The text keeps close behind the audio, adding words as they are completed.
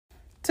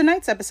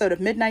Tonight's episode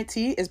of Midnight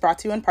Tea is brought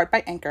to you in part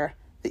by Anchor,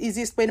 the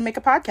easiest way to make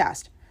a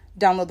podcast.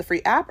 Download the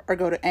free app or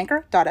go to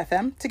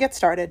anchor.fm to get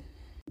started.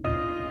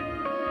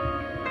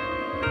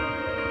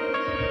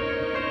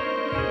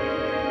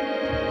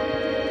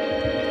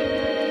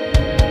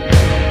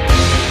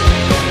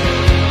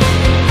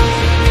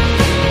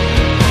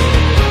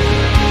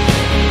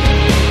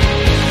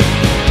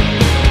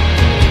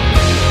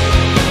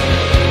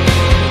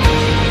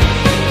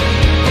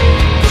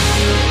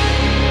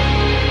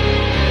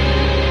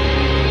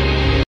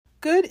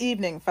 Good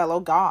evening, fellow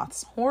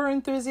goths, horror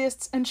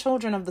enthusiasts, and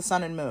children of the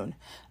sun and moon.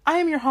 I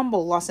am your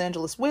humble Los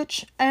Angeles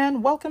witch,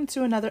 and welcome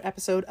to another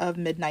episode of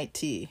Midnight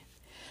Tea.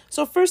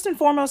 So first and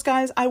foremost,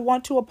 guys, I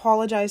want to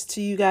apologize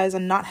to you guys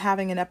on not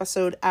having an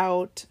episode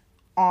out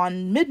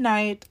on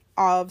midnight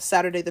of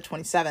Saturday the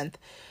 27th.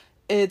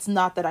 It's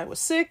not that I was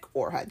sick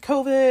or had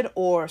COVID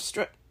or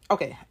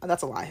okay,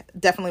 that's a lie.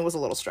 Definitely was a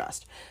little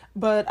stressed.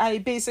 But I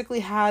basically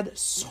had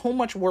so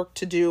much work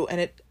to do,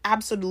 and it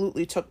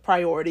absolutely took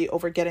priority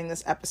over getting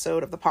this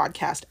episode of the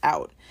podcast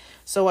out.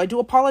 So I do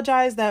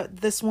apologize that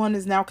this one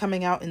is now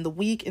coming out in the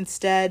week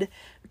instead,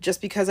 just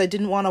because I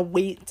didn't want to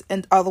wait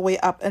all the way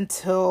up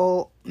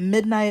until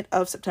midnight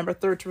of September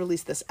 3rd to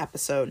release this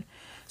episode.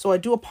 So I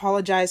do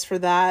apologize for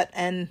that,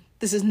 and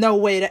this is no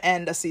way to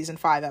end a season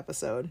 5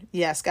 episode.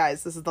 Yes,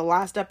 guys, this is the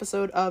last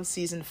episode of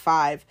season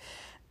 5.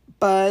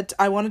 But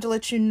I wanted to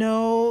let you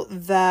know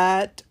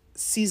that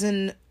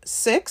season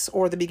 6,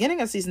 or the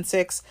beginning of season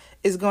 6,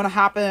 is going to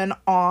happen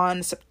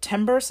on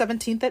September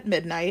 17th at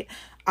midnight.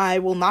 I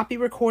will not be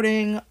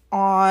recording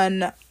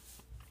on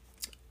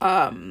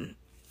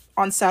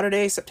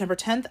Saturday, September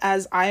 10th,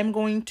 as I am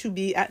going to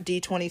be at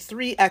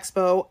D23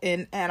 Expo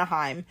in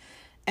Anaheim.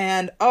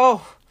 And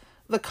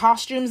the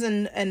costumes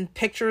and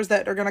pictures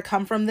that are going to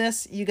come from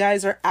this, you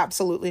guys are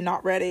absolutely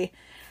not ready.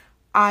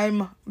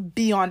 I'm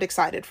beyond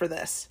excited for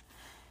this.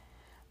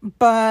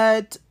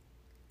 But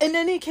in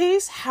any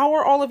case, how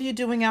are all of you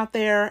doing out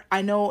there?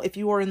 I know if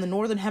you are in the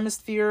Northern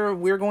Hemisphere,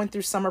 we're going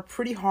through summer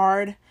pretty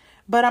hard,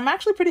 but I'm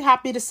actually pretty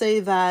happy to say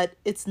that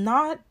it's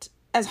not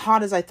as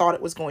hot as I thought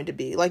it was going to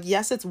be. Like,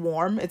 yes, it's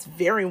warm. It's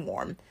very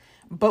warm,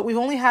 but we've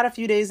only had a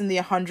few days in the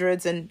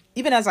hundreds. And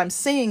even as I'm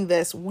saying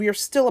this, we're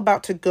still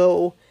about to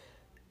go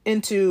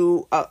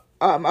into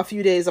a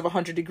few days of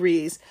 100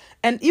 degrees.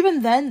 And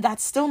even then,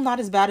 that's still not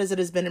as bad as it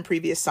has been in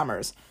previous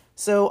summers.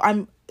 So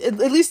I'm at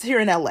least here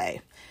in LA.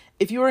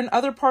 If you're in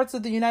other parts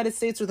of the United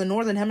States or the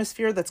Northern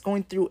Hemisphere that's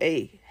going through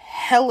a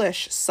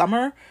hellish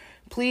summer,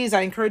 please,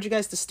 I encourage you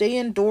guys to stay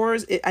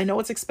indoors. I know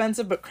it's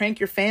expensive, but crank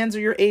your fans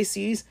or your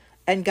ACs.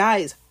 And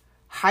guys,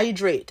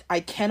 hydrate. I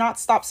cannot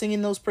stop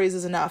singing those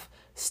praises enough.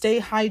 Stay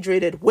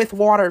hydrated with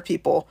water,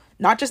 people.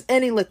 Not just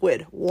any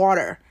liquid,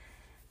 water.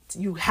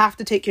 You have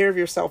to take care of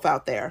yourself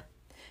out there.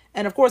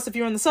 And of course, if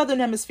you're in the Southern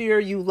Hemisphere,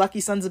 you lucky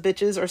sons of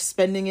bitches are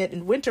spending it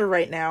in winter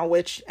right now,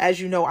 which, as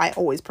you know, I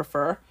always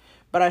prefer.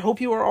 But I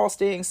hope you are all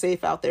staying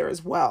safe out there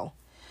as well.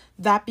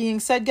 That being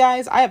said,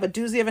 guys, I have a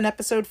doozy of an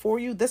episode for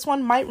you. This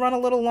one might run a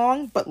little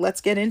long, but let's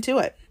get into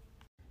it.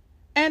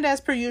 And as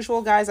per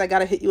usual, guys, I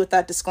gotta hit you with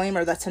that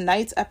disclaimer that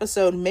tonight's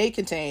episode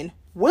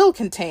will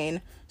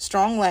contain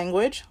strong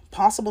language,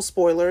 possible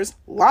spoilers,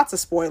 lots of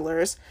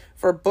spoilers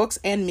for books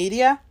and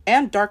media,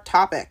 and dark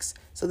topics.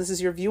 So this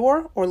is your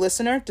viewer or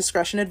listener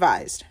discretion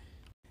advised.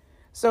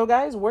 So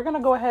guys, we're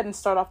gonna go ahead and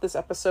start off this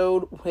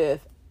episode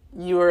with,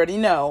 you already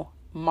know,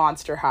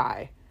 Monster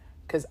High,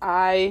 because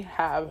I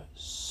have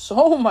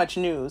so much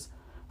news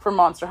for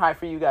Monster High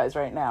for you guys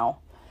right now.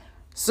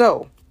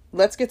 So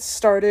let's get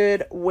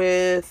started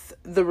with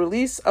the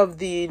release of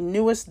the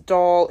newest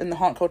doll in the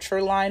Haunt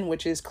Couture line,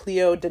 which is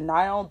Cleo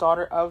Denial,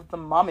 daughter of the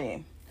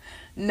Mummy.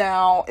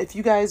 Now, if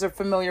you guys are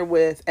familiar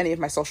with any of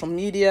my social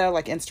media,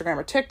 like Instagram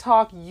or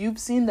TikTok, you've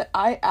seen that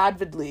I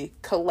avidly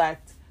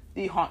collect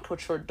the Haunt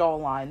Couture doll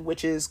line,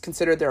 which is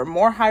considered their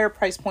more higher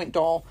price point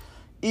doll.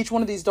 Each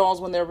one of these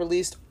dolls, when they're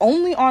released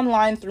only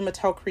online through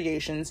Mattel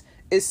Creations,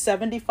 is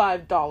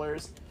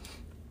 $75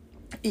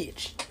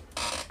 each.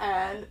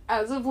 And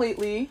as of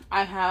lately,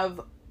 I have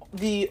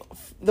the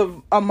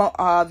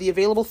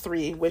available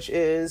 3, which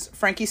is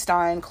Frankie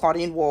Stein,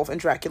 Claudine Wolfe, and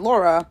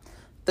Draculaura,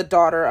 the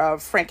daughter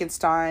of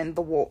Frankenstein,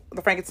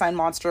 the Frankenstein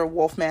monster,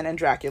 Wolfman, and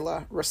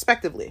Dracula,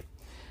 respectively.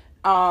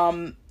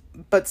 But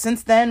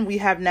since then, we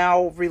have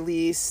now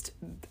released,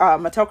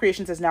 Mattel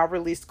Creations has now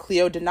released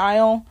Cleo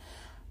Denial,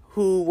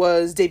 who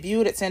was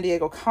debuted at San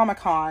Diego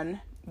Comic-Con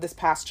this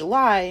past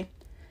July.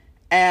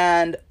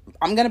 And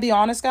I'm going to be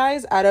honest,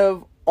 guys, out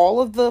of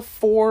all of the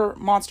 4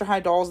 Monster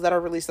High dolls that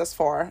are released thus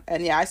far,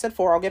 and yeah, I said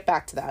 4, I'll get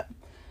back to that,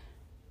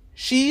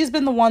 she's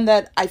been the one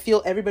that I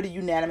feel everybody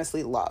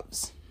unanimously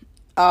loves.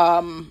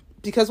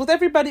 Because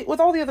with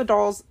all the other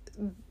dolls,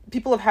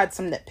 people have had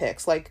some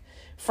nitpicks. Like,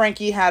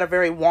 Frankie had a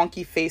very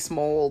wonky face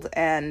mold,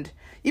 and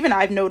even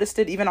I've noticed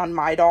it, even on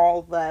my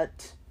doll,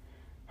 that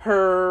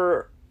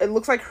it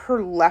looks like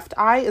her left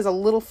eye is a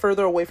little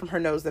further away from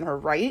her nose than her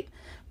right.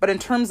 But in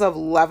terms of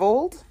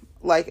leveled,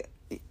 like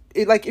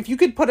if you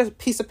could put a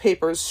piece of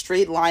paper's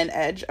straight line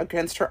edge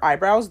against her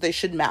eyebrows, they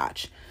should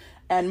match.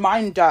 And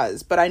mine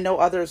does, but I know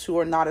others who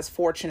are not as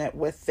fortunate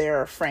with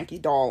their Frankie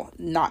doll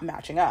not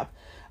matching up.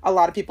 A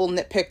lot of people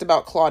nitpicked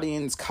about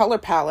Claudine's color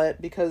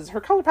palette because her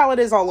color palette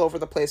is all over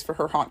the place for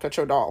her Haunt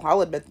Couture doll.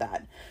 I'll admit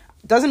that.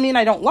 Doesn't mean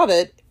I don't love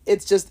it.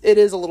 It's just, it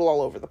is a little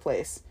all over the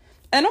place.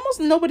 And almost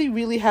nobody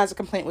really has a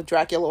complaint with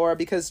Draculaura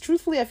because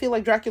truthfully, I feel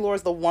like Draculaura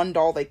is the one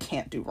doll they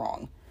can't do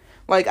wrong.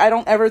 Like, I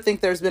don't ever think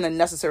there's been a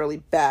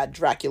necessarily bad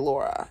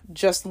Draculaura,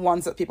 just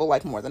ones that people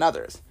like more than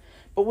others.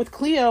 But with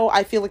Cleo,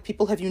 I feel like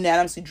people have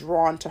unanimously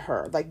drawn to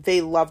her. Like, they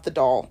love the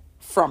doll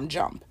from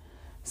jump.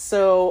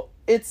 So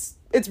it's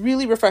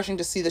really refreshing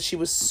to see that she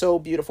was so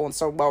beautiful and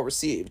so well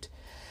received.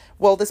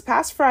 Well, this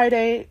past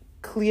Friday,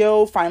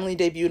 Cleo finally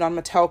debuted on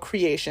Mattel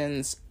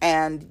Creations,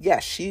 and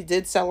yes, she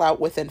did sell out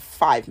within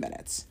 5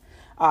 minutes.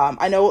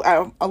 I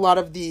know a lot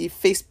of the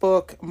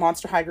Facebook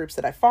Monster High groups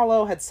that I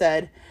follow had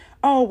said,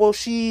 oh, well,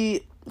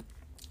 she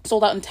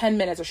sold out in 10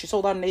 minutes or she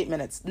sold out in 8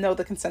 minutes. No,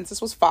 the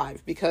consensus was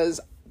 5, because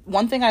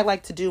one thing I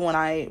like to do when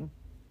I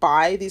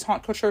buy these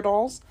Haunt Couture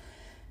dolls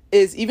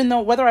is, even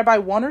though whether I buy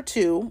 1 or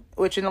 2,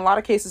 which in a lot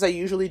of cases I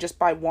usually just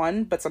buy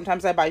 1, but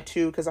sometimes I buy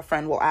 2 because a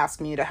friend will ask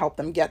me to help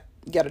them get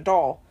a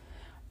doll.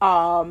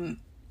 I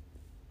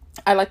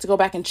like to go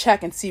back and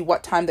check and see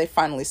what time they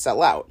finally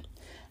sell out.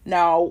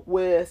 Now,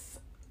 with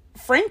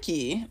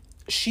Frankie,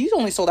 she's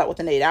only sold out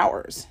within 8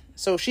 hours.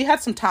 So she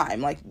had some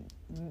time. Like,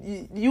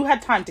 you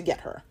had time to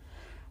get her.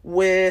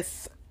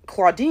 With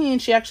Claudine,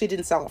 she actually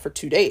didn't sell out for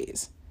 2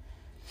 days.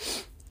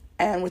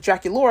 And with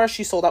Draculaura,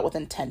 she sold out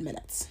within 10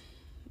 minutes.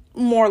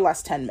 More or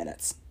less 10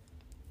 minutes.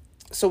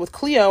 So with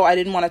Cleo, I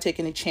didn't want to take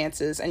any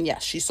chances. And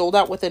yes, she sold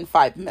out within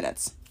 5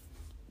 minutes.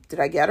 Did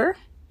I get her?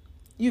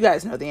 You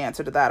guys know the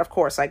answer to that. Of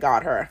course, I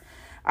got her.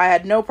 I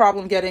had no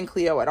problem getting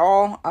Cleo at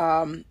all.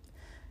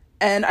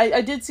 And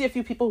I did see a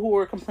few people who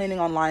were complaining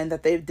online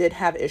that they did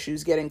have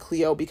issues getting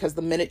Cleo because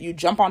the minute you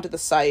jump onto the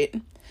site,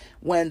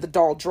 when the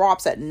doll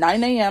drops at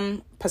 9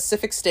 a.m.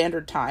 Pacific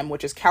Standard Time,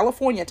 which is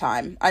California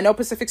time. I know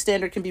Pacific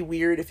Standard can be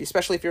weird,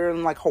 especially if you're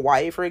in like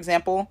Hawaii, for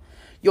example.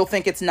 You'll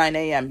think it's 9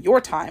 a.m. your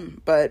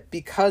time, but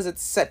because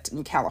it's set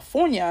in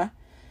California,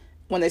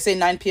 when they say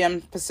 9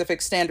 p.m.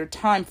 Pacific Standard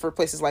Time for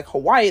places like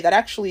Hawaii, that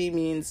actually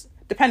means,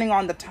 depending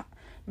on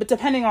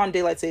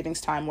daylight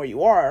savings time where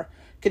you are,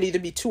 could either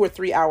be 2 or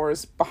 3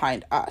 hours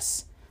behind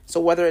us.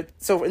 So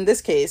in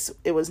this case,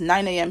 it was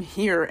 9 a.m.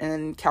 here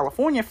in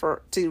California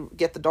to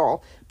get the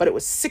doll, but it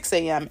was 6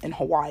 a.m. in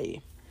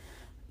Hawaii,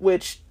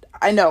 which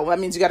I know that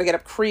means you got to get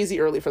up crazy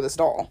early for this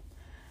doll.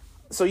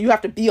 So you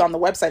have to be on the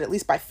website at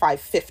least by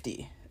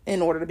 5:50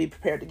 in order to be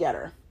prepared to get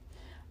her.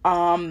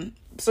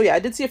 So yeah, I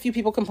did see a few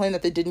people complain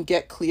that they didn't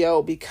get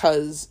Cleo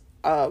because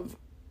of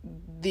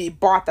the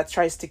bot that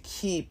tries to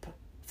keep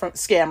from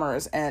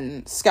scammers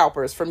and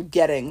scalpers from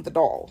getting the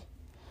doll.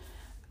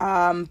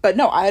 But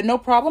no, I had no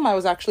problem. I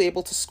was actually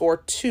able to score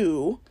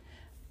 2,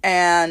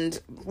 and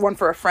one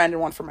for a friend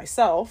and one for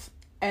myself.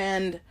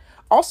 And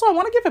also, I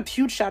want to give a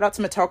huge shout out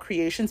to Mattel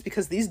Creations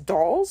because these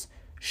dolls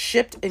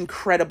shipped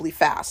incredibly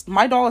fast.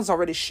 My doll is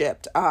already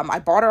shipped. I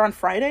bought her on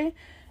Friday,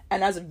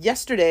 and as of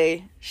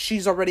yesterday,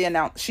 she's already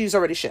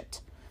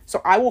shipped.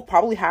 So I will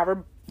probably have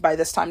her by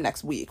this time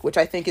next week, which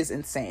I think is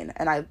insane.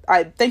 And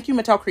I thank you,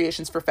 Mattel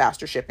Creations, for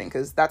faster shipping,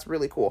 because that's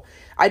really cool.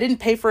 I didn't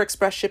pay for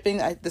express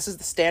shipping. This is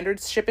the standard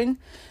shipping.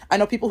 I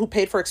know people who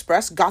paid for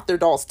express got their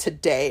dolls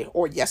today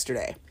or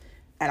yesterday,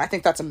 and I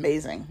think that's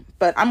amazing.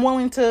 But I'm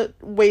willing to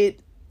wait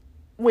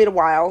a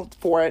while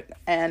for it,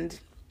 and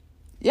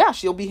yeah,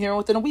 she'll be here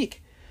within a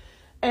week.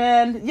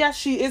 And yes,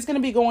 she is going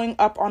to be going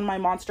up on my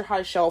Monster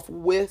High shelf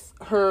with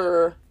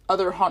her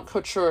other Haunt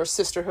Couture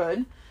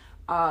sisterhood,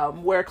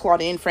 where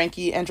Claudine,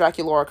 Frankie, and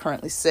Draculaura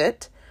currently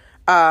sit.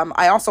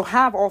 I also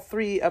have all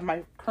 3 of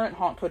my current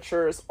Haunt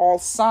Coutures all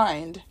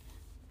signed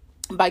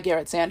by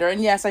Garrett Sander.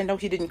 And yes, I know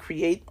he didn't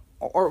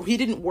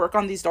work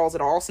on these dolls at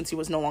all since he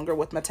was no longer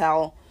with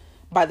Mattel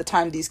by the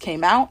time these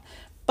came out.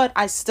 But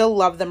I still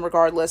love them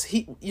regardless.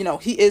 He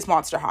is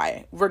Monster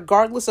High.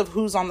 Regardless of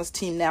who's on this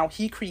team now,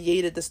 he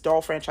created this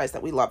doll franchise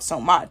that we love so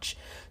much.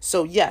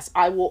 So yes,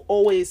 I will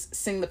always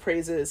sing the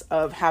praises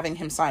of having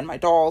him sign my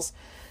dolls.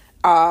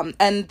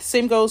 And the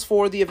same goes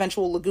for the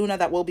eventual Laguna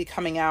that will be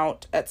coming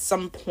out at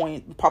some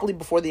point, probably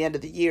before the end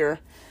of the year.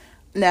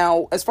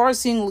 Now, as far as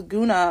seeing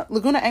Laguna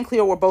and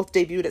Cleo were both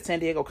debuted at San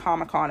Diego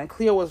Comic-Con, and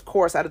Cleo, of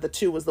course, out of the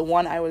 2, was the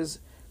one I was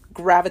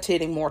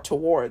gravitating more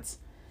towards.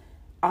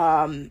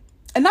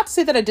 And not to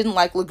say that I didn't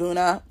like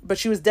Laguna, but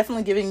she was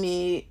definitely giving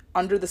me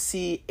Under the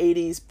Sea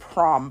 80s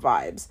prom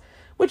vibes,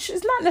 which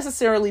is not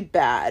necessarily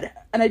bad.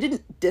 And I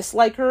didn't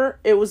dislike her.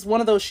 It was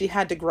one of those she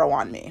had to grow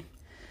on me.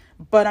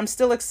 But I'm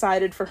still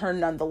excited for her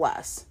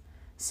nonetheless.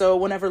 So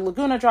whenever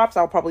Laguna drops,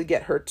 I'll probably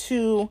get her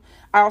too.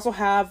 I also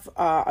have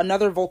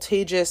another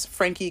Voltageous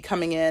Frankie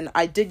coming in.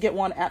 I did get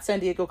one at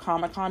San Diego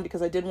Comic-Con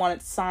because I did want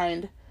it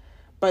signed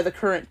by the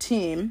current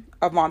team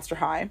of Monster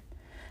High.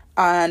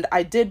 And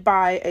I did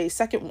buy a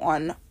second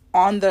one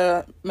on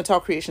the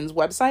Mattel Creations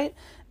website.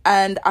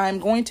 And I'm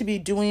going to be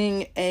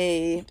doing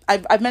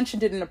I've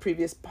mentioned it in a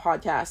previous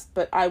podcast,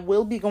 but I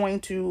will be going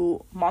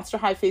to Monster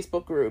High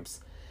Facebook groups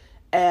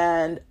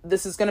And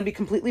this is going to be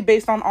completely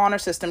based on honor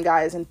system,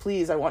 guys. And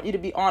please, I want you to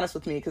be honest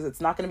with me because it's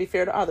not going to be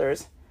fair to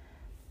others.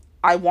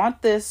 I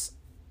want this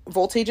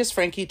Voltageous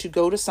Frankie to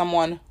go to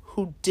someone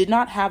who did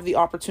not have the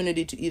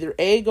opportunity to either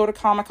A, go to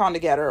Comic-Con to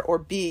get her, or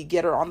B,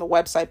 get her on the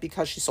website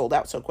because she sold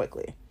out so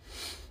quickly.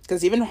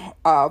 Because even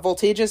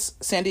Voltageous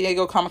San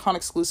Diego Comic-Con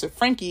exclusive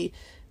Frankie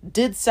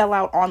did sell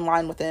out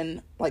online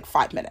within like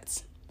 5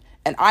 minutes.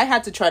 And I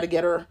had to try to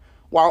get her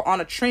while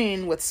on a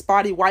train with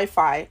spotty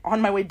Wi-Fi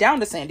on my way down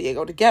to San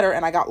Diego to get her,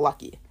 and I got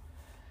lucky.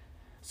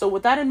 So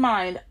with that in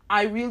mind,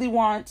 I really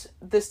want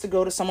this to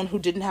go to someone who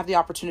didn't have the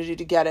opportunity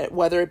to get it,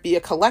 whether it be a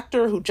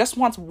collector who just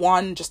wants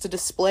one just to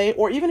display,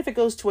 or even if it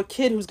goes to a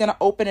kid who's going to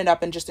open it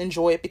up and just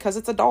enjoy it because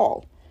it's a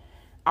doll.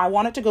 I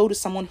want it to go to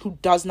someone who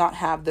does not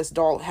have this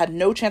doll, had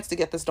no chance to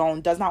get this doll,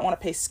 and does not want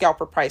to pay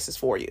scalper prices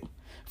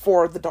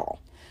for the doll.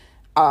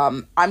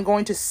 I'm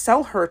going to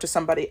sell her to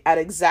somebody at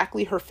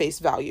exactly her face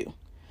value.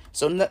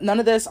 So none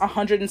of this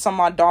 $100 and some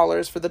odd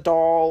for the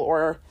doll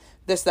or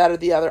this, that, or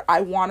the other.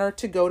 I want her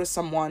to go to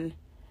someone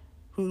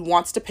who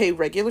wants to pay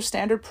regular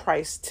standard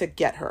price to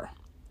get her.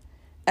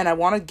 And I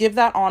want to give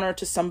that honor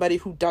to somebody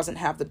who doesn't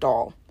have the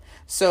doll.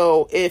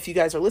 So if you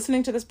guys are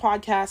listening to this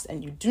podcast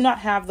and you do not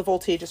have the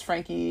Voltageous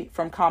Frankie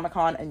from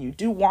Comic-Con and you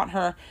do want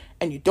her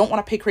and you don't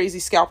want to pay crazy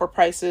scalper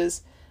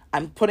prices,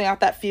 I'm putting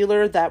out that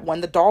feeler that when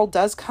the doll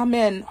does come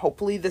in,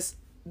 hopefully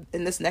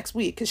in this next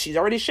week, because she's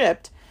already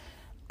shipped,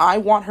 I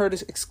want her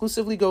to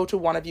exclusively go to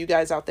one of you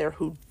guys out there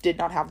who did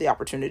not have the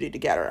opportunity to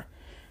get her.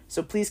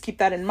 So please keep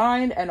that in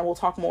mind, and we'll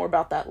talk more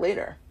about that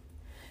later.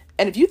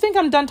 And if you think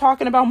I'm done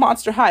talking about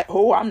Monster High,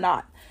 I'm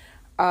not.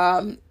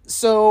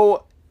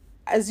 So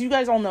as you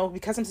guys all know,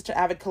 because I'm such an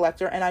avid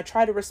collector and I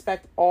try to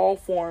respect all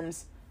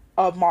forms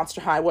of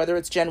Monster High, whether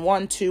it's Gen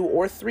 1, 2,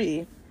 or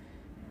 3,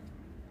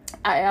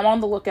 I am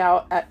on the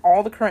lookout at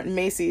all the current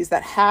Macy's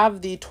that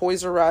have the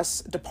Toys R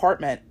Us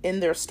department in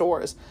their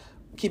stores,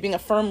 keeping a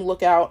firm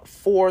lookout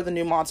for the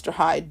new Monster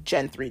High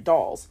Gen 3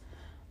 dolls.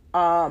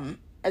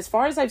 As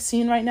far as I've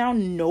seen right now,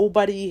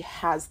 nobody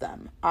has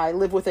them. I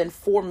live within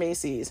 4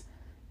 Macy's,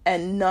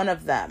 and none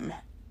of them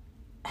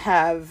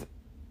have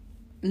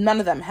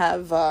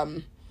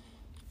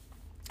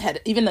had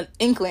even an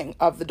inkling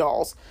of the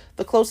dolls.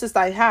 The closest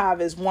I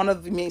have is one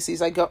of the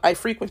Macy's I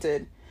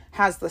frequented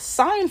has the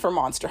sign for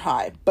Monster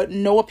High, but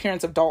no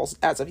appearance of dolls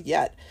as of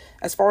yet.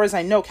 As far as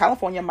I know,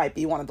 California might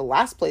be one of the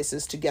last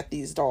places to get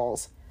these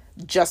dolls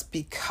just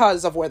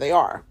because of where they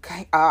are.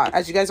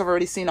 As you guys have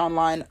already seen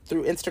online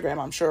through Instagram,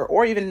 I'm sure,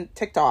 or even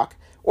TikTok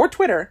or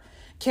Twitter,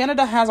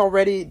 Canada has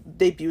already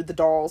debuted the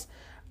dolls.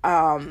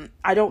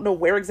 I don't know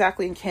where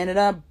exactly in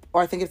Canada,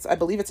 or I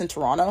believe it's in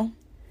Toronto,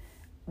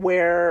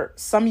 where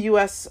some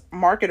U.S.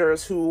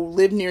 marketers who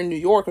live near New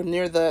York or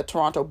near the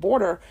Toronto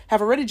border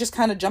have already just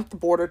kind of jumped the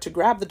border to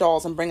grab the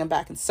dolls and bring them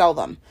back and sell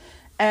them.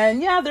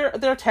 And yeah,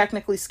 they're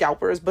technically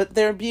scalpers, but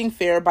they're being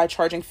fair by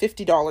charging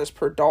 $50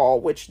 per doll,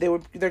 which they're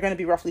going to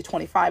be roughly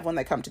 $25 when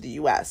they come to the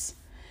U.S.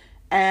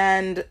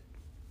 And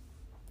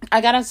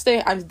I gotta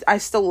say, I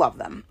still love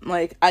them.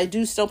 Like, I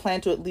do still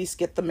plan to at least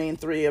get the main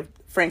 3 of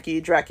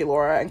Frankie,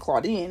 Draculaura, and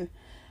Claudine,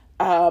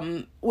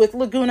 with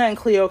Laguna and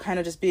Cleo kind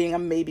of just being a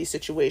maybe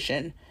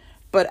situation.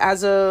 But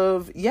as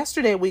of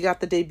yesterday, we got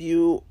the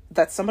debut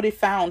that somebody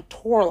found,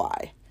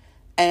 Torlai.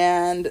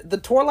 And the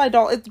Torlai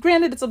doll,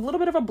 granted, it's a little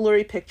bit of a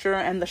blurry picture,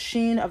 and the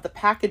sheen of the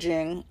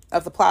packaging,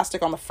 of the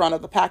plastic on the front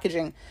of the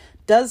packaging,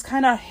 does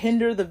kind of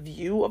hinder the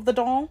view of the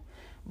doll,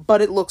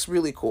 but it looks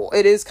really cool.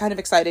 It is kind of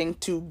exciting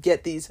to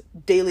get these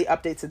daily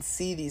updates and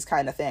see these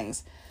kind of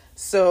things.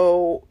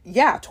 So,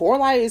 yeah,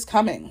 Torlai is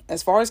coming.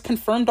 As far as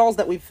confirmed dolls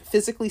that we've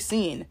physically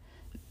seen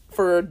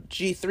for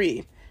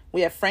G3,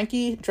 we have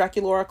Frankie,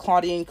 Draculaura,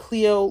 Claudine,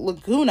 Cleo,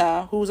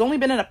 Laguna, who's only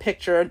been in a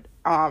picture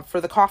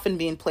for the Coffin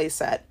Bean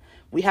playset.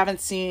 We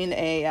haven't seen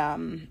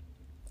a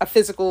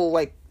physical,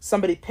 like,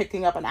 somebody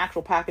picking up an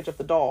actual package of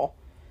the doll.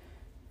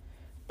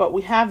 But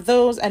we have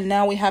those, and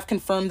now we have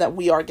confirmed that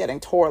we are getting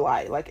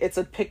Torlai. Like, it's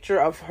a picture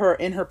of her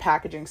in her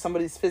packaging.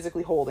 Somebody's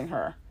physically holding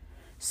her.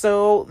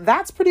 So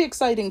that's pretty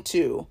exciting,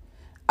 too.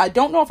 I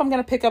don't know if I'm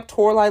going to pick up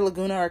Torlai,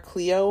 Laguna, or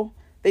Cleo.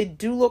 They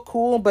do look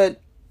cool,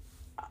 but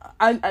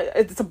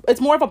it's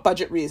more of a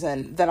budget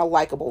reason than a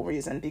likable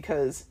reason,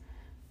 because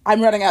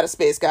I'm running out of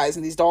space, guys,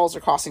 and these dolls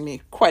are costing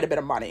me quite a bit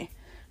of money.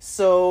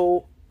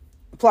 So,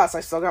 plus I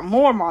still got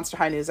more Monster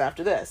High news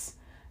after this.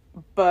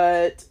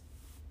 But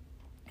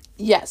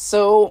yes,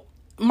 so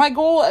my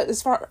goal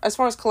as far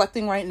as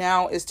collecting right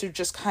now is to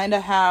just kind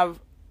of have,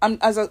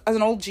 as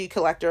an old G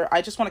collector,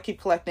 I just want to keep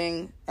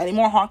collecting any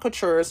more Haute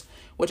Coutures,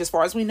 which as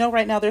far as we know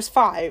right now, there's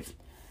 5.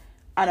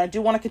 And I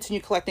do want to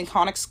continue collecting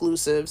con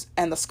exclusives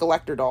and the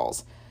Skeletor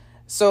dolls.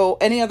 So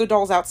any other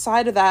dolls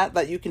outside of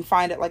that you can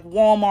find at like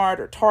Walmart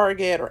or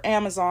Target or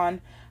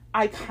Amazon,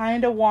 I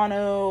kind of want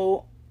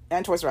to,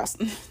 and Toys R Us,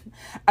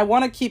 I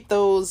want to keep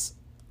those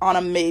on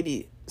a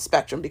maybe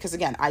spectrum, because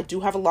again, I do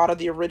have a lot of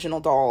the original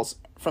dolls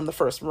from the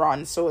first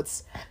run, so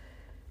it's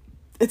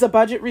a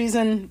budget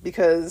reason,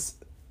 because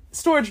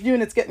storage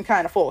unit's getting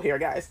kind of full here,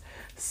 guys.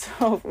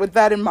 So with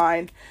that in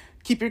mind,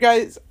 keep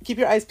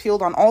your eyes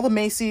peeled on all the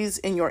Macy's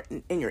in your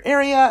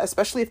area,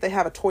 especially if they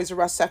have a Toys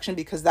R Us section,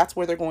 because that's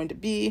where they're going to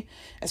be.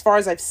 As far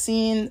as I've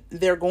seen,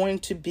 they're going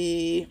to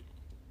be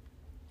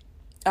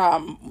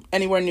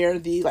anywhere near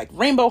the like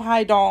Rainbow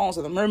High dolls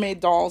or the Mermaid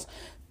dolls,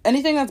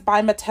 anything that's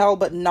by Mattel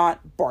but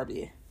not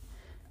Barbie.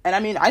 And I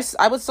mean,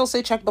 I would still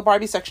say check the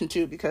Barbie section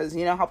too, because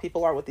you know how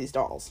people are with these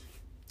dolls.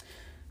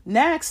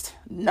 Next,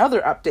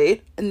 another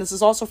update, and this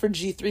is also for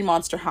G3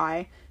 Monster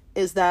High,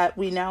 is that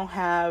we now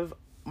have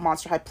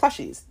Monster High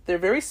plushies. They're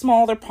very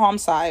small, they're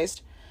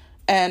palm-sized,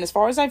 and as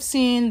far as I've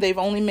seen, they've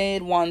only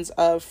made ones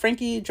of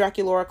Frankie,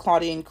 Draculaura,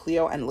 Claudine,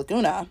 Cleo, and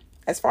Laguna,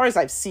 as far as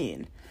I've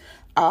seen.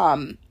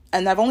 And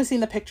I've only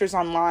seen the pictures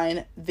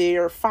online.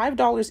 They're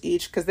 $5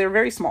 each because they're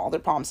very small, they're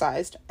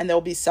palm-sized, and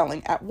they'll be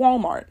selling at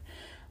Walmart.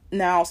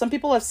 Now, some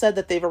people have said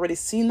that they've already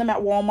seen them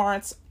at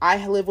Walmarts.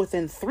 I live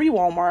within 3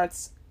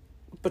 Walmarts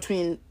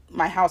between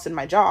my house and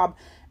my job,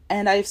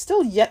 and I've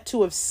still yet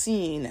to have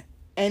seen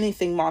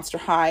anything Monster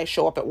High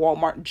show up at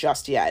Walmart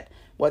just yet,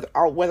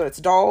 whether it's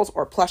dolls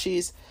or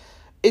plushies.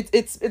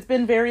 It's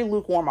been very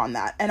lukewarm on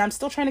that, and I'm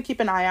still trying to keep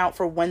an eye out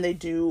for when they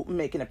do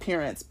make an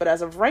appearance, but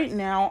as of right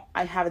now,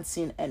 I haven't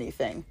seen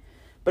anything.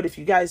 But if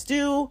you guys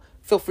do,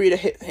 feel free to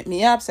hit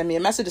me up, send me a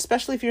message,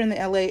 especially if you're in the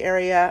LA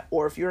area,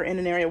 or if you're in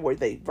an area where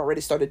they've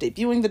already started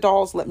debuting the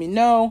dolls, let me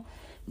know.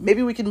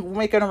 Maybe we can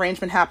make an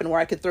arrangement happen where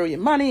I could throw you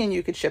money and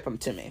you could ship them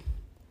to me.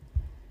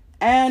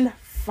 And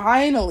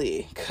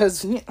finally,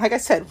 because like I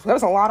said, there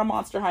was a lot of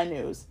Monster High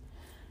news,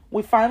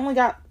 we finally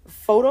got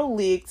photo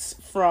leaks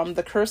from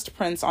the Cursed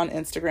Prince on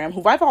Instagram,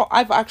 who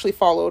I've actually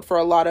followed for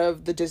a lot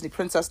of the Disney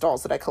princess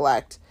dolls that I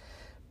collect.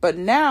 But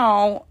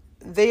now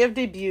they have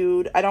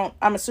debuted.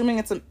 I'm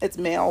assuming it's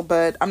male,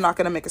 but I'm not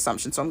going to make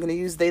assumptions, so I'm going to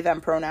use they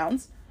them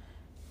pronouns.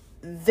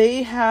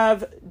 They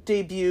have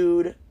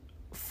debuted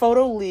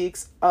photo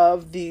leaks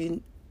of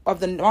the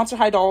Monster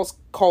High dolls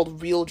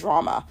called Real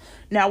Drama.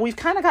 Now, we've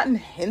kind of gotten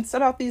hints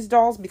about these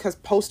dolls because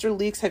poster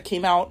leaks have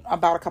came out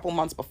about a couple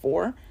months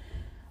before,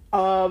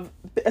 of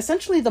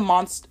essentially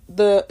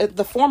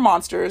the 4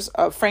 monsters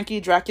of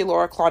Frankie,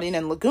 Draculaura, Claudine,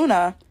 and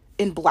Laguna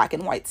in black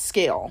and white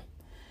scale.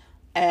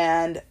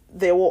 And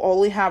they will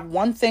only have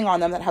one thing on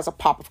them that has a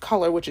pop of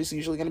color, which is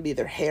usually going to be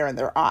their hair and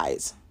their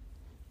eyes.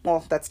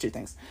 Well, that's 2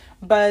 things.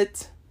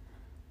 But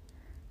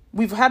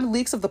we've had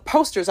leaks of the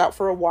posters out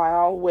for a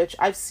while, which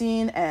I've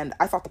seen, and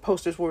I thought the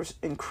posters were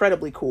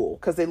incredibly cool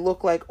because they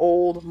look like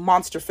old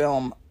monster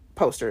film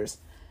posters.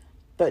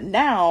 But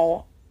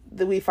now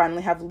that we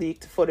finally have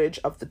leaked footage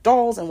of the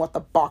dolls and what the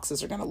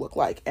boxes are going to look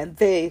like, and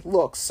they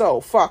look so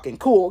fucking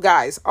cool,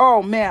 guys.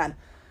 Oh, man.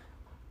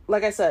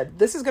 Like I said,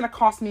 this is going to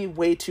cost me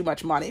way too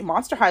much money.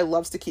 Monster High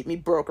loves to keep me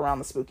broke around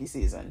the spooky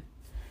season.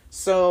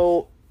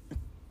 So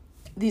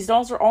these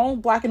dolls are all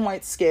black and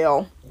white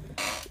scale,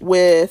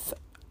 with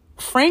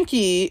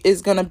Frankie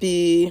is going to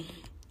be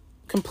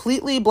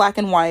completely black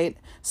and white,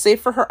 save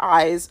for her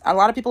eyes. A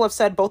lot of people have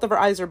said both of her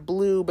eyes are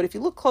blue, but if you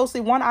look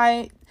closely, one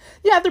eye,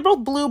 yeah, they're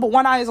both blue, but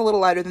one eye is a little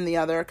lighter than the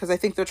other because I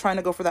think they're trying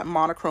to go for that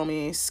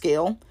monochrome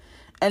scale.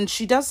 And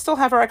she does still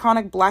have her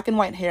iconic black and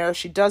white hair.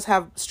 She does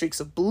have streaks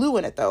of blue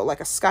in it, though,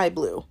 like a sky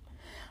blue.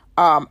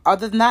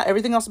 Other than that,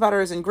 everything else about her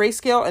is in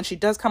grayscale, and she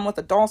does come with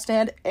a doll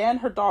stand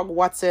and her dog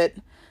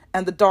What's-It,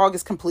 and the dog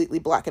is completely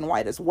black and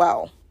white as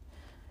well.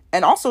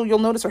 And also, you'll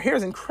notice her hair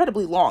is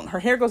incredibly long. Her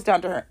hair goes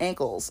down to her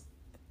ankles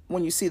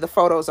when you see the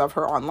photos of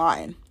her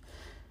online.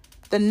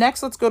 Then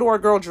next, let's go to our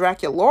girl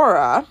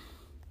Draculaura.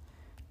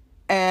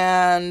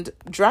 And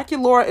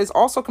Draculaura is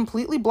also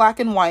completely black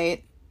and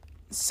white,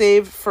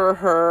 save for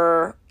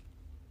her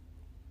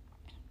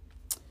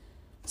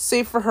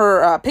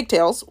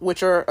pigtails,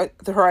 which are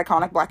her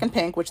iconic black and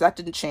pink, which that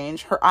didn't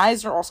change. Her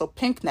eyes are also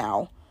pink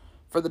now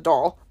for the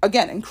doll.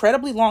 Again,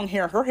 incredibly long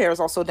hair. Her hair is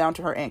also down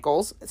to her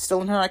ankles. It's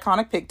still in her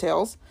iconic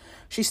pigtails.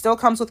 She still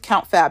comes with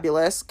Count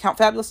Fabulous. Count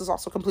Fabulous is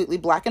also completely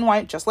black and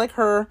white, just like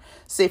her,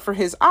 save for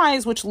his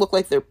eyes, which look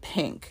like they're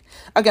pink.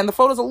 Again, the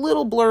photo's a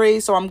little blurry,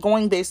 so I'm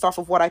going based off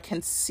of what I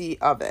can see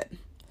of it.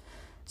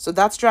 So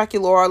that's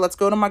Draculaura. Let's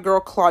go to my girl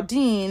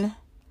Claudine,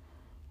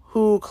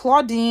 who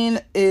Claudine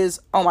is,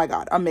 oh my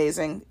god,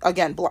 amazing.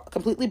 Again,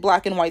 completely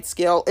black and white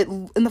scale.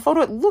 In the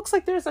photo, it looks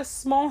like there's a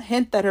small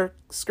hint that her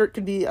skirt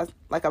could be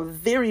like a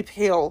very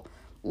pale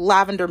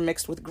lavender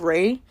mixed with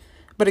gray.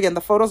 But again,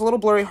 the photo's a little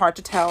blurry, hard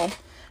to tell.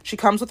 She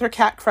comes with her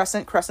cat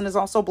Crescent. Crescent is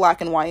also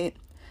black and white.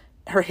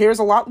 Her hair is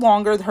a lot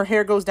longer. Her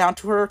hair goes down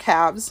to her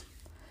calves.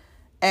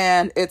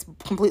 And it's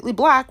completely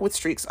black with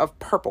streaks of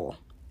purple.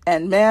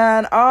 And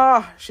man,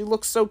 she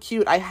looks so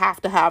cute. I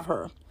have to have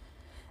her.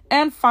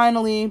 And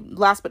finally,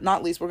 last but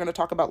not least, we're going to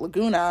talk about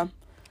Laguna.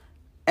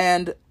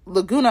 And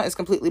Laguna is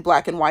completely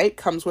black and white,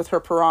 comes with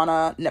her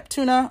piranha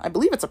Neptuna. I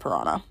believe it's a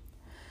piranha.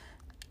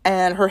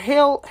 And her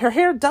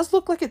hair does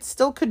look like it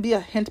still could be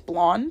a hint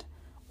blonde,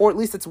 or at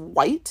least it's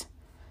white.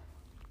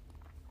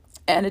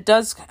 And it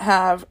does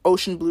have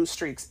ocean blue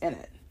streaks in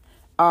it.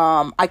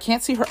 I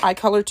can't see her eye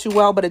color too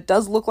well, but it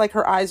does look like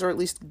her eyes are at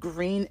least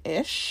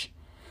greenish.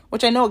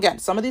 Which I know, again,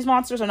 some of these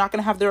monsters are not going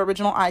to have their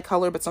original eye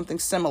color, but something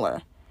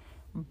similar.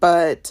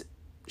 But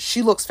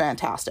she looks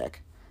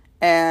fantastic.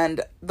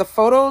 And the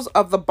photos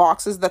of the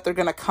boxes that they're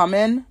going to come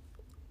in,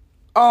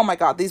 oh my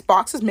God, these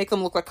boxes make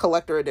them look like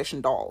collector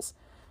edition dolls.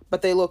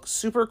 But they look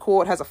super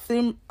cool. It has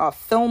a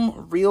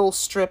film reel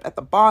strip at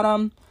the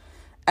bottom.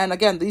 And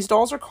again, these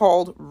dolls are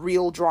called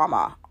Real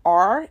Drama.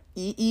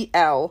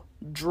 REEL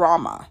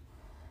Drama.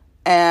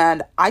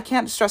 And I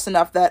can't stress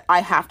enough that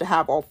I have to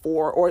have all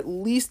 4, or at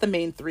least the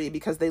main 3,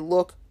 because they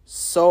look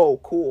so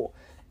cool.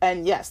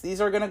 And yes,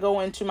 these are going to go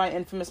into my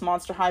infamous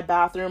Monster High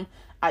bathroom.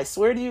 I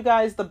swear to you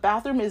guys, the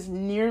bathroom is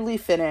nearly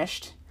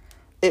finished.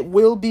 It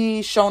will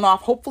be shown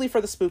off, hopefully for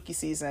the spooky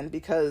season,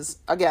 because,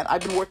 again,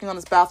 I've been working on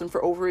this bathroom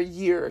for over a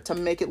year to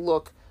make it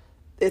look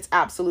its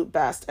absolute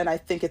best, and I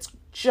think it's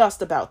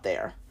just about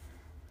there.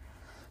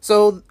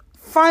 So,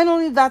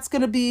 finally, that's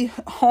going to be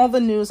all the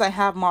news I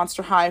have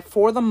Monster High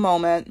for the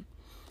moment.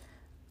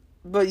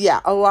 But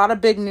yeah, a lot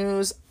of big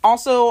news.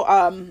 Also,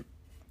 I'm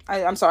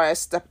sorry, I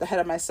stepped ahead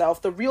of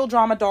myself. The Real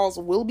Drama dolls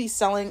will be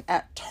selling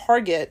at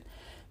Target.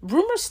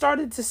 Rumors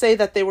started to say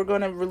that they were going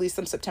to release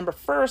them September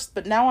 1st,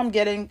 but now I'm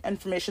getting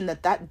information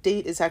that that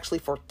date is actually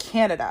for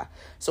Canada.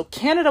 So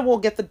Canada will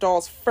get the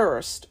dolls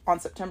first on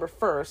September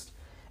 1st,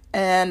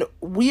 and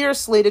we are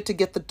slated to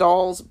get the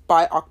dolls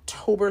by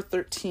October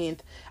 13th.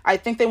 I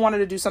think they wanted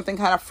to do something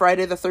kind of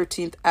Friday the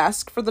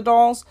 13th-esque for the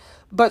dolls,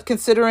 but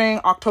considering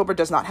October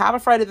does not have a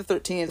Friday the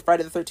 13th,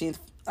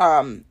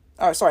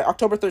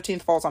 October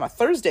 13th falls on a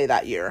Thursday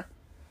that year.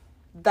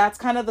 That's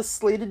kind of the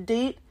slated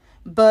date.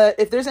 But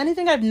if there's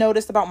anything I've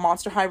noticed about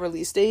Monster High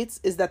release dates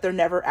is that they're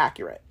never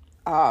accurate.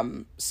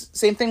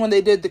 Same thing when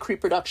they did the Creep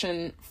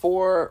production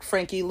for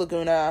Frankie,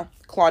 Laguna,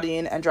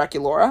 Claudine, and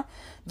Draculaura.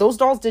 Those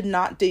dolls did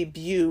not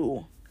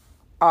debut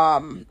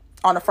on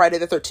a Friday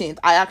the 13th.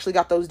 I actually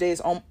got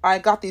I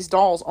got these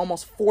dolls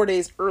almost 4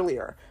 days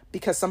earlier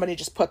because somebody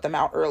just put them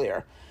out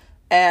earlier.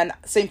 And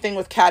same thing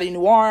with Caddy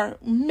Noir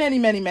many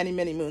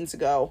moons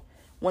ago.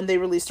 When they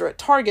released her at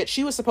Target,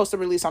 she was supposed to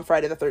release on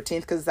Friday the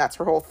 13th because that's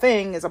her whole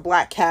thing, is a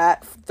black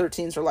cat.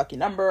 13's her lucky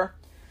number.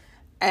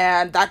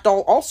 And that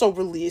doll also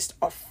released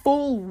a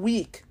full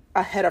week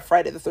ahead of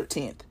Friday the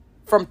 13th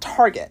from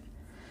Target.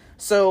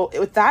 So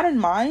with that in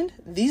mind,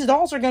 these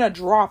dolls are going to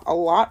drop a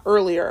lot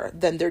earlier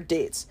than their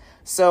dates.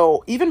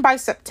 So even by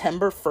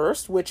September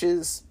 1st, which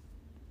is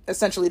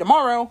essentially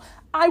tomorrow,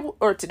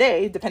 or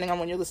today, depending on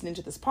when you're listening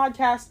to this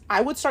podcast, I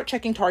would start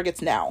checking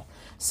Targets now.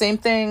 Same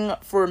thing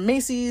for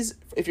Macy's.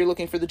 If you're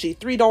looking for the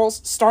G3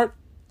 dolls, start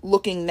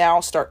looking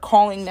now, start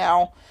calling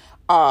now.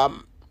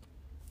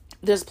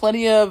 There's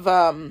plenty of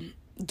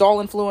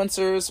doll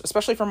influencers,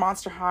 especially for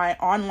Monster High,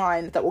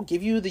 online that will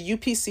give you the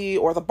UPC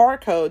or the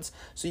barcodes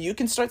so you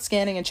can start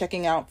scanning and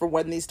checking out for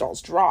when these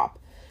dolls drop.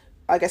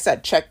 Like I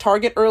said, check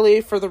Target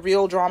early for the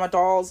Real Drama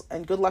dolls,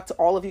 and good luck to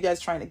all of you guys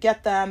trying to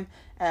get them.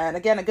 And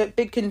again, a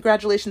big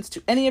congratulations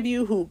to any of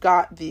you who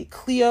got the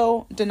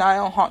Cleo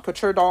Denial Haute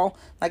Couture doll.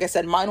 Like I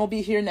said, mine will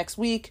be here next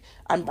week.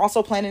 I'm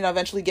also planning to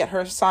eventually get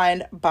her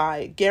signed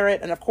by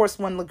Garrett. And of course,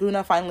 when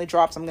Laguna finally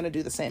drops, I'm going to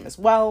do the same as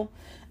well.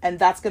 And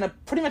that's going to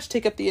pretty much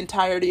take up the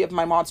entirety of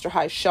my Monster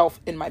High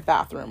shelf in my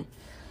bathroom.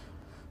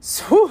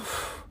 So,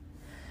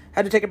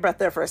 had to take a breath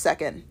there for a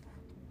second.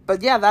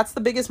 But yeah, that's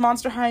the biggest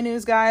Monster High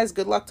news, guys.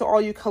 Good luck to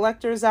all you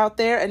collectors out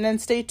there. And then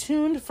stay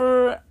tuned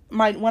for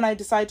when I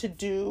decide to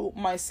do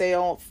my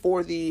sale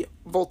for the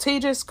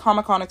Voltageous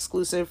Comic-Con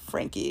exclusive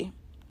Frankie.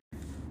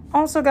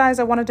 Also, guys,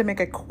 I wanted to make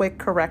a quick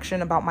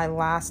correction about my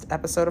last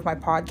episode of my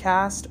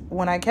podcast.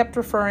 When I kept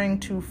referring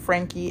to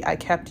Frankie, I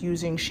kept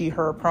using she,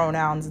 her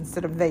pronouns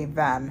instead of they,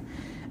 them.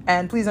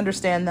 And please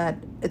understand that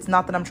it's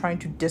not that I'm trying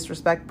to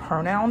disrespect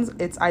pronouns.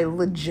 It's I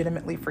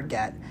legitimately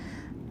forget.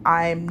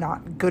 I'm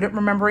not good at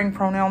remembering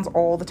pronouns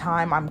all the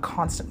time. I'm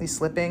constantly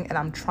slipping, and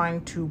I'm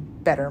trying to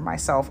better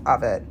myself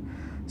of it.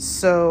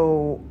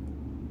 So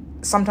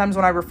sometimes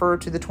when I refer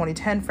to the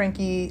 2010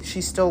 Frankie,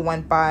 she still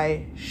went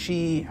by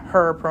she,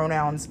 her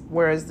pronouns,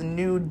 whereas the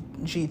new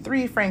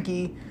G3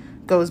 Frankie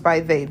goes by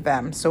they,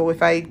 them. So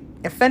if I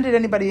offended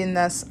anybody in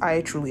this,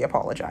 I truly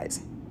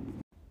apologize.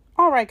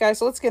 All right, guys,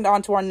 so let's get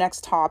on to our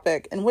next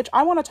topic, in which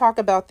I want to talk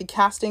about the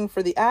casting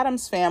for the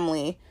Addams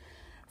Family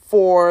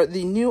for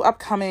the new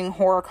upcoming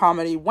horror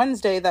comedy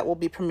Wednesday that will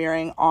be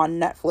premiering on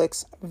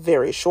Netflix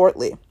very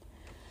shortly.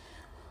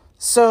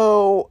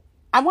 So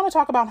I want to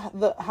talk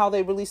about how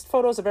they released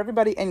photos of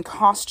everybody in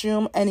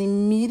costume, and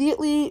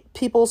immediately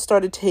people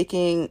started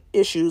taking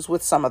issues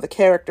with some of the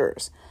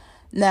characters.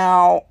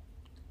 Now,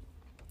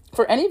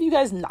 for any of you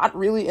guys not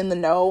really in the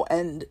know,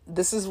 and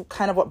this is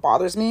kind of what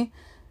bothers me,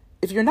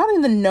 if you're not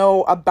in the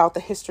know about the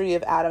history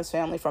of Addams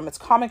Family, from its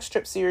comic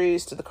strip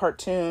series to the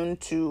cartoon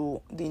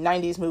to the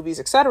 90s movies,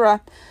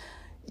 etc.,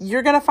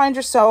 you're going to find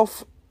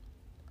yourself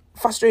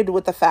frustrated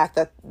with the fact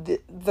that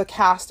the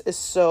cast is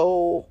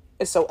so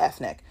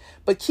ethnic.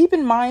 But keep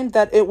in mind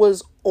that it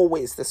was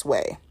always this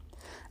way.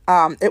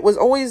 It was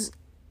always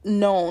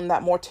known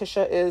that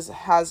Morticia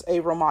has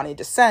a Romani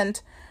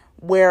descent,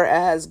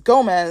 whereas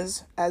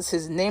Gomez, as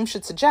his name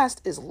should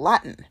suggest, is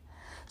Latin.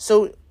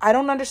 So I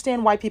don't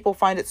understand why people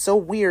find it so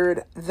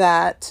weird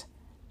that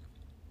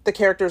the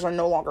characters are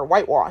no longer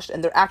whitewashed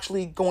and they're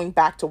actually going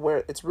back to where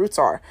its roots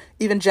are.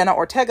 Even Jenna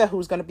Ortega,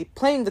 who's going to be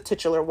playing the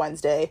titular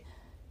Wednesday,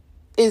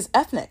 is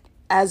ethnic,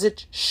 as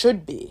it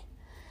should be.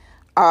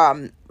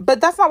 But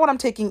that's not what I'm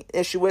taking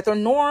issue with, or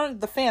nor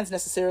the fans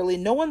necessarily.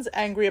 No one's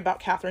angry about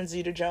Catherine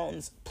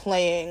Zeta-Jones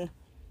playing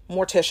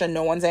Morticia.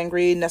 No one's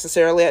angry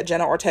necessarily at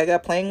Jenna Ortega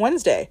playing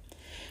Wednesday.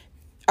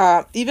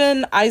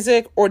 Even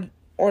Isaac or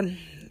I'm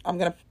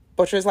going to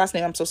butcher his last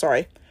name, I'm so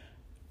sorry.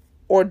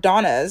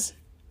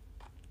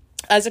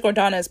 Isaac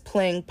Ordonez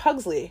playing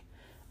Pugsley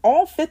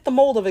all fit the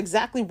mold of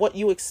exactly what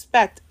you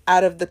expect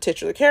out of the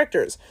titular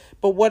characters.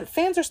 But what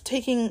fans are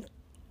taking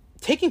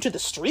to the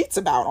streets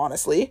about,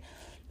 honestly,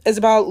 is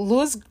about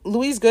Luis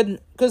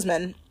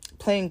Guzman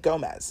playing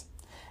Gomez.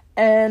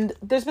 And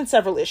there's been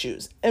several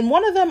issues. And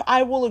one of them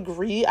I will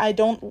agree I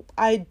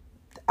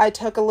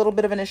took a little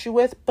bit of an issue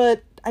with,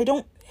 but I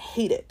don't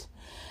hate it.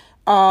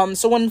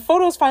 So when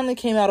photos finally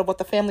came out of what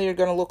the family are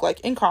going to look like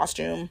in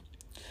costume,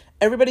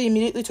 everybody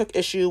immediately took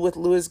issue with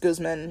Luis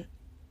Guzman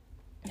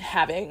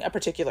having a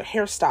particular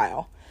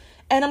hairstyle.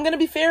 And I'm going to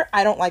be fair,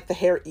 I don't like the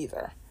hair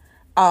either.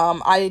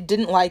 I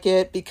didn't like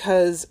it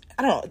because,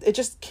 I don't know, it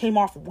just came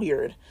off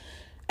weird.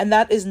 And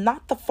that is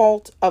not the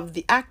fault of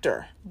the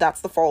actor.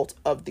 That's the fault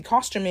of the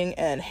costuming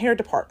and hair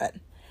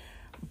department.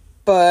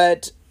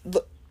 But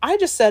I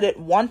just said it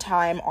one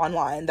time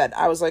online that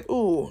I was like,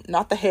 ooh,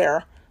 not the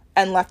hair,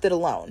 and left it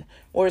alone.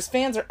 Whereas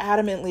fans are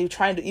adamantly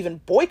trying to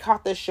even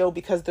boycott this show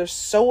because they're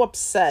so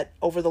upset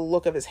over the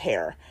look of his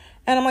hair.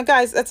 And I'm like,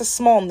 guys, that's a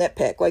small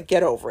nitpick. Like,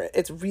 get over it.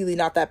 It's really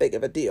not that big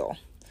of a deal.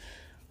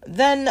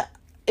 Then,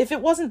 if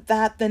it wasn't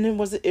that, then it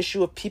was the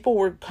issue of people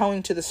were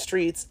going to the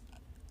streets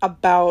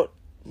about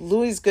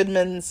Luis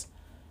Guzman's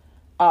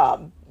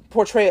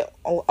portrayal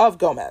of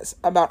Gomez.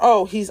 About,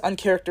 oh, he's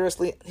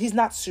uncharacteristically, he's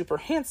not super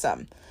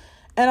handsome.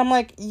 And I'm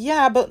like,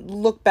 yeah, but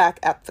look back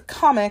at the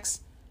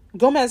comics.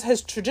 Gomez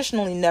has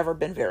traditionally never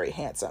been very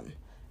handsome.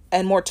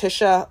 And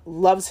Morticia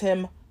loves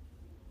him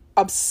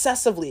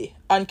obsessively,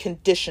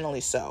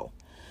 unconditionally so.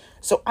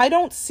 So I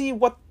don't see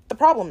what the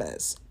problem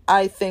is.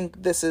 I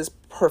think this is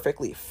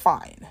perfectly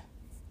fine.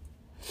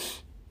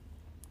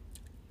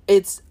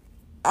 It's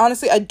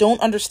honestly, I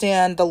don't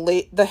understand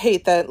the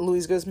hate that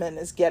Luis Guzman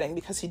is getting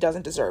because he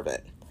doesn't deserve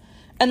it.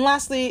 And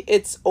lastly,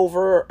 it's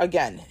over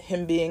again,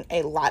 him being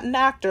a Latin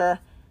actor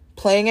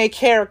playing a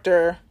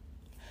character.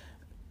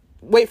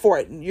 Wait for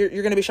it. You're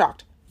going to be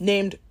shocked.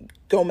 Named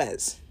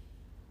Gomez.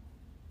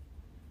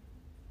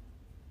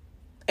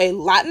 A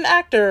Latin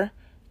actor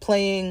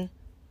playing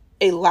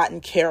a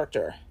Latin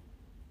character.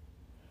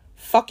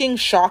 Fucking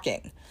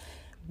shocking.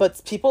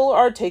 But people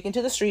are taken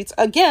to the streets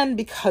again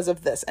because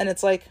of this. And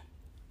it's like,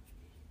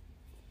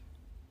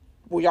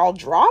 were y'all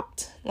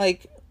dropped?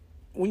 Like,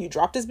 were you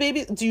dropped as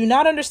babies? Do you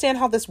not understand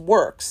how this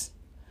works?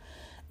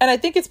 And I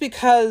think it's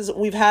because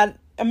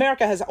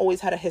America has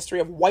always had a history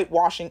of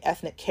whitewashing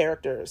ethnic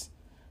characters.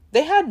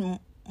 They had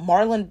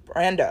Marlon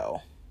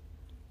Brando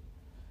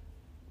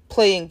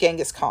playing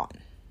Genghis Khan,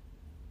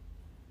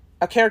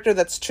 a character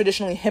that's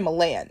traditionally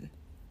Himalayan.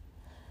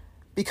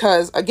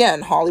 Because,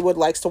 again, Hollywood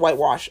likes to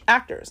whitewash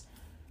actors.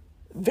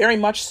 Very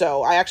much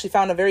so. I actually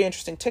found a very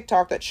interesting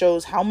TikTok that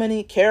shows how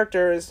many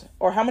characters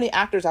or how many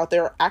actors out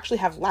there actually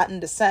have Latin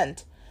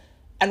descent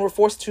and were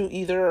forced to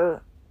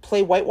either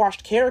play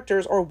whitewashed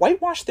characters or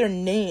whitewash their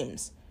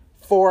names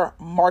for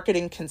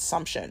marketing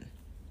consumption.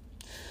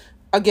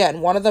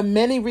 Again, one of the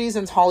many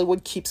reasons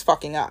Hollywood keeps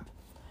fucking up.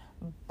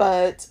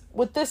 But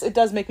with this, it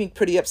does make me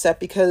pretty upset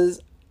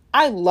because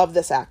I love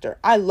this actor.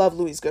 I love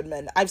Luis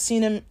Guzman. I've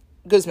seen him...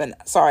 Guzman,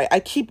 sorry. I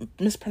keep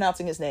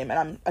mispronouncing his name and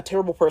I'm a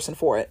terrible person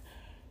for it.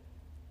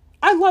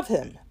 I love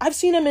him. I've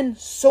seen him in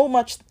so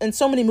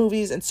many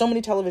movies and so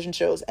many television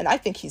shows, and I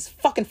think he's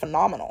fucking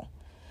phenomenal.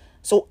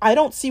 So I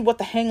don't see what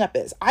the hang up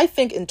is. I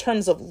think in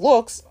terms of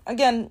looks,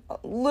 again,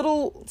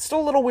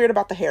 still a little weird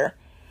about the hair,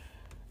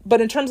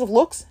 but in terms of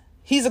looks,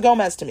 he's a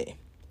Gomez to me.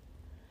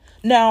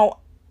 Now,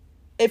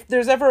 if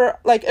there's ever,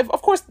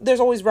 of course,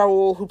 there's always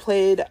Raul who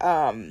played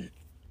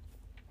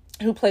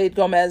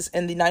Gomez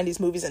in the 90s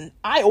movies, and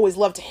I always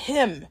loved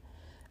him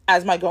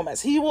as my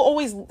Gomez. He will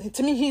always,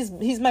 to me,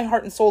 he's my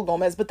heart and soul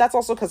Gomez, but that's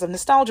also because of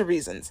nostalgia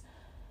reasons.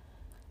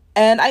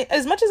 And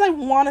as much as I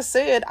want to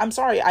say it, I'm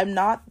sorry, I'm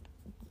not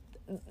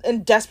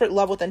in desperate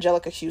love with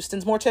Angelica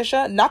Houston's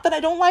Morticia. Not that I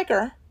don't like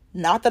her.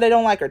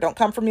 Don't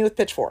come for me with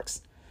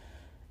pitchforks.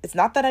 It's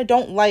not that I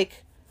don't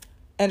like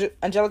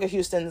Angelica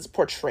Houston's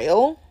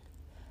portrayal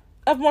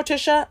of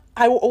Morticia.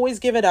 I will always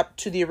give it up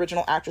to the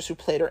original actress who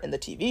played her in the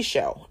TV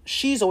show.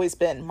 She's always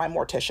been my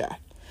Morticia.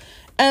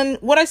 And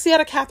what I see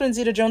out of Catherine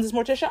Zeta-Jones'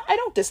 Morticia, I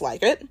don't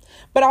dislike it.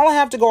 But all I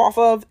have to go off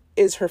of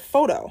is her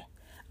photo.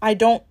 I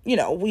don't,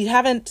 we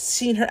haven't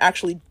seen her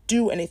actually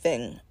do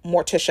anything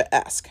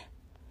Morticia-esque.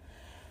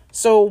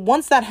 So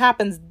once that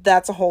happens,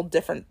 that's a whole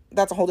different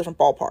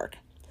ballpark.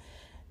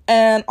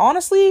 And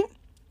honestly,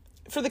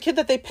 for the kid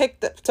that they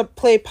picked to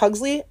play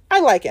Pugsley,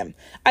 I like him.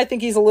 I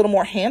think he's a little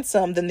more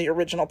handsome than the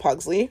original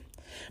Pugsley.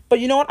 But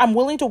you know what? I'm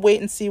willing to wait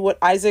and see what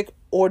Isaac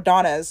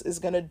Ordonez is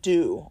going to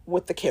do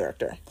with the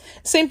character.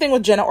 Same thing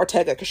with Jenna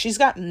Ortega, because she's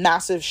got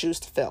massive shoes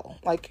to fill.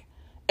 Like,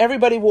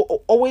 everybody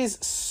will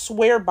always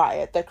swear by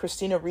it that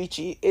Christina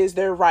Ricci is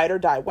their ride or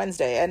die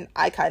Wednesday. And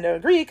I kind of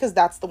agree, because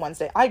that's the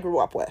Wednesday I grew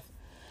up with.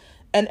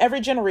 And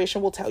every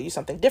generation will tell you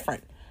something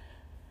different.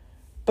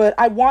 But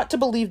I want to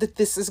believe that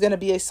this is going to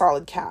be a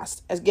solid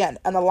cast. Again,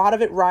 and a lot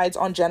of it rides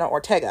on Jenna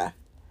Ortega.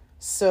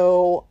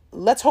 So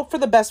let's hope for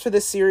the best for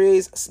this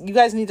series. You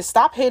guys need to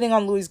stop hating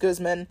on Luis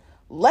Guzman.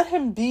 Let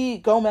him be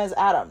Gomez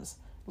Addams.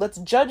 Let's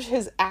judge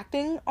his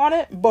acting on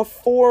it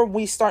before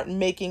we start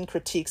making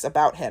critiques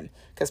about him.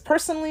 Because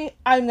personally,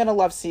 I'm going to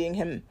love seeing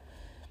him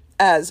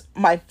as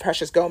my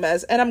precious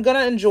Gomez. And I'm going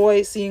to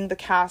enjoy seeing the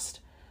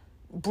cast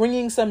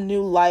bringing some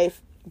new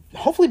life.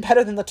 Hopefully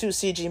better than the 2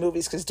 CG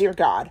movies, because dear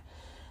God.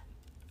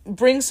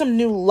 Bring some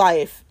new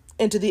life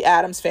into the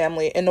Addams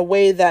family in a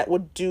way that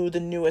would do the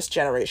newest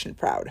generation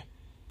proud.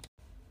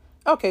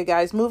 Okay,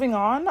 guys, moving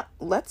on.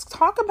 Let's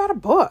talk about a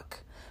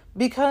book.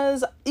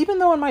 Because even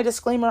though in my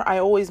disclaimer I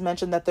always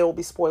mention that there will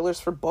be spoilers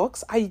for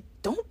books, I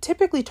don't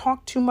typically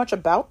talk too much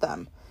about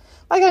them.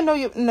 Like, I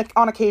know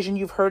on occasion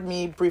you've heard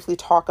me briefly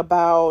talk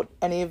about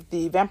any of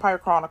the Vampire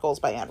Chronicles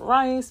by Anne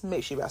Rice,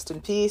 may she rest in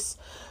peace,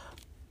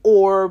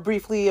 or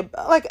briefly,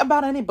 like,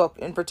 about any book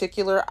in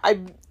particular. I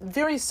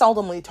very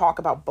seldomly talk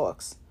about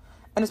books,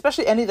 and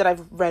especially any that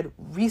I've read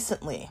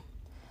recently.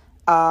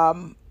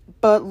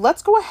 But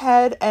let's go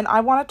ahead, and I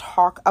want to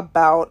talk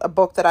about a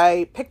book that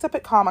I picked up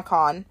at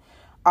Comic-Con.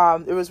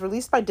 It was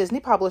released by Disney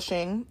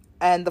Publishing,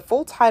 and the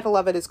full title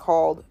of it is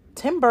called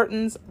Tim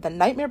Burton's The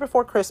Nightmare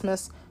Before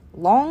Christmas,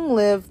 Long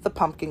Live the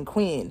Pumpkin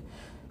Queen.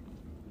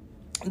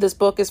 This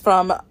book is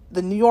from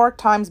the New York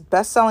Times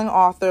bestselling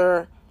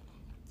author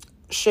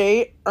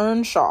Shea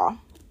Ernshaw.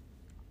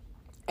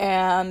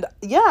 And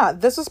yeah,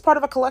 this is part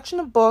of a collection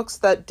of books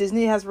that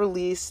Disney has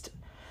released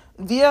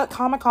via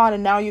Comic-Con,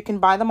 and now you can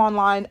buy them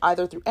online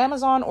either through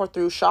Amazon or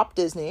through Shop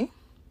Disney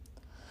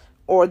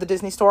or the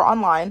Disney Store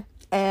online.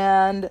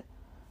 And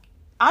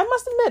I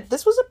must admit,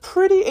 this was a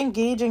pretty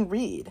engaging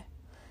read.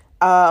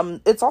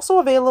 It's also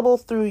available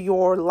through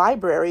your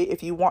library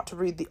if you want to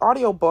read the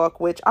audiobook,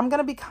 which I'm going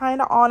to be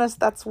kind of honest,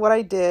 that's what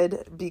I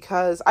did,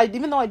 because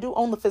even though I do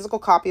own the physical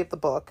copy of the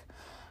book,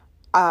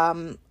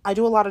 I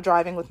do a lot of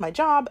driving with my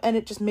job, and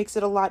it just makes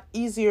it a lot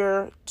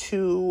easier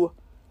to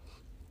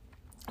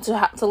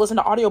listen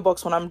to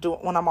audiobooks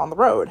when I'm on the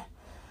road.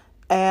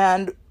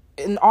 And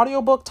in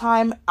audiobook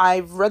time,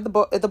 I've read the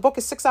book. The book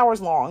is 6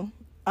 hours long,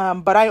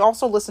 but I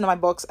also listen to my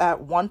books at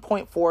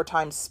 1.4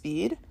 times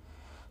speed.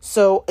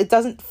 So it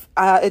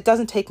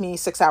doesn't take me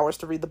 6 hours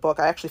to read the book.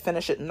 I actually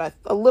finish it in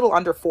a little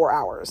under 4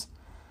 hours.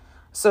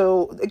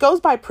 So it goes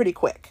by pretty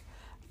quick.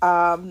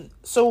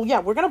 So yeah,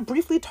 we're going to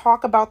briefly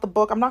talk about the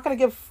book. I'm not going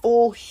to give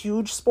full,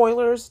 huge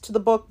spoilers to the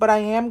book, but I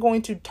am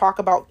going to talk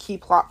about key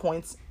plot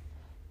points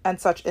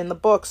and such in the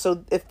book.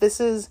 So if this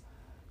is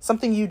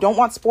something you don't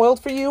want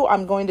spoiled for you,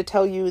 I'm going to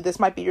tell you this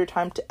might be your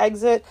time to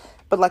exit.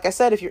 But like I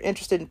said, if you're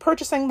interested in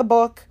purchasing the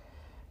book,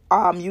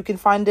 you can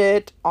find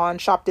it on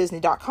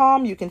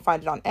shopdisney.com. You can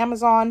find it on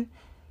Amazon,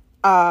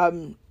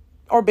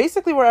 or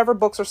basically wherever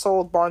books are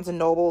sold, Barnes and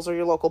Nobles or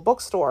your local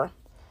bookstore.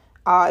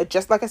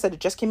 Like I said, it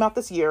just came out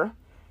this year.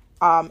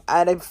 And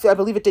I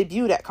believe it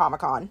debuted at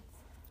Comic-Con.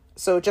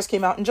 So it just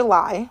came out in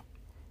July.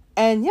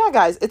 And yeah,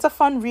 guys, it's a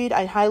fun read.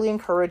 I highly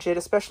encourage it,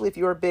 especially if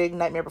you're a big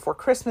Nightmare Before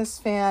Christmas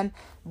fan.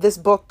 This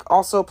book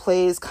also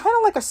plays kind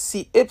of like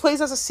it plays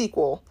as a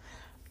sequel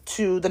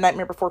to The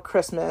Nightmare Before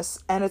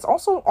Christmas. And it's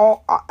also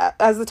all,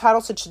 as the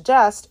title should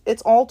suggest,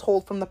 it's all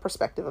told from the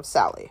perspective of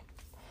Sally.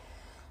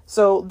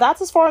 So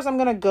that's as far as I'm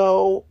going to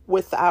go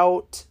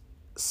without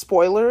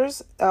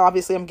spoilers.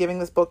 Obviously, I'm giving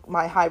this book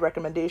my high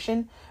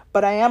recommendation.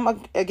 But I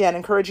am, again,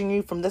 encouraging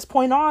you from this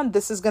point on,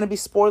 this is going to be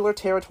spoiler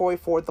territory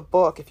for the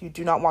book. If you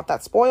do not want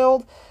that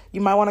spoiled, you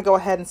might want to go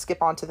ahead and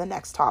skip on to the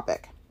next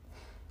topic.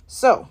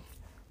 So,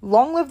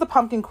 Long Live the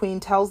Pumpkin Queen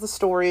tells the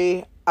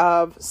story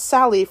of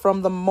Sally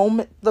from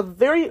the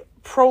very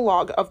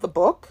prologue of the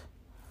book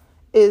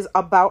is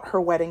about her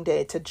wedding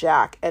day to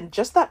Jack. And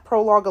just that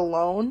prologue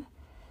alone,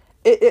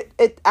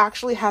 it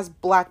actually has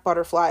black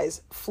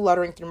butterflies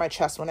fluttering through my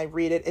chest when I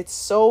read it. It's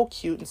so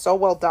cute and so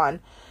well done.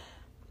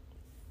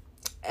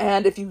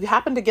 And if you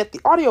happen to get the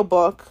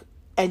audiobook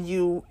and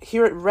you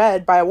hear it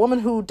read by a woman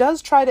who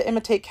does try to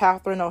imitate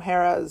Catherine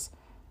O'Hara's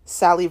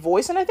Sally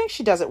voice, and I think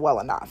she does it well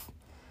enough,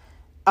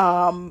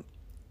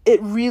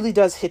 it really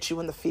does hit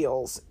you in the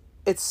feels.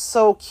 It's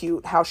so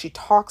cute how she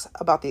talks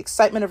about the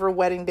excitement of her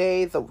wedding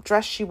day, the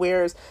dress she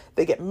wears.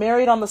 They get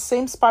married on the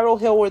same spiral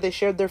hill where they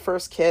shared their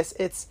first kiss.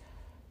 It's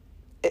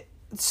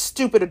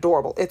stupid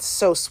adorable. It's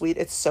so sweet.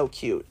 It's so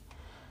cute.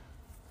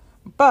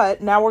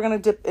 But now we're going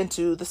to dip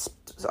into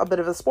a bit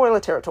of the spoiler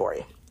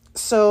territory.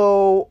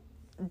 So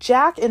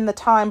Jack,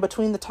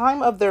 between the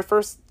time of their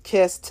first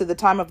kiss to the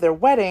time of their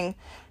wedding,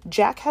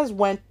 Jack has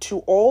went to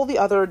all the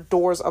other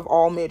doors of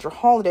all major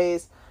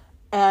holidays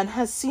and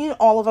has seen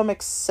all of them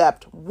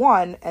except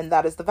one, and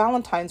that is the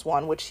Valentine's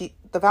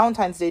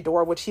Day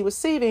door, which he was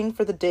saving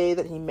for the day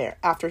that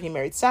after he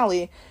married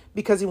Sally,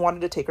 because he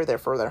wanted to take her there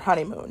for their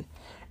honeymoon.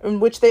 in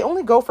which they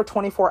only go for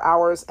 24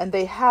 hours and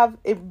they have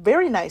a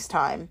very nice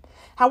time.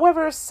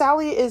 However,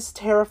 Sally is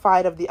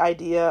terrified of the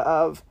idea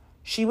of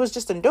she was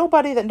just a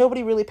nobody that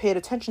nobody really paid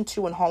attention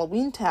to in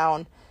Halloween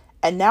Town,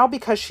 and now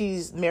because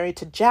she's married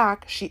to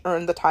Jack, she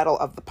earned the title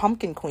of the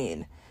Pumpkin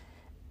Queen.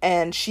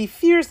 And she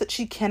fears that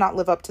she cannot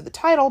live up to the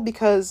title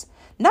because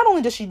not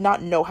only does she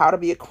not know how to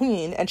be a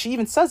queen, and she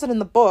even says it in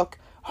the book,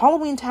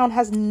 Halloween Town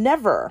has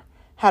never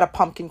had a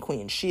pumpkin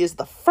queen. She is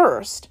the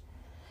first.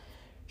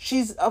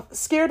 She's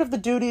scared of the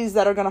duties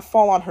that are going to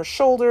fall on her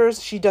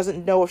shoulders. She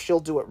doesn't know if she'll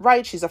do it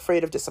right. She's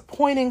afraid of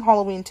disappointing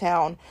Halloween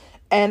Town.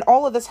 And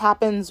all of this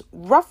happens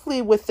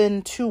roughly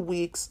within 2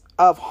 weeks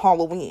of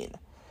Halloween.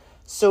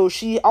 So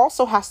she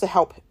also has to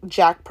help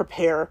Jack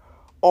prepare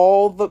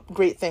all the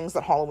great things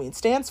that Halloween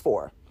stands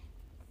for.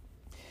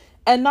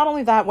 And not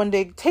only that, when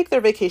they take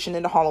their vacation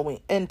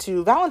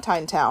into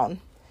Valentine Town,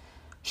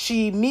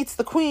 she meets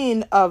the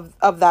queen of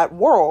that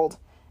world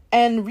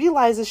and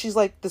realizes she's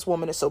like, this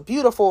woman is so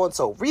beautiful and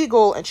so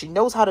regal and she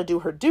knows how to do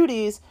her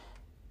duties.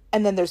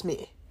 And then there's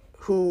me,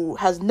 who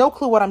has no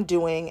clue what I'm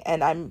doing,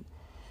 and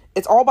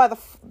it's all by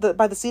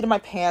the seat of my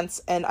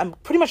pants, and I'm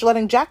pretty much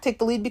letting Jack take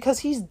the lead because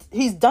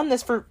he's done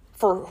this for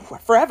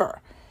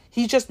forever.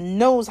 He just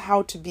knows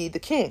how to be the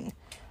king.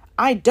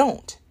 I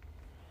don't.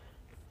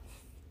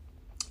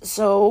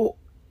 So,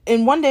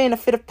 in one day, in a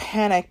fit of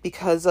panic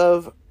because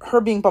of her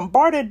being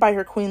bombarded by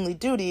her queenly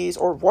duties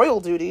or royal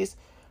duties,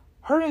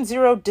 her and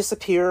Zero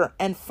disappear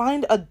and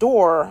find a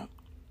door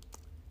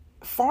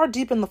far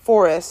deep in the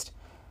forest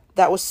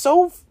that was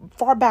so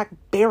far back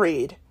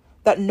buried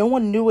that no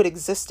one knew it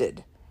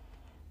existed.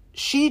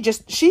 She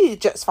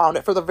just found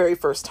it for the very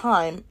first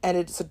time, and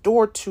it's a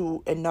door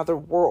to another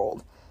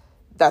world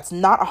that's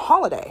not a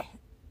holiday.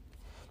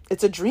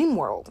 It's a dream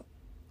world.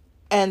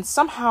 And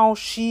somehow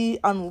she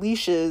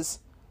unleashes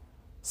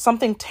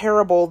something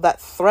terrible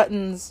that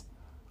threatens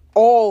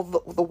all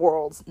the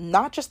worlds,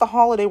 not just the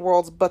holiday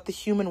worlds, but the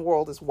human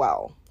world as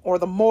well, or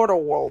the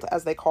mortal world,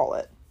 as they call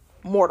it.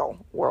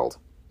 Mortal world.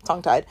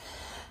 Tongue-tied.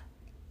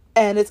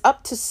 And it's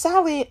up to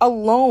Sally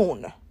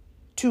alone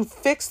to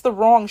fix the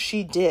wrong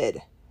she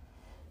did.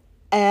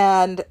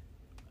 And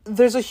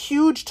there's a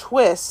huge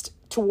twist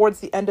towards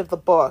the end of the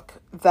book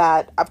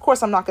that, of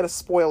course, I'm not going to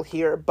spoil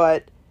here,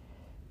 but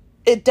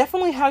it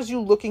definitely has you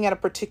looking at a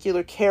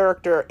particular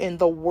character in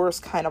the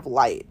worst kind of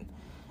light.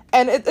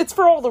 And it's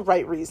for all the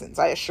right reasons,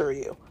 I assure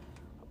you.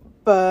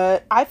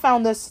 But I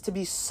found this to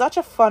be such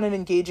a fun and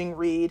engaging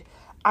read.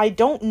 I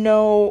don't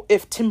know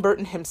if Tim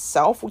Burton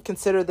himself would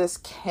consider this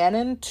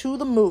canon to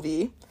the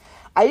movie.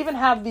 I even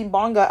have the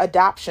manga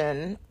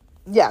adaptation.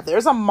 Yeah,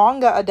 there's a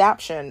manga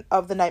adaptation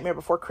of The Nightmare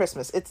Before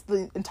Christmas. It's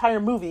the entire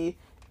movie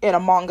in a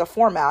manga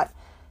format.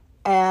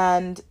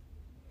 And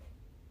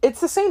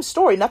it's the same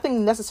story.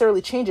 Nothing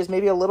necessarily changes.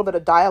 Maybe a little bit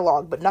of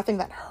dialogue, but nothing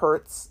that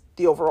hurts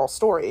the overall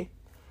story.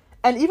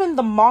 And even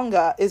the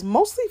manga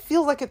mostly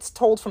feels like it's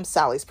told from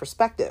Sally's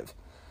perspective.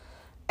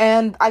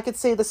 And I could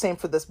say the same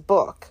for this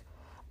book.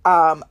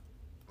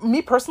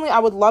 Me personally, I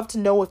would love to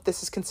know if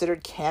this is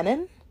considered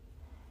canon.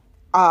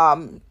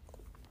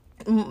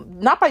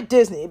 Not by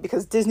Disney,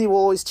 because Disney will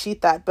always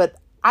cheat that, but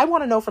I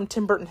want to know from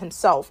Tim Burton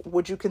himself,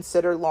 would you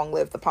consider Long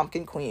Live the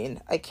Pumpkin Queen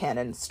a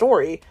canon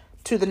story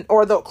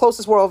or the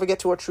closest we'll ever get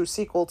to a true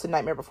sequel to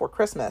Nightmare Before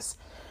Christmas?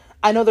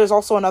 I know there's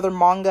also another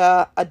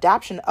manga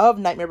adaptation of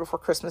Nightmare Before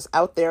Christmas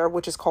out there,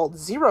 which is called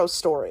Zero's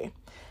Story.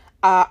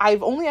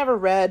 I've only ever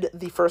read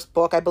the first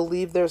book. I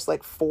believe there's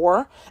like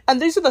 4.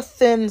 And these are the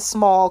thin,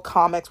 small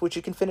comics, which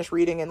you can finish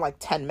reading in like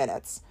 10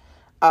 minutes.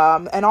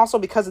 And also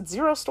because it's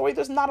Zero's Story,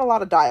 there's not a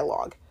lot of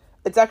dialogue.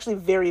 It's actually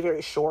very,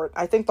 very short.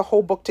 I think the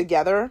whole book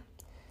together,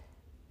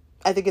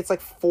 I think it's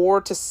like 4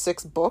 to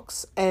 6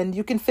 books, and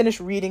you can finish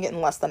reading it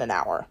in less than an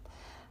hour.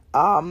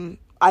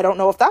 I don't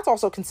know if that's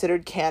also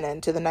considered canon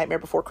to the Nightmare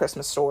Before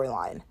Christmas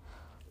storyline,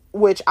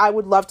 which I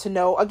would love to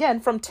know, again,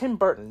 from Tim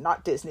Burton,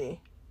 not Disney,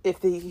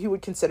 if he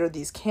would consider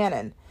these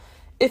canon.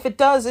 If it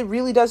does, it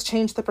really does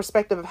change the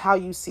perspective of how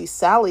you see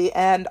Sally,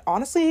 and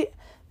honestly,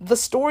 the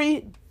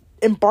story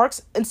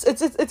embarks,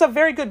 it's a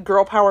very good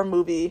girl power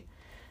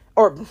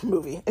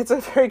it's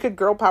a very good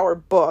girl power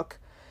book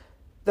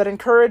that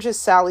encourages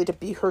Sally to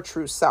be her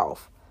true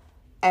self.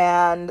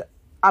 And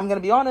I'm going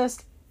to be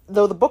honest,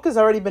 though the book has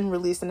already been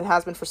released and it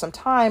has been for some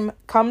time,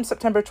 come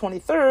September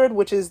 23rd,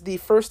 which is the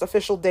first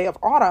official day of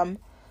autumn,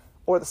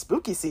 or the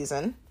spooky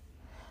season,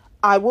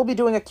 I will be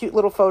doing a cute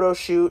little photo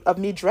shoot of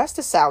me dressed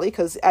as Sally,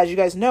 because as you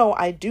guys know,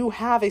 I do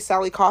have a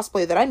Sally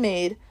cosplay that I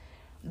made,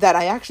 that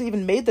I actually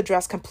even made the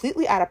dress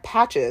completely out of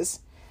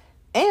patches,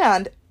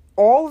 and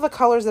all of the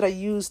colors that I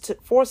used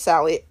for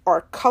Sally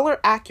are color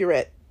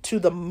accurate to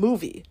the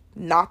movie,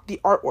 not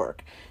the artwork.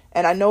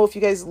 And I know if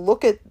you guys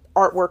look at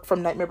artwork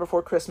from Nightmare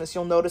Before Christmas,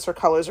 you'll notice her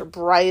colors are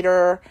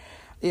brighter,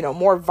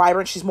 more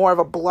vibrant. She's more of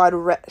a blood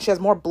red. She has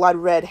more blood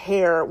red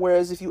hair.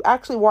 Whereas if you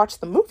actually watch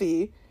the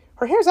movie,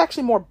 her hair is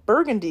actually more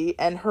burgundy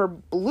and her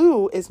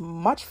blue is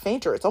much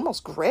fainter. It's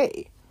almost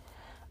gray.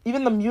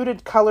 Even the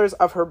muted colors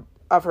of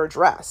her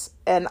dress.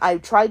 And I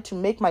tried to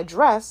make my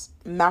dress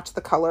match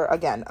the color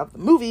again of the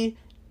movie,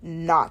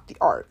 not the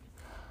art.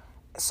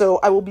 So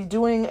I will be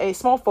doing a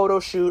small photo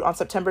shoot on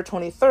September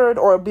 23rd,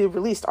 or it'll be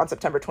released on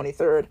September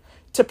 23rd,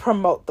 to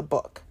promote the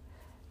book.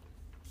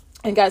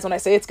 And guys, when I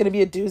say it's going to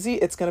be a doozy,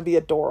 it's going to be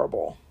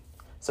adorable.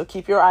 So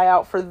keep your eye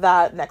out for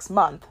that next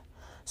month.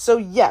 So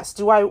yes,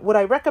 would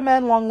I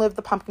recommend Long Live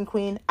the Pumpkin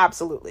Queen?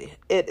 Absolutely.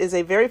 It is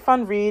a very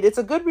fun read. It's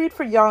a good read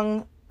for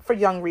young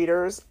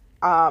readers.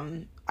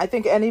 I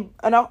think and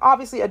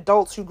obviously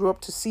adults who grew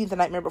up to see The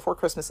Nightmare Before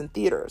Christmas in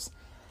theaters.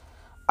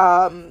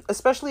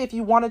 Especially if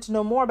you wanted to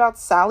know more about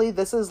Sally,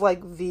 this is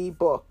like the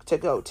book to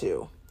go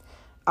to.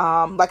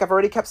 Like I've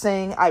already kept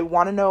saying, I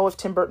want to know if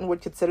Tim Burton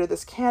would consider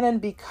this canon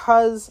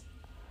because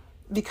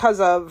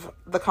of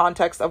the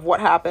context of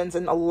what happens,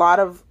 and a lot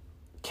of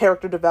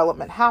character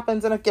development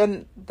happens, and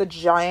again, the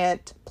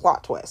giant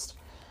plot twist.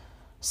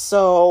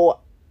 So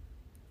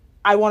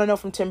I want to know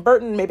from Tim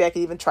Burton. Maybe I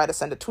could even try to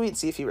send a tweet,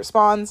 see if he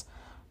responds.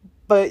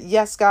 But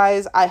yes,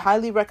 guys, I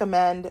highly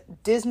recommend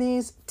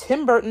Disney's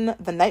Tim Burton,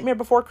 The Nightmare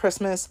Before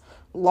Christmas,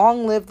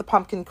 Long Live the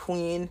Pumpkin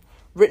Queen,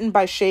 written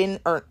by Shay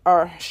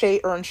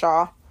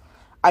Earnshaw.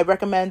 I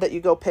recommend that you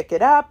go pick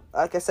it up.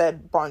 Like I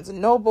said, Barnes &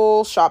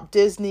 Noble, Shop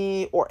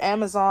Disney, or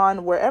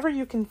Amazon, wherever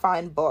you can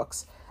find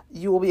books,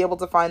 you will be able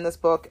to find this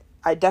book.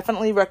 I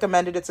definitely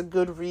recommend it. It's a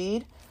good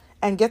read.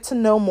 And get to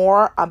know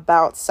more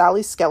about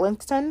Sally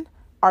Skellington,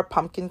 our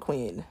Pumpkin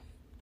Queen.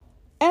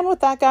 And with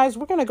that, guys,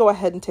 we're going to go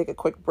ahead and take a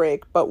quick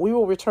break, but we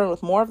will return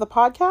with more of the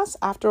podcast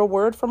after a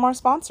word from our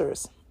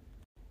sponsors.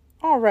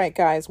 All right,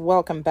 guys,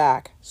 welcome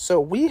back. So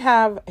we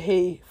have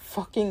a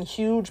fucking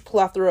huge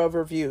plethora of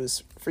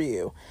reviews for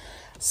you.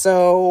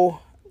 So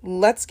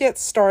let's get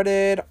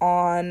started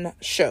on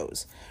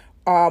shows.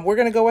 We're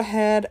going to go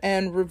ahead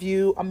and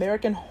review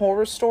American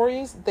Horror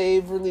Stories.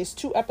 They've released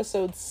 2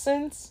 episodes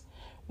since,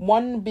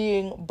 one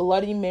being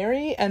Bloody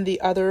Mary and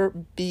the other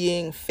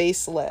being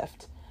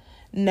Facelift.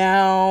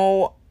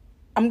 Now,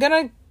 I'm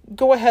going to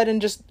go ahead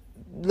and just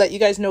let you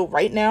guys know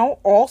right now,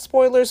 all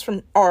spoilers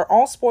are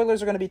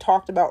going to be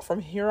talked about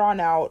from here on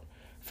out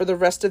for the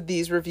rest of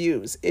these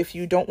reviews. If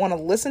you don't want to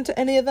listen to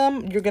any of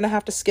them, you're going to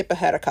have to skip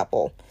ahead a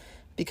couple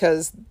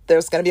because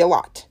there's going to be a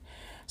lot.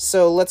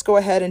 So let's go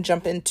ahead and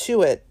jump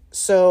into it.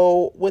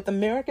 So with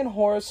American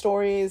Horror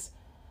Stories,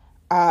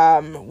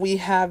 we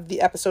have the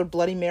episode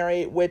Bloody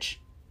Mary, which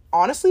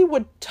honestly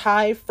would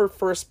tie for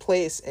first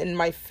place in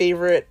my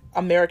favorite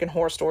American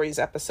Horror Stories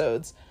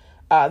episodes.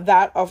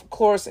 That, of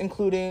course,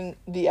 including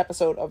the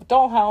episode of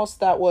Dollhouse.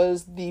 That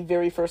was the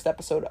very first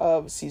episode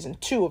of season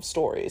 2 of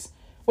Stories,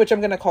 which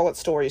I'm going to call it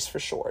Stories for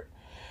short.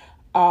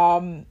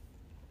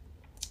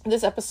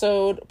 This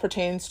episode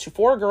pertains to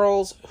 4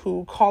 girls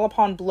who call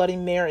upon Bloody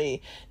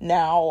Mary.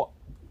 Now,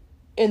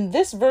 in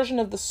this version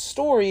of the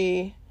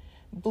story,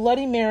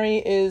 Bloody Mary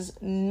is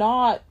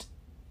not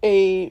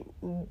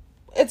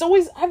I've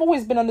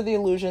always been under the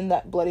illusion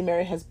that Bloody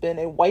Mary has been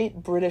a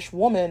white British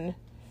woman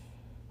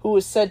who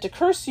is said to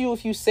curse you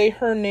if you say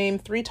her name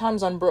 3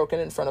 times unbroken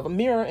in front of a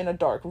mirror in a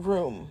dark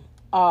room,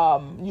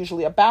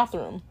 usually a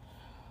bathroom.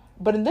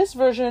 But in this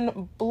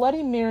version,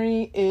 Bloody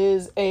Mary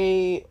is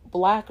a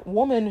black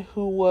woman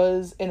who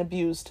was an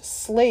abused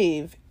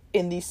slave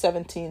in the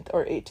 17th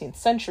or 18th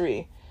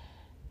century.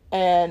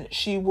 And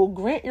she will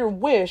grant your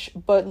wish,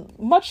 but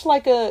much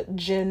like a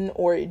djinn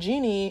or a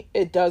genie,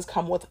 it does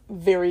come with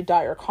very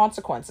dire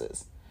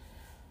consequences.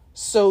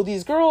 So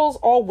these girls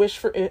all wish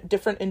for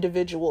different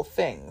individual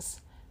things.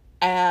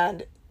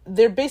 And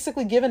they're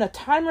basically given a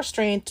time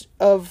restraint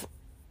of,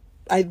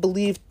 I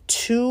believe,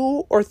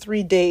 2 or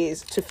 3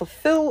 days to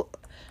fulfill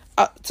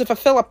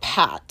a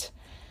pat.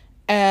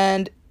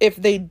 And if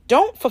they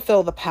don't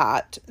fulfill the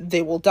pat,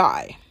 they will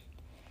die.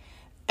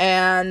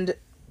 And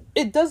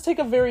it does take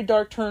a very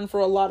dark turn for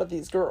a lot of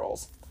these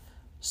girls.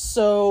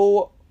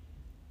 So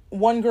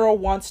one girl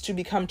wants to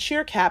become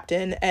cheer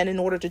captain, and in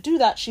order to do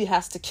that, she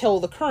has to kill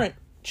the current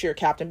cheer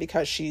captain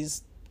because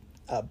she's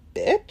a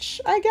bitch,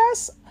 I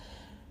guess.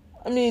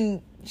 I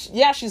mean,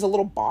 yeah, she's a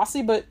little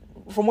bossy, but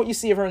from what you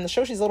see of her in the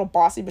show, she's a little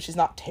bossy, but she's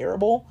not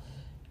terrible.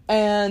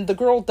 And the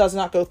girl does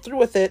not go through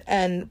with it,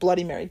 and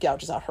Bloody Mary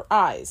gouges out her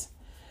eyes.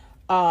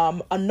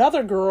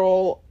 Another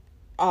girl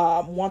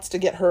wants to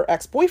get her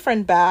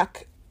ex-boyfriend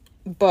back,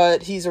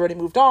 but he's already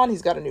moved on.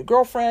 He's got a new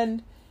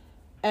girlfriend.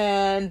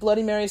 And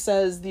Bloody Mary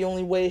says the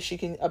only way she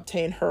can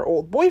obtain her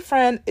old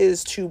boyfriend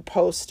is to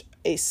post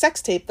a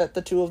sex tape that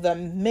the two of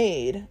them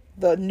made,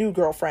 the new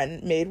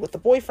girlfriend made with the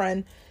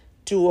boyfriend,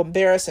 to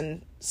embarrass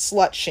and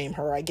slut shame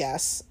her, I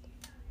guess.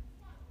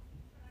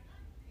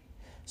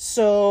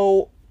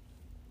 So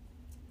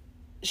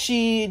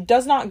she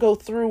does not go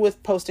through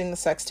with posting the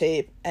sex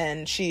tape,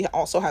 and she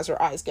also has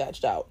her eyes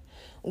gouged out,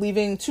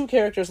 leaving 2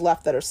 characters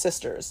left that are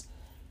sisters.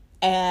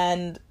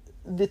 And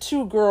the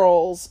 2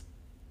 girls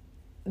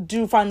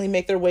do finally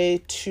make their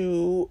way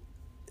to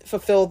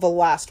fulfill the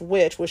last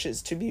wish, which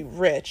is to be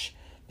rich,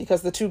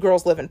 because the 2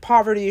 girls live in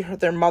poverty.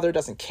 Their mother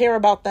doesn't care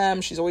about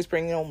them. She's always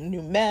bringing home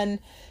new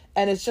men,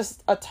 and it's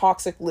just a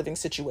toxic living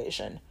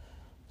situation.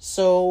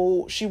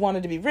 So she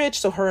wanted to be rich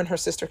so her and her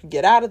sister could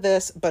get out of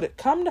this, but it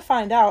come to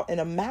find out in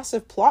a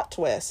massive plot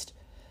twist,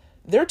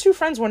 their 2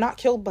 friends were not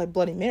killed by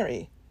Bloody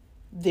Mary.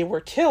 they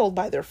were killed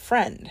by their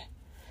friend.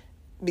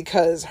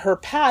 Because her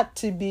pact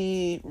to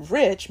be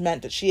rich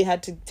meant that she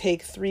had to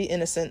take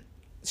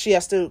she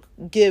has to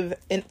give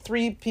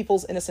 3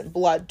 people's innocent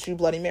blood to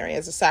Bloody Mary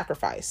as a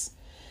sacrifice,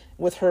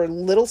 with her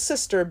little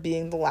sister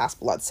being the last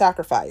blood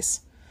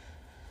sacrifice.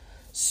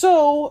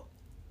 So,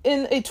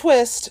 in a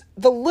twist,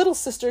 the little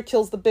sister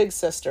kills the big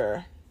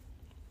sister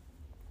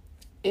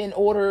in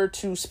order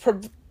to,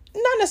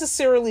 not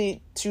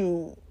necessarily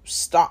to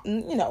stop,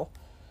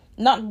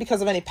 not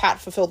because of any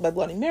pact fulfilled by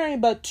Bloody Mary,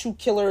 but to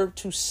kill her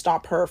to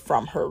stop her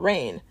from her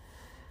reign.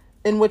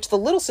 In which the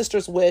little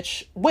sister's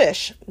wish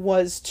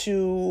was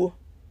to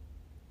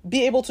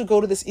be able to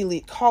go to this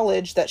elite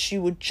college that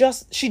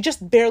she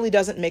just barely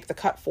doesn't make the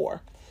cut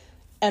for.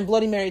 And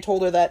Bloody Mary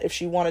told her that if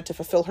she wanted to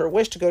fulfill her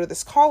wish to go to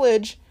this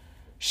college,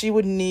 she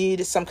would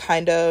need some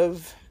kind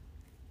of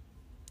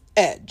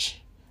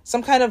edge,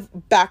 some kind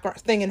of background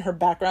thing in her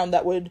background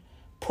that would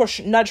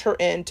nudge her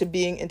into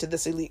being into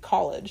this elite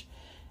college.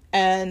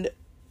 And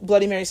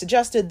Bloody Mary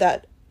suggested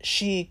that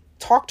she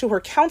talk to her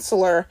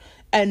counselor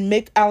and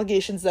make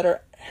allegations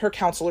that her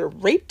counselor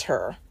raped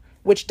her,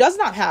 which does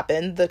not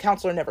happen. The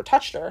counselor never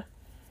touched her.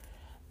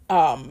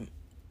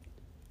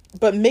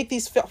 But make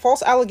these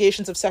false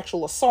allegations of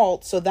sexual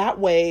assault so that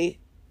way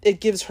it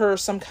gives her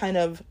some kind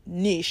of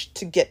niche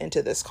to get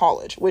into this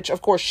college, which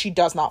of course she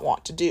does not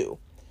want to do.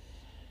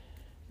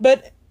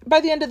 But by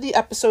the end of the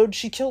episode,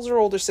 she kills her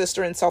older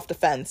sister in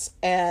self-defense,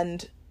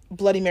 and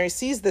Bloody Mary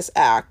sees this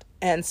act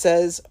and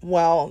says,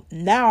 well,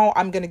 now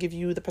I'm going to give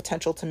you the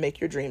potential to make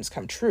your dreams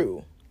come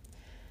true.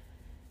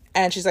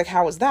 And she's like,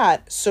 how is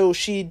that? So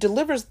she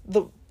delivers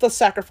the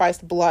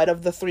sacrificed blood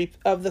of the three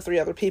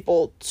other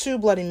people to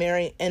Bloody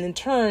Mary, and in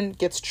turn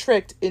gets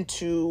tricked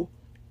into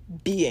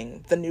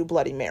being the new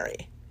Bloody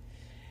Mary.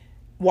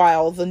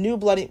 While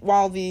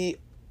the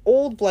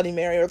old Bloody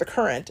Mary, or the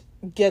current,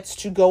 gets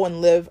to go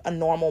and live a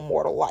normal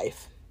mortal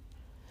life.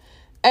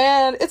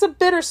 And it's a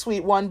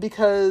bittersweet one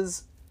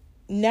because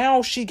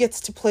now she gets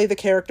to play the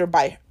character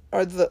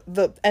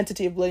the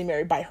entity of Bloody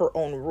Mary by her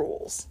own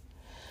rules.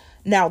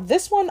 Now,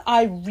 this one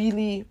I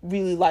really,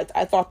 really liked.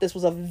 I thought this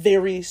was a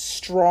very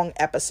strong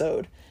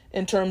episode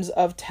in terms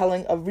of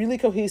telling a really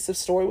cohesive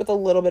story with a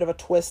little bit of a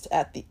twist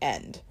at the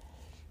end.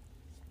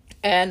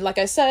 And like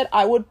I said,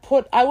 I would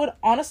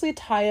honestly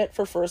tie it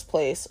for first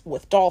place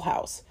with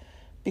Dollhouse,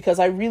 because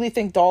I really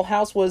think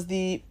Dollhouse was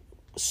the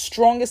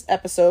strongest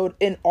episode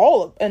in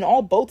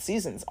both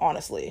seasons,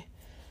 honestly.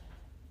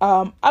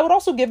 I would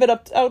also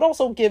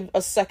give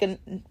a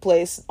second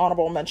place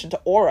honorable mention to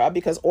Aura,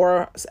 because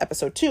Aura's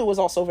episode 2 was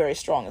also very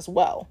strong as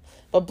well.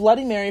 But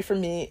Bloody Mary for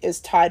me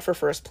is tied for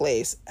first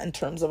place in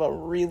terms of a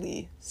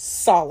really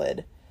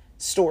solid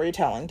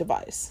storytelling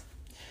device.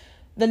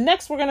 The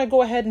next, we're going to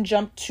go ahead and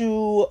jump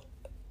to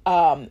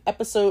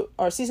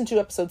season 2,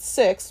 episode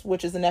 6,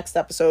 which is the next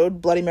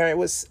episode. Bloody Mary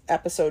was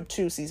episode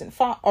 2, season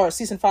 5,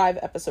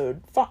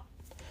 episode 5.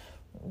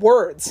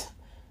 Words.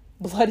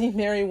 Bloody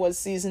Mary was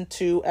season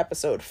 2,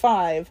 episode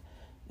 5.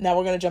 Now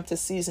we're going to jump to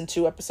season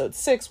 2, episode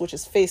 6, which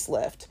is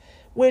Facelift,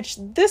 which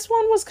this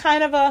one was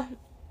kind of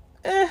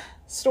a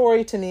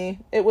story to me.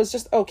 It was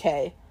just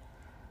okay.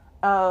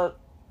 As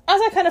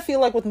I kind of feel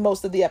like with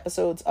most of the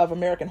episodes of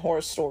American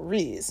Horror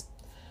Stories.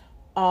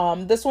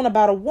 This one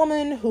about a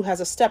woman who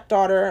has a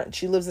stepdaughter.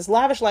 She lives this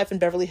lavish life in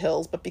Beverly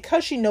Hills, but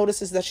because she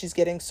notices that she's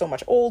getting so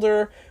much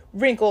older,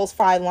 wrinkles,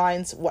 fine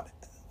lines,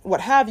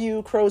 what have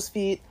you, crow's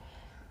feet,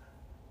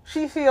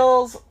 she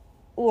feels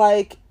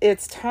like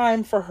it's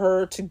time for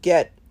her to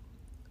get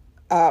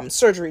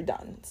surgery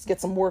done, to get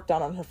some work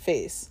done on her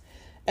face.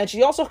 And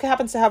she also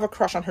happens to have a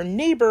crush on her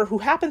neighbor, who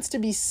happens to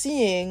be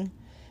seeing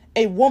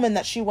a woman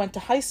that she went to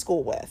high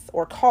school with,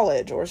 or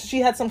college, or she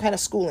had some kind of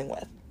schooling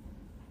with.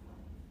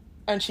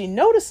 And she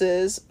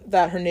notices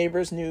that her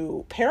neighbor's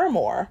new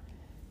paramour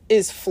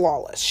is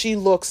flawless. She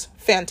looks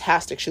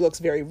fantastic. She looks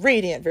very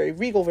radiant, very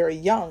regal, very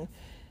young.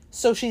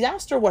 So she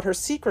asked her what her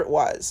secret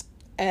was.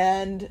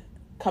 And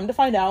come to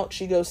find out,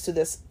 she goes to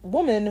this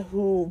woman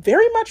who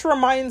very much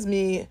reminds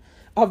me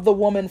of the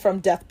woman from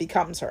Death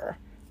Becomes Her.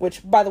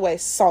 Which, by the way,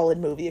 solid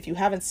movie. If you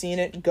haven't seen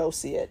it, go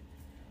see it.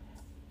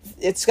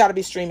 It's got to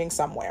be streaming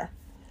somewhere.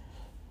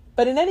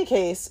 But in any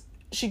case,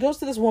 she goes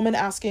to this woman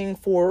asking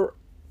to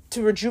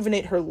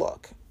rejuvenate her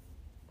look.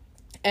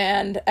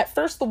 And at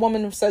first the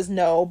woman says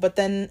no, but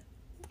then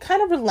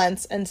kind of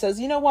relents and says,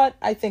 you know what?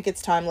 I think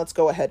it's time. Let's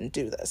go ahead and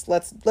do this.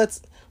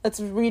 Let's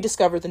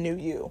rediscover the new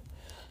you.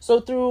 So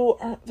through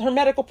her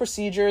medical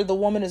procedure, the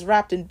woman is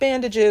wrapped in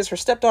bandages. Her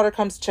stepdaughter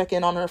comes to check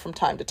in on her from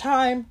time to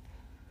time.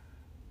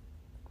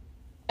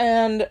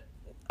 And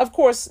of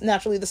course,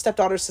 naturally, the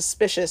stepdaughter is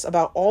suspicious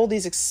about all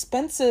these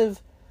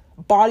expensive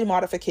body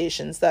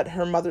modifications that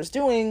her mother's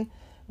doing,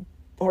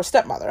 or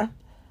stepmother,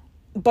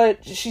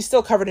 but she's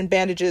still covered in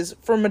bandages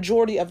for a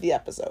majority of the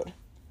episode.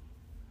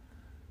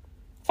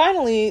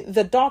 Finally,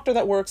 the doctor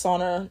that works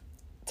on her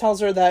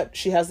tells her that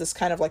she has this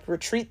kind of like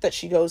retreat that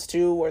she goes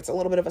to, where it's a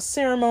little bit of a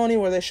ceremony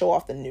where they show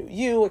off the new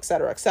you,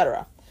 etc.,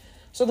 etc.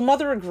 So the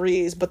mother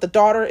agrees, but the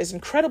daughter is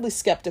incredibly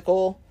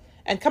skeptical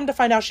And come to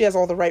find out, she has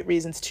all the right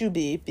reasons to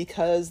be,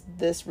 because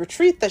this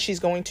retreat that she's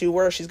going to,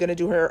 where she's going to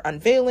do her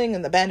unveiling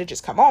and the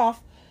bandages come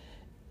off,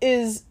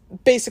 is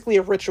basically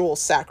a ritual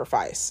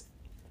sacrifice.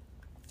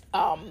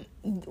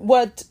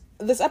 What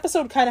this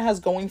episode kind of has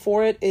going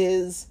for it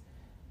is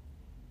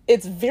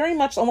it's very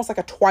much almost like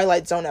a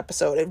Twilight Zone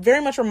episode. It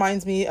very much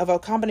reminds me of a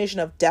combination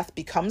of Death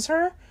Becomes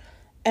Her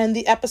and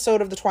the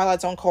episode of the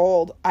Twilight Zone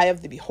called Eye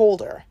of the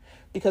Beholder.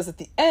 Because at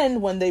the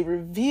end, when they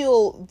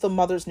reveal the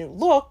mother's new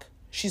look,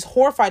 she's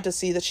horrified to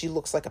see that she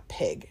looks like a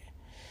pig.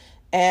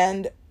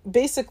 And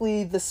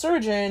basically, the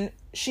surgeon,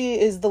 she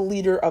is the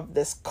leader of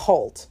this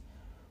cult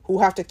who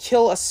have to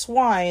kill a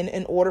swine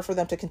in order for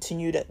them to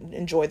continue to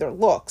enjoy their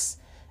looks.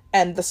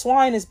 And the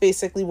swine is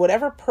basically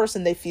whatever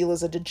person they feel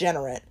is a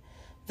degenerate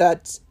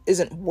that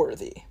isn't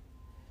worthy.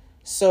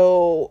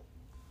 So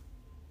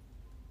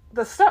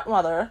the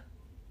stepmother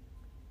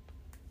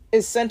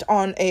is sent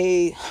on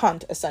a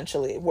hunt,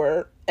 essentially,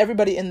 where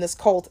everybody in this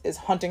cult is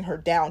hunting her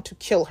down to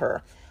kill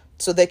her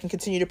so they can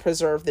continue to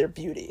preserve their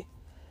beauty.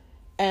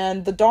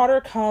 And the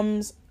daughter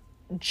comes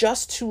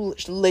just too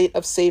late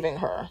of saving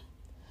her,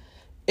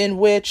 in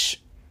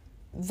which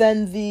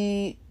then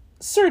the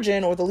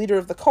surgeon or the leader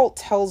of the cult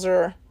tells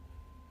her,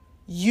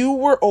 you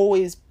were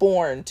always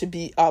born to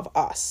be of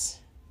us.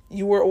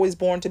 You were always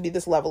born to be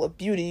this level of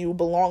beauty. You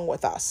belong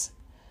with us.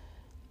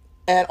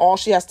 And all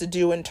she has to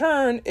do in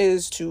turn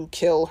is to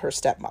kill her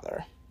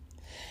stepmother.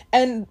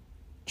 And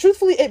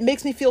truthfully, it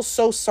makes me feel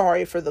so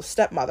sorry for the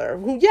stepmother,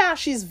 who, yeah,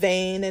 she's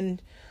vain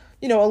and,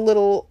 you know, a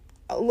little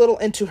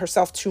into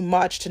herself too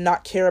much to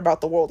not care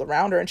about the world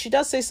around her. And she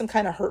does say some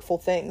kind of hurtful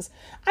things.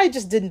 I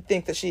just didn't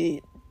think that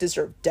she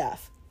deserved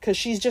death, because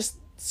she's just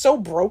so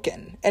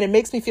broken, and it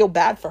makes me feel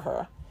bad for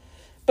her.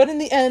 But in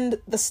the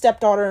end, the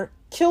stepdaughter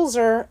kills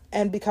her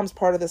and becomes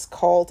part of this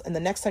cult. And the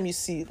next time you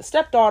see the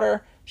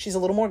stepdaughter, she's a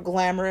little more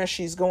glamorous.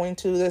 She's going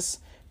to this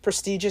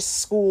prestigious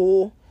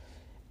school.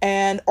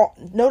 And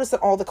notice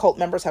that all the cult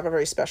members have a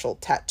very special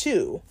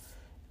tattoo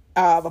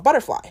of a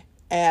butterfly.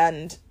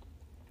 And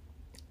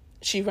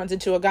she runs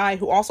into a guy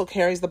who also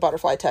carries the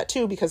butterfly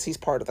tattoo because he's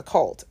part of the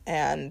cult.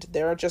 And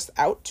they're just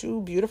out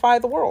to beautify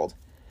the world.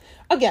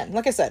 Again,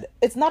 like I said,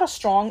 it's not a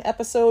strong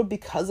episode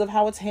because of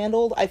how it's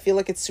handled. I feel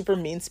like it's super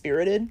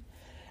mean-spirited.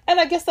 And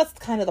I guess that's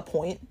kind of the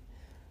point.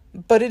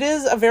 But it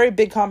is a very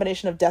big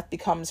combination of Death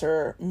Becomes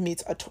Her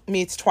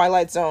meets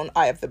Twilight Zone,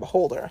 Eye of the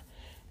Beholder.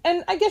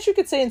 And I guess you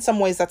could say in some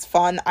ways that's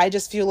fun. I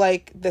just feel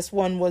like this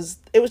one was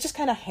just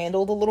kind of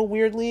handled a little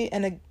weirdly.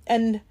 And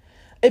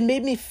it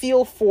made me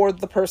feel for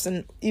the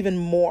person even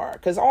more.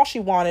 Because all she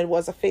wanted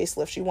was a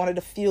facelift. She wanted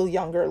to feel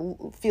younger,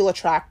 feel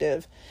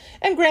attractive.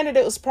 And granted,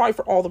 it was probably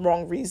for all the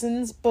wrong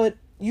reasons. But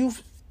you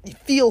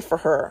feel for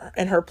her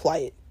and her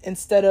plight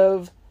instead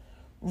of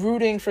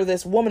rooting for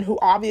this woman who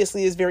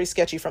obviously is very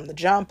sketchy from the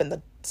jump and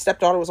the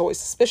stepdaughter was always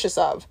suspicious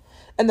of.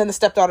 And then the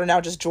stepdaughter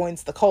now just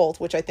joins the cult,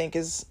 which I think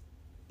is,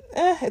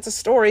 it's a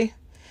story.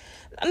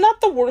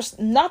 Not the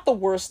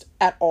worst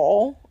at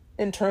all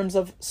in terms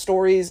of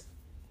stories,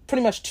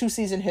 pretty much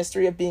 2-season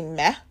history of being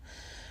meh.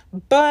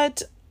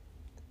 But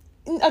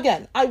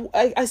again,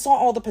 I saw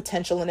all the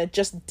potential and it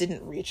just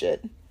didn't reach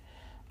it.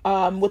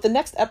 With the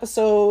next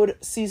episode,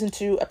 season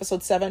 2,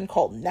 episode 7,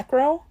 called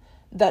Necro,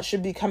 that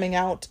should be coming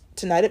out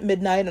tonight at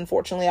midnight.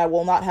 Unfortunately, I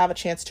will not have a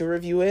chance to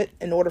review it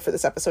in order for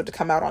this episode to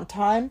come out on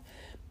time.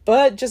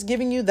 But just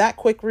giving you that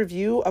quick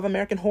review of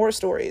American Horror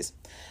Stories.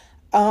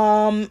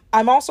 I'm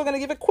also going to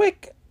give a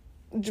quick,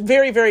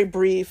 very, very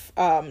brief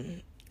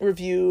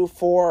review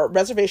for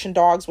Reservation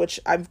Dogs, which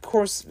I, of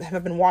course,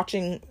 have been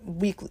watching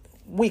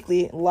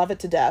weekly. Love it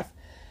to death.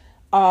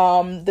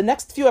 The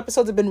next few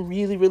episodes have been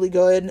really, really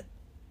good.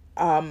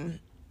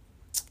 And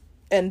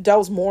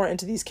delves more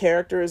into these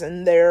characters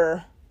and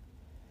their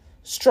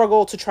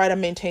struggle to try to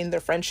maintain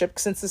their friendship,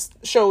 since this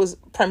show is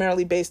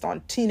primarily based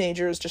on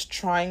teenagers just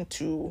trying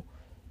to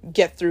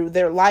get through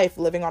their life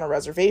living on a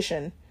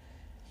reservation.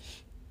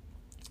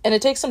 And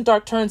it takes some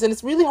dark turns, and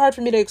it's really hard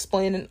for me to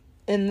explain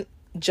in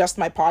just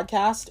my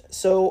podcast.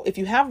 So if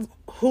you have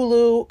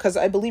Hulu, because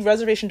I believe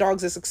Reservation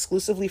Dogs is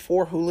exclusively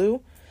for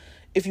Hulu,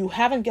 if you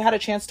haven't had a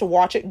chance to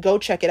watch it, go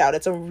check it out.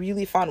 It's a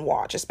really fun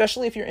watch,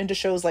 especially if you're into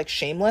shows like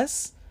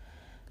Shameless.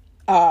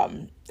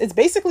 It's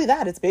basically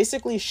that. It's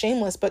basically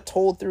Shameless, but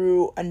told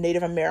through a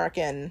Native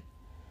American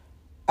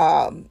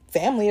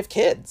family of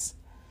kids.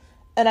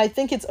 And I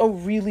think it's a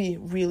really,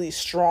 really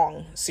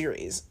strong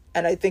series.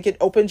 And I think it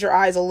opens your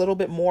eyes a little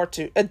bit more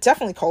to,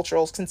 definitely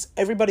cultural, since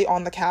everybody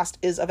on the cast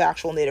is of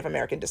actual Native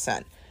American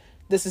descent.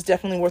 This is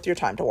definitely worth your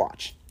time to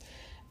watch.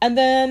 And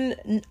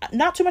then,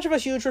 not too much of a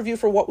huge review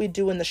for What We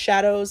Do in the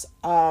Shadows.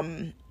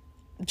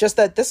 Just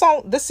that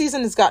this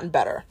season has gotten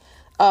better.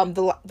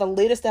 The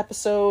latest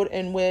episode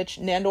in which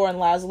Nandor and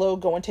Laszlo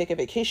go and take a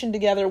vacation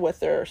together with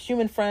their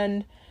human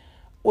friend,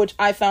 which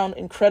I found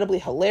incredibly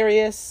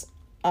hilarious.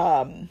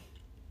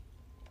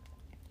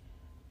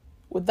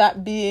 With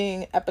that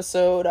being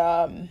episode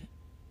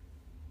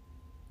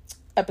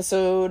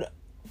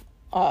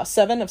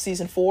 7 of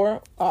season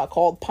 4,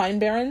 called Pine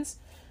Barrens.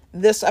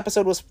 This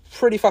episode was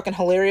pretty fucking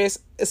hilarious,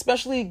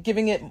 especially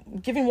giving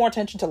more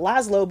attention to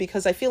Laszlo,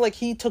 because I feel like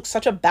he took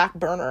such a back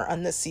burner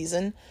on this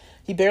season.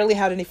 He barely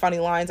had any funny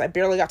lines. I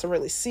barely got to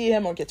really see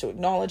him or get to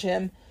acknowledge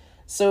him.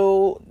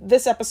 So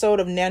this episode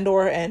of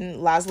Nandor and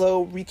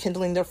Laszlo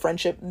rekindling their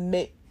friendship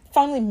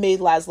finally made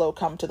Laszlo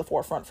come to the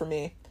forefront for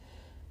me.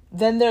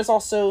 Then there's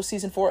also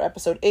season 4,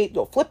 episode 8,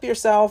 Go Flip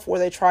Yourself, where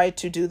they try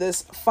to do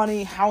this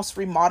funny house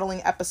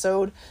remodeling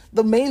episode.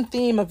 The main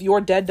theme of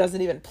Your Dead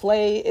doesn't even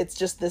play. It's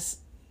just this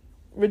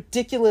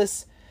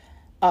ridiculous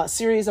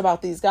series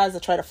about these guys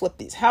that try to flip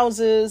these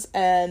houses,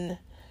 and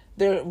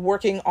they're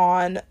working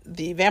on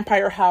the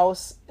vampire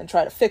house and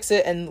try to fix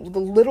it, and the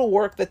little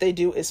work that they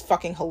do is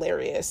fucking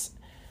hilarious.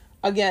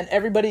 Again,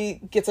 everybody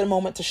gets a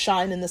moment to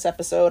shine in this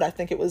episode. I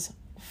think it was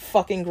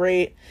fucking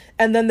great.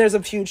 And then there's a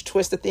huge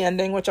twist at the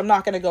ending, which I'm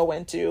not going to go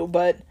into,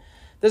 but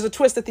there's a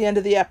twist at the end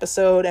of the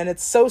episode, and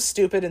it's so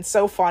stupid and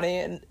so funny,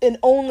 and in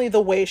only the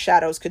way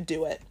Shadows could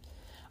do it.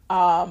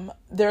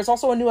 There's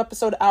also a new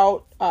episode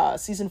out,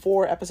 season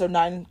 4, episode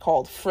 9,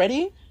 called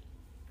Freddy,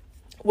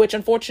 which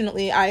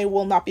unfortunately I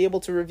will not be able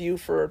to review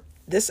for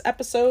this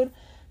episode,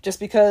 just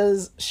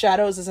because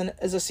Shadows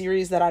is a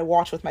series that I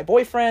watch with my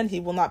boyfriend. He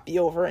will not be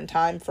over in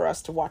time for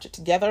us to watch it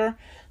together,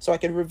 so I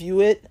could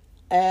review it,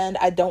 and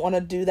I don't want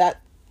to do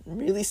that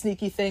really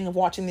sneaky thing of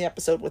watching the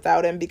episode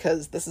without him,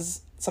 because this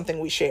is something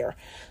we share.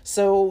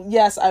 So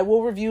yes, I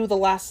will review the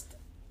last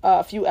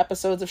few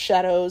episodes of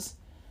Shadows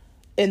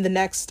in the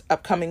next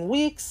upcoming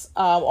weeks,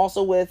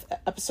 also with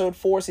episode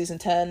 4, season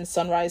 10,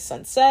 Sunrise,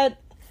 Sunset,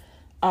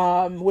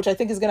 which I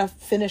think is going to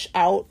finish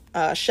out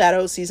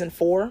Shadows season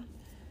 4,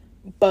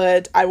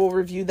 but I will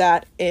review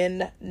that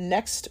in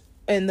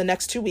the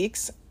next 2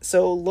 weeks,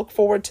 so look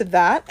forward to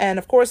that. And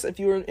of course, if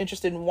you're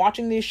interested in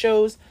watching these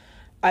shows,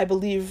 I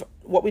believe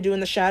What We Do in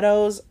the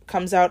Shadows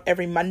comes out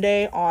every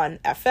Monday on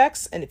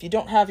FX, and if you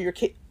don't have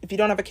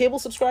a cable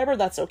subscriber,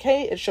 that's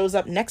okay. It shows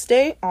up next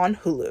day on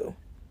Hulu.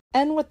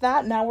 And with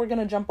that, now we're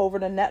going to jump over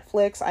to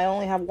Netflix. I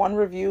only have one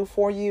review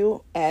for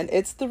you, and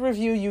it's the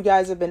review you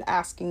guys have been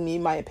asking me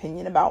my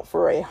opinion about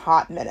for a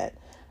hot minute.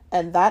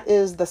 And that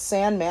is The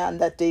Sandman,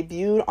 that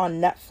debuted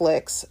on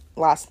Netflix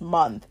last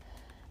month.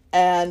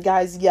 And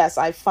guys, yes,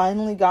 I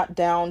finally got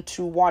down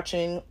to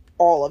watching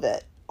all of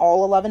it.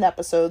 All 11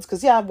 episodes.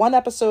 Because yeah, one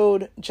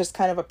episode just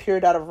kind of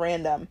appeared out of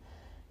random.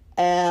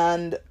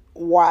 And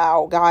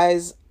wow,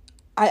 guys.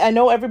 I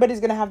know everybody's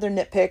going to have their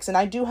nitpicks, and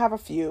I do have a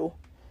few.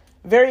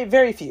 Very,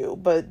 very few,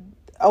 but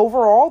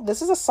overall,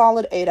 this is a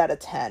solid 8 out of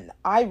 10.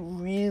 I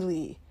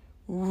really,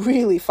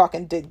 really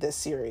fucking dig this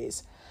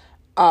series.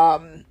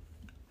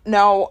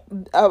 Now,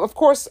 of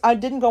course, I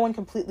didn't go in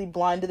completely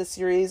blind to the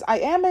series. I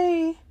am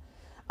a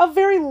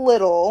very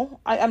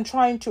little, I'm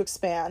trying to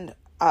expand,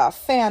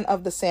 fan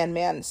of the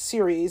Sandman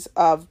series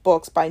of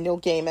books by Neil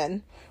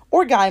Gaiman,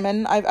 or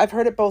Gaiman. I've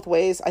heard it both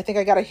ways. I think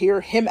I gotta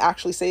hear him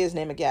actually say his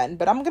name again,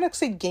 but I'm gonna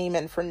say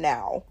Gaiman for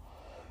now.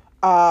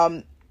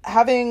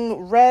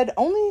 Having read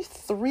only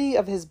 3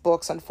 of his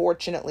books,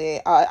 unfortunately,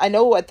 I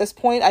know at this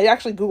point, I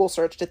actually Google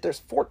searched it, there's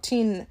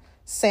 14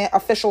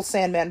 official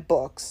Sandman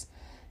books,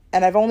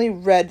 and I've only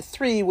read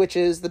 3, which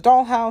is The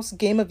Dollhouse,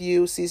 Game of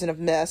You, Season of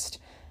Mist.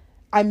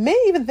 I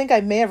may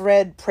have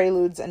read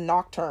Preludes and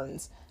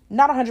Nocturnes,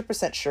 not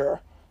 100%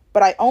 sure,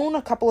 but I own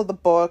a couple of the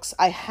books.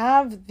 I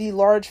have the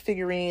large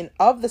figurine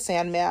of the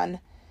Sandman,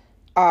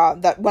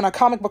 that when a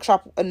comic book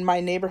shop in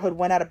my neighborhood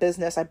went out of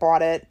business, I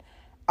bought it.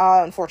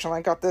 Unfortunately,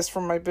 I got this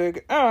from my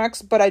big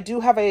ex, but I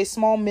do have a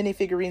small mini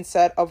figurine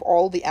set of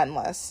all the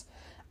Endless.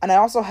 And I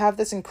also have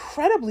this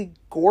incredibly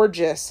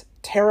gorgeous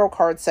tarot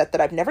card set that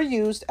I've never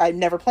used. I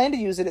never plan to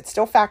use it. It's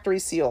still factory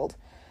sealed.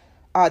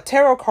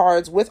 Tarot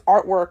cards with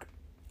artwork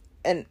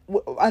and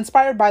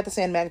inspired by the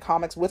Sandman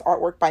comics with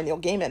artwork by Neil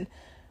Gaiman,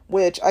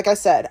 which, like I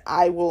said,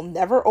 I will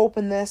never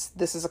open this.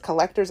 This is a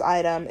collector's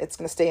item. It's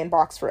going to stay in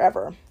box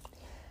forever.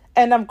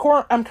 And I'm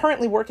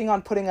currently working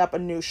on putting up a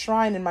new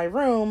shrine in my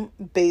room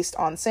based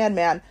on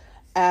Sandman,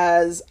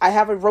 as I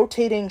have a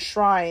rotating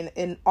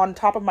shrine on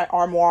top of my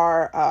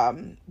armoire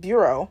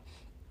bureau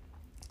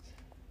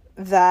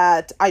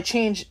that I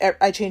change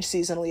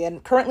seasonally.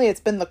 And currently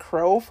it's been the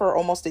Crow for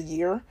almost a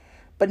year,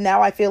 but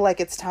now I feel like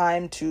it's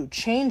time to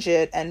change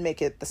it and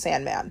make it the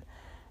Sandman.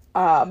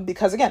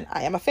 Because again,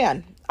 I am a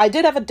fan. I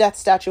did have a death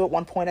statue at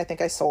one point. I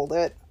think I sold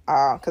it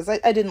because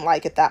I didn't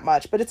like it that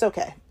much, but it's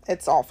okay.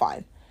 It's all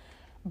fine.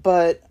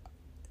 But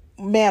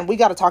man, we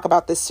got to talk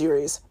about this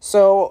series.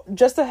 So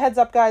just a heads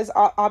up, guys,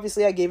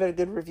 obviously I gave it a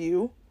good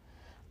review.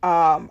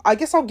 I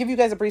guess I'll give you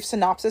guys a brief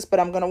synopsis, but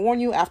I'm going to warn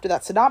you, after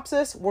that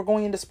synopsis, we're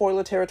going into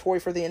spoiler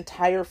territory for the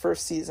entire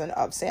first season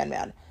of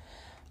Sandman.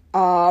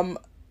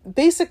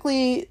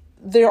 Basically,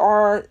 there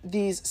are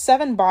these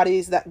 7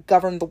 bodies that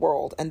govern the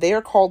world, and they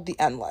are called the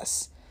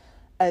Endless.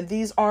 And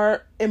these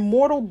are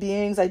immortal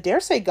beings, I dare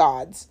say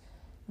gods,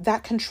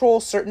 that control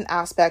certain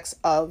aspects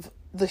of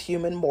the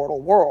human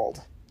mortal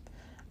world.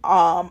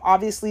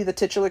 Obviously the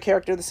titular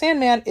character of the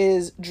Sandman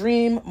is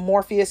Dream,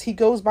 Morpheus. He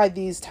goes by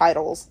these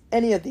titles.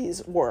 Any of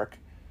these work.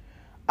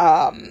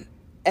 And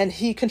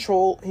he's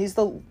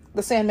the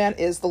the Sandman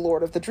is the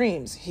Lord of the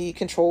Dreams. He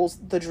controls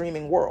the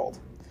dreaming world.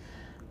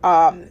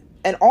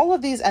 And all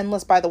of these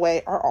Endless, by the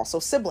way, are also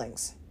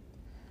siblings.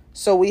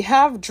 So we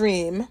have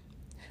Dream.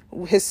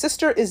 His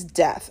sister is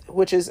Death,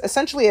 which is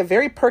essentially a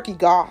very perky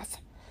goth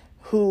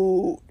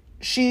who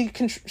she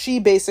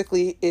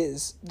basically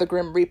is the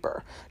Grim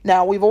Reaper.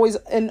 Now, we've always,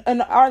 in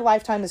our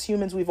lifetime as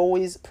humans, we've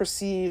always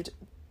perceived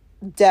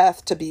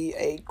Death to be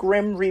a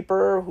Grim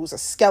Reaper who's a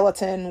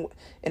skeleton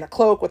in a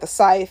cloak with a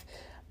scythe.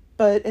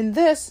 But in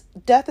this,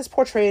 Death is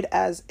portrayed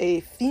as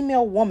a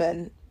female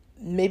woman,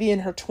 maybe in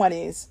her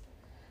 20s,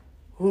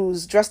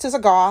 who's dressed as a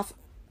goth,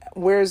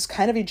 wears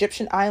kind of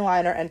Egyptian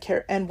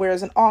eyeliner and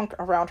wears an ankh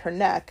around her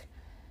neck.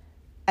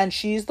 And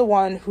she's the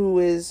one who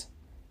is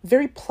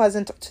very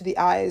pleasant to the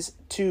eyes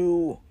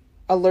to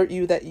alert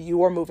you that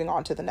you are moving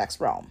on to the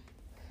next realm.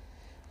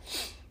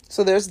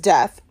 So there's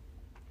Death.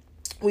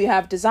 We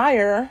have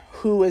Desire,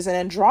 who is an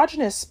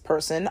androgynous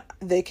person.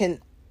 They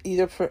can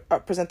either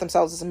present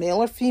themselves as a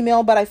male or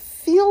female, but I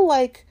feel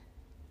like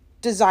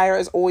Desire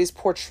is always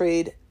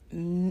portrayed,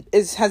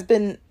 has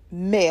been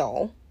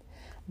male,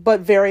 but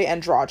very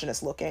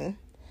androgynous looking.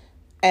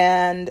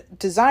 And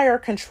Desire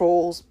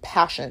controls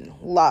passion,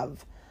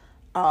 love,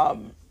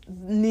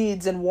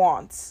 needs and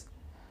wants,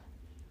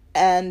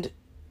 and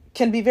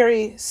can be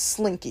very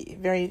slinky,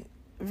 very,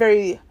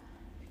 very,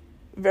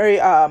 very,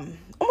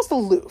 almost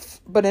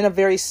aloof, but in a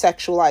very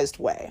sexualized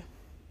way.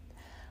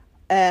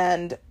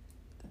 And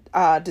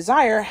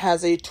Desire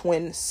has a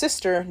twin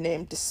sister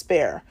named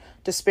Despair.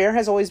 Despair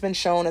has always been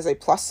shown as a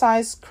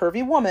plus-size,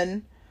 curvy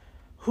woman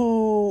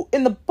who,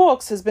 in the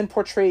books, has been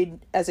portrayed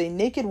as a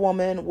naked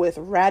woman with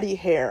ratty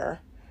hair,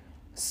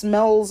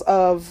 smells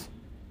of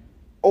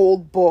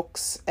old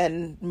books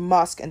and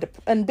musk,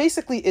 and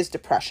basically is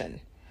depression.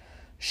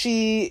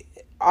 She,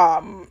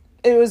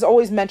 it was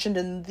always mentioned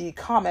in the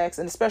comics,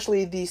 and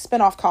especially the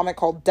spin-off comic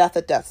called Death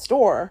at Death's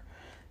Door,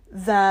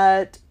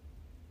 that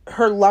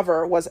her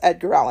lover was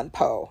Edgar Allan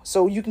Poe.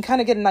 So you can kind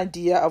of get an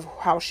idea of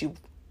how she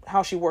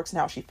works and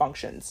how she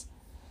functions.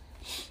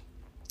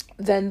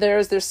 Then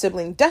there's their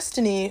sibling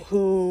Destiny,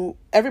 who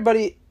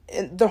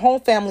the whole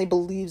family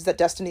believes that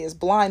Destiny is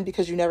blind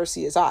because you never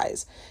see his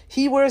eyes.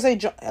 He wears a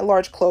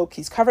large cloak.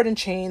 He's covered in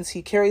chains.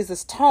 He carries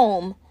this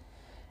tome,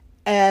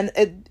 and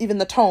even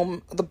the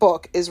tome, the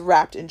book, is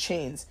wrapped in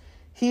chains.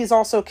 He's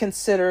also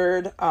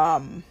considered,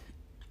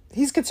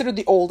 he's considered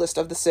the oldest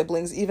of the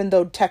siblings, even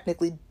though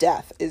technically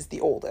Death is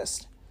the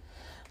oldest.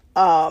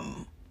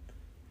 But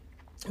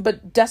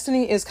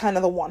Destiny is kind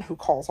of the one who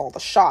calls all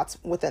the shots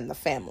within the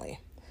family.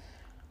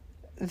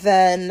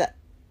 Then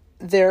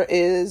there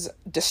is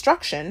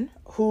Destruction,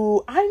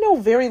 who I know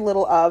very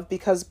little of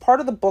because part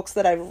of the books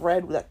that I've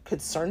read that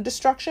concern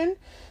Destruction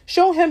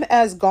show him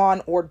as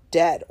gone or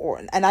dead,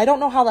 and I don't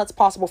know how that's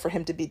possible for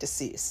him to be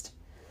deceased.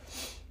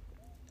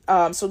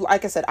 So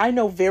like I said, I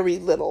know very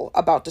little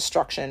about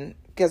Destruction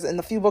because in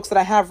the few books that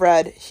I have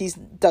read, he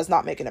does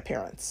not make an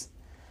appearance.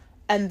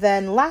 And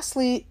then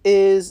lastly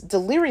is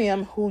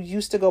Delirium, who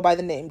used to go by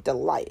the name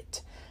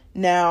Delight.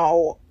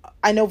 Now,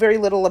 I know very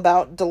little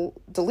about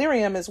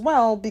Delirium as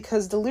well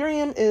because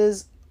Delirium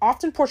is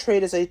often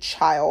portrayed as a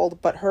child,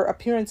 but her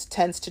appearance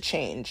tends to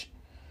change.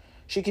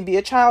 She can be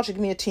a child, she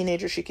can be a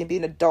teenager, she can be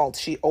an adult.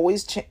 She's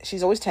always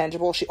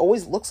tangible. She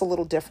always looks a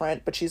little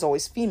different, but she's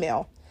always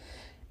female.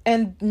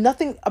 And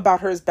nothing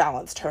about her is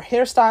balanced. Her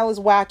hairstyle is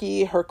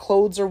wacky, her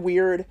clothes are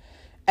weird,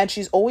 and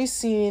she's always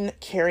seen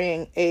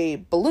carrying a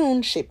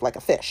balloon shaped like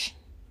a fish.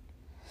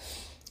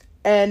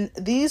 And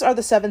these are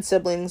the 7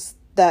 siblings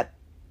that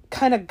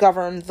kind of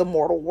govern the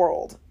mortal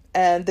world.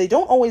 And they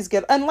don't always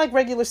unlike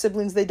regular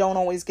siblings, they don't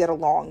always get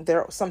along.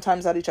 They're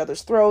sometimes at each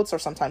other's throats, or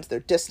sometimes they're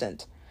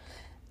distant.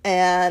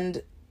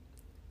 And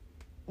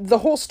the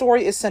whole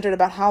story is centered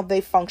about how they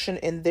function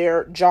in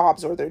their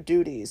jobs or their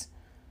duties,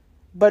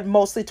 but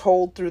mostly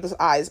told through the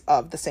eyes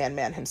of the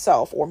Sandman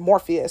himself, or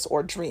Morpheus,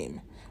 or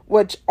Dream.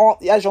 Which,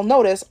 as you'll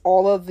notice,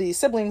 all the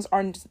siblings'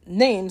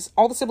 names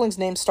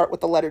start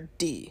with the letter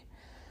D.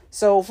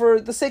 So for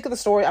the sake of the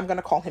story, I'm going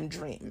to call him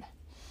Dream.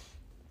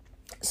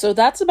 So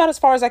that's about as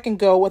far as I can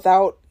go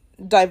without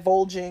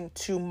divulging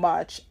too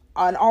much.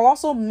 And I'll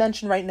also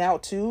mention right now,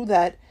 too,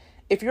 that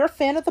if you're a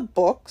fan of the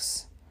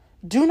books,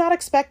 do not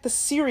expect the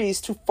series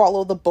to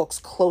follow the books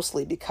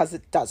closely, because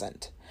it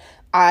doesn't.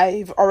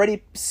 I've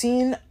already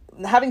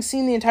having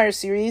seen the entire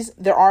series,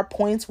 there are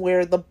points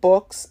where the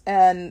book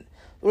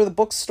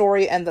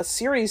story and the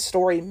series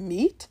story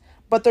meet,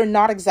 but they're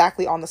not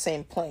exactly on the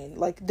same plane.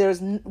 Like,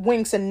 there's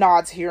winks and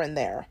nods here and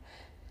there.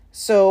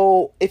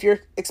 So if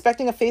you're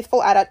expecting a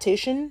faithful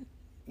adaptation,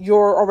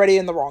 you're already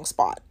in the wrong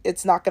spot.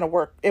 It's not going to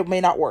work. It may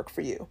not work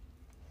for you.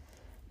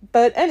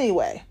 But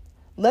anyway,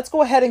 let's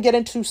go ahead and get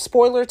into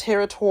spoiler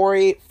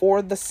territory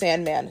for the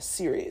Sandman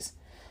series.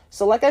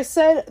 So like I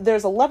said,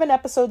 there's 11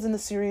 episodes in the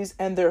series,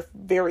 and they're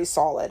very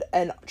solid.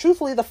 And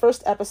truthfully, the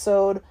first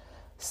episode,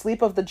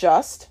 Sleep of the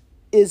Just,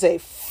 is a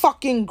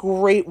fucking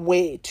great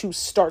way to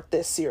start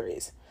this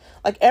series.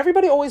 Like,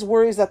 everybody always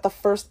worries that the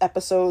first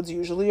episodes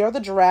usually are the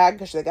drag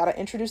because they gotta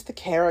introduce the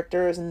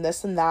characters and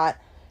this and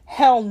that.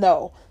 Hell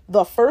no.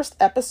 The first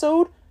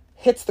episode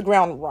hits the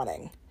ground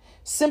running,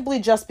 simply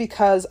just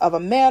because of a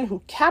man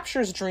who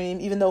captures Dream,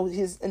 even though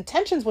his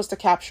intentions was to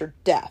capture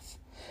Death,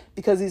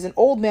 because he's an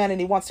old man and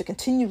he wants to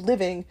continue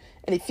living,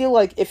 and he feel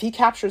like if he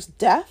captures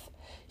Death,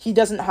 he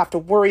doesn't have to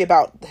worry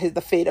about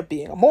the fate of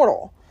being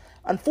immortal.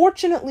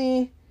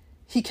 Unfortunately,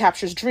 he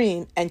captures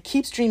Dream and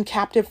keeps Dream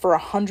captive for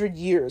 100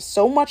 years,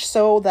 so much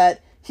so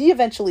that he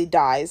eventually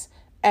dies,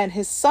 and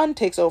his son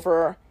takes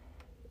over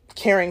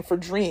caring for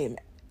Dream,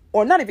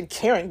 or not even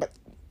caring, but,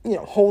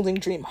 holding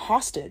Dream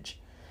hostage.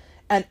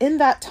 And in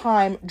that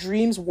time,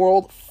 Dream's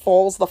world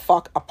falls the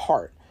fuck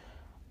apart.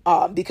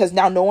 Because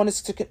now no one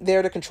is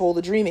there to control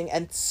the dreaming,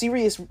 and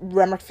serious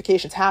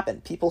ramifications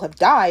happen. People have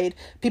died.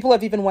 People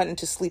have even went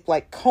into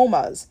sleep-like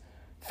comas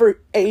for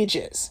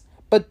ages,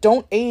 but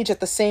don't age at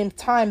the same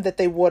time that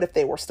they would if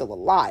they were still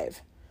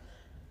alive.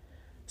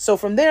 So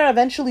from there,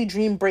 eventually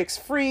Dream breaks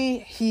free.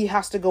 He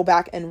has to go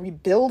back and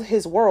rebuild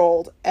his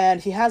world,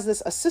 and he has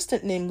this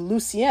assistant named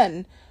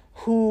Lucien,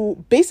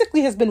 who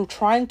basically has been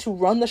trying to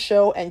run the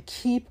show and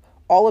keep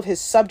all of his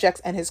subjects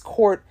and his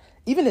court,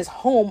 even his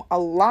home,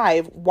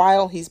 alive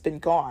while he's been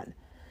gone.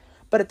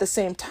 But at the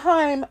same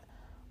time,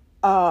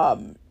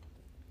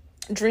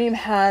 Dream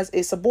has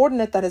a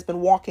subordinate that has been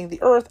walking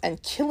the earth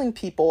and killing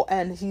people,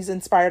 and he's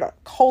inspired a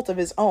cult of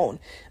his own.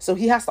 So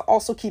he has to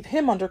also keep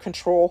him under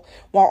control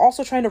while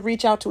also trying to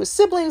reach out to his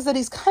siblings that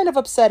he's kind of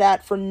upset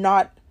at for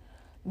not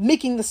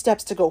making the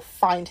steps to go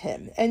find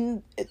him.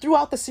 And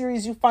throughout the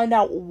series, you find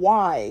out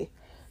why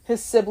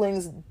his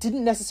siblings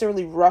didn't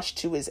necessarily rush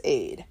to his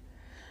aid.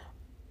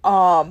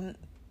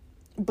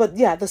 But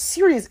yeah, the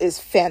series is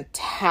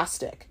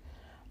fantastic.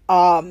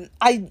 I'm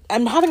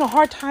having a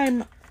hard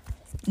time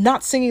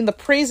not singing the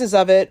praises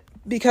of it,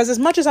 because as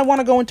much as I want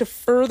to go into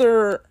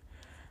further,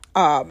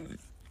 more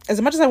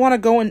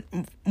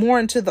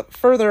into the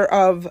further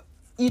of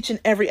each and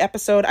every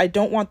episode, I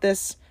don't want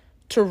this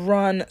to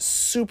run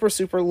super,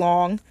 super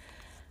long.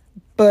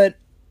 But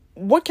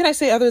what can I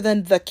say other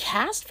than the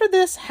cast for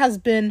this has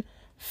been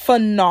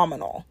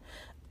phenomenal.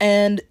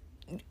 And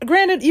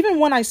granted, even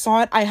when I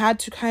saw it, I had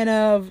to kind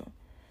of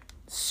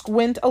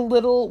squint a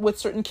little with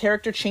certain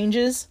character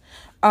changes.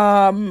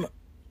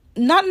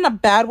 Not in a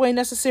bad way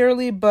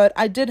necessarily, but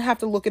I did have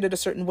to look at it a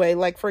certain way.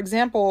 Like, for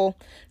example,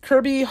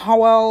 Kirby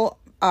Howell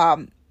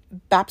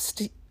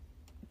Baptiste.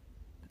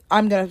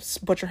 I'm going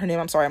to butcher her name.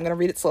 I'm sorry. I'm going to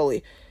read it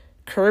slowly.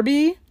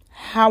 Kirby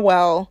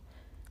Howell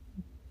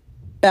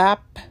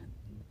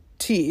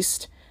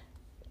Baptiste.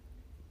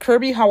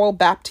 Kirby Howell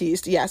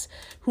Baptiste, yes,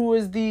 who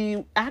is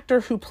the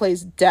actor who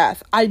plays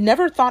Death. I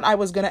never thought I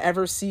was going to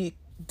ever see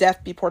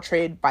Death be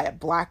portrayed by a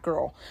black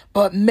girl,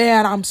 but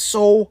man, I'm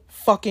so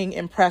fucking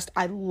impressed.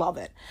 I love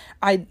it.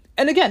 And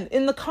again,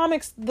 in the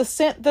comics,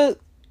 the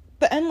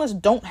Endless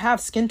don't have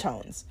skin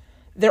tones.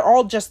 They're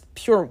all just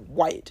pure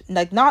white,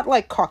 like not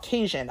like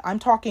Caucasian. I'm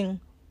talking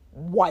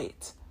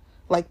white,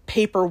 like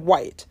paper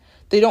white.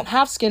 They don't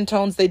have skin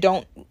tones. They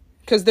don't,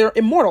 because they're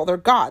immortal. They're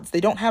gods. They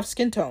don't have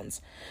skin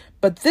tones.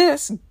 But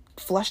this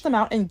fleshed them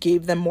out and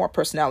gave them more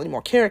personality,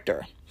 more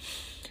character.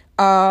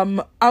 I'm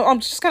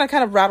just going to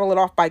kind of rattle it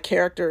off by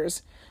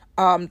characters.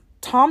 Tom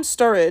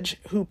Sturridge,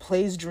 who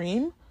plays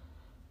Dream.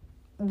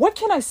 What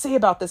can I say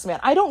about this man?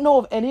 I don't know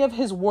of any of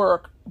his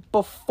work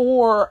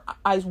before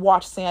I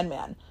watched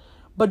Sandman.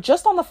 But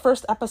just on the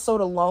first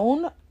episode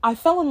alone, I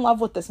fell in love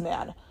with this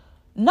man.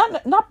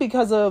 Not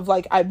because of,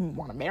 like, I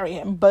want to marry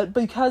him, but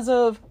because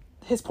of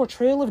his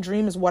portrayal of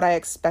Dream is what I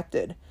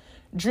expected.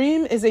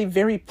 Dream is a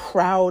very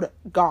proud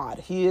god.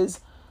 He's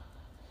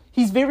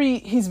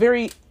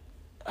very,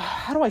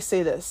 how do I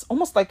say this?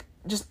 Almost like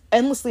just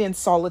endlessly in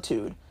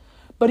solitude.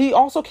 But he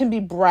also can be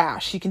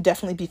brash. He can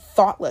definitely be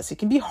thoughtless. He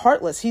can be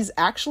heartless. He's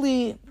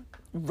actually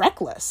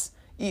reckless,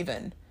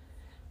 even.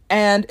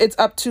 And it's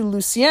up to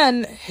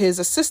Lucien, his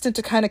assistant,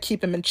 to kind of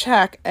keep him in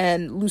check.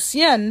 And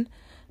Lucien,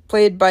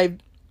 played by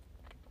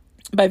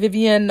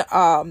Vivian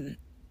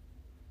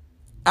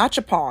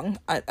Achapong.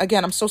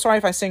 Again, I'm so sorry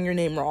if I sang your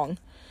name wrong.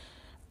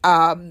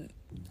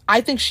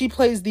 I think she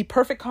plays the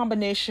perfect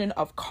combination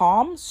of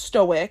calm,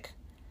 stoic,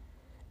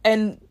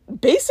 and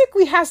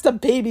basically has to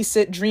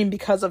babysit Dream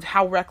because of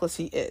how reckless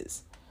he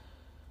is.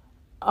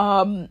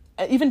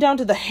 Even down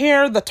to the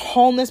hair, the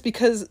tallness,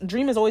 because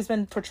Dream has always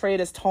been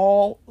portrayed as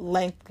tall,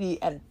 lanky,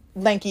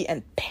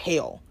 and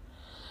pale.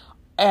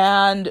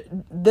 And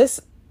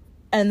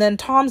then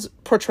Tom's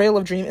portrayal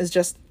of Dream is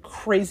just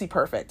crazy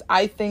perfect.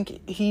 I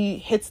think he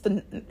hits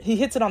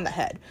it on the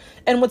head.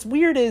 And what's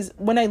weird is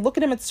when I look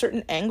at him at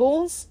certain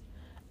angles,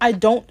 I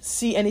don't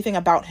see anything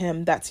about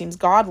him that seems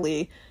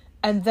godly.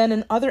 And then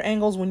in other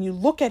angles, when you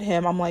look at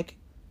him, I'm like,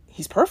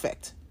 he's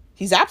perfect.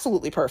 He's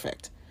absolutely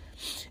perfect.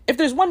 If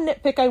there's one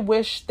nitpick I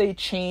wish they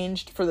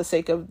changed for the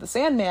sake of the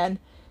Sandman,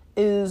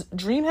 is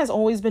Dream has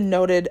always been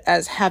noted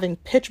as having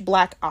pitch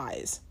black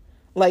eyes.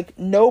 Like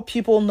no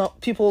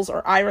pupils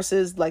or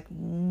irises, like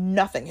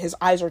nothing. His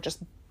eyes are just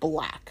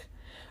black.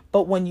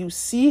 But when you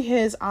see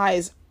his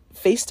eyes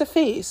face to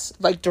face,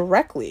 like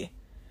directly,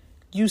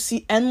 you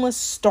see endless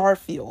star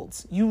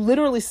fields. You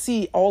literally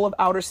see all of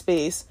outer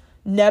space,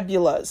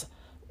 nebulas,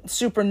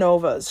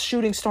 supernovas,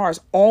 shooting stars,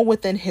 all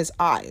within his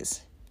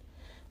eyes.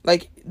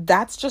 Like,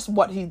 that's just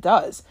what he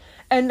does.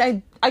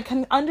 And I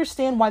can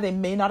understand why they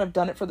may not have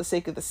done it for the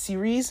sake of the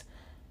series,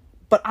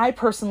 but I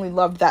personally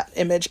loved that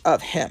image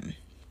of him.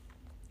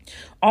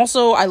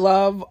 Also, I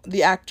love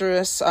the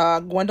actress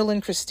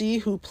Gwendolyn Christie,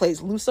 who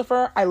plays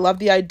Lucifer. I love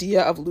the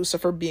idea of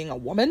Lucifer being a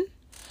woman.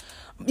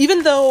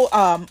 Even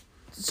though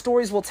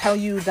stories will tell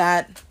you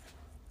that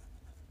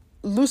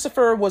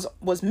Lucifer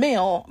was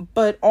male,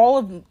 but all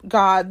of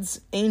God's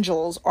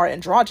angels are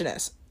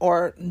androgynous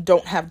or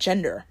don't have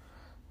gender.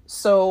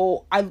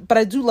 So I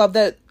do love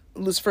that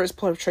Lucifer is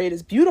portrayed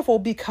as beautiful,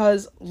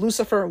 because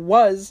Lucifer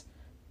was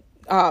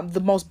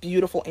the most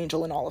beautiful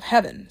angel in all of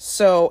heaven.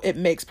 So it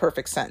makes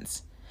perfect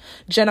sense.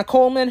 Jenna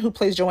Coleman, who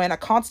plays Joanna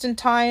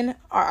Constantine,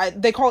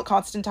 they call it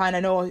Constantine. I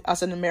know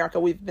us in America,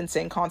 we've been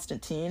saying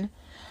Constantine.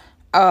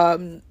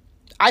 I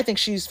think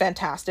she's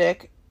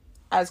fantastic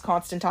as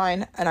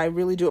Constantine, and I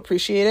really do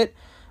appreciate it.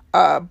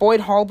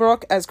 Boyd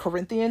Holbrook as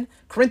Corinthian.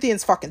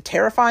 Corinthian's fucking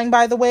terrifying,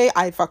 by the way.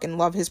 I fucking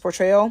love his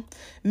portrayal.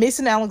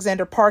 Mason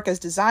Alexander Park as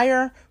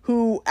Desire,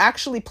 who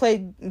actually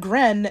played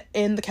Gren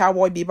in the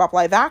Cowboy Bebop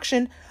live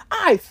action.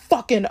 I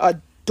fucking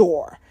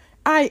adore.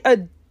 I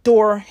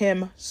adore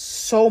him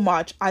so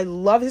much. I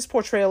love his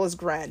portrayal as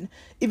Gren.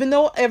 Even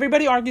though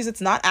everybody argues it's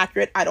not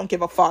accurate, I don't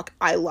give a fuck.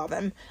 I love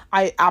him.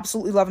 I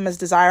absolutely love him as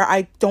Desire.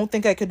 I don't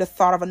think I could have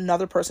thought of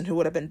another person who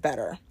would have been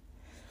better.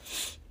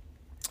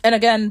 And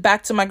again,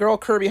 back to my girl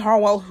Kirby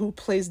Harwell, who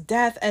plays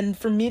Death. And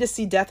for me to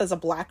see Death as a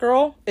black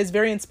girl is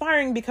very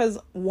inspiring, because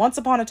once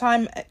upon a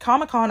time at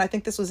Comic-Con, I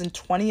think this was in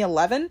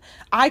 2011,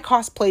 I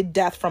cosplayed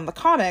Death from the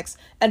comics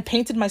and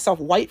painted myself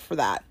white for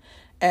that.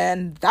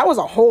 And that was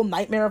a whole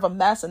nightmare of a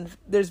mess. And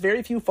there's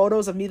very few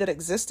photos of me that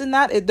exist in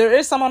that. There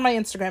is some on my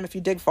Instagram if you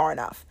dig far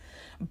enough.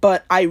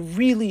 But I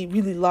really,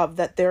 really love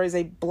that there is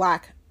a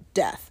black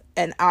Death.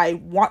 And I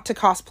want to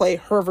cosplay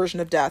her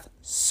version of Death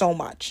so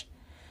much.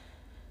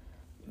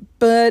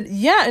 But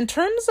yeah, in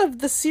terms of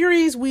the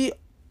series,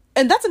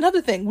 and that's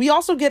another thing, we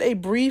also get a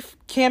brief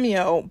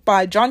cameo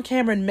by John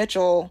Cameron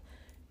Mitchell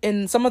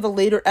in some of the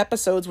later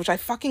episodes, which I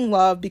fucking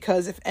love,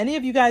 because if any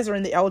of you guys are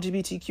in the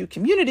LGBTQ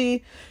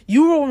community,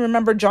 you will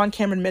remember John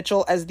Cameron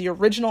Mitchell as the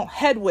original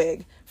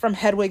Hedwig from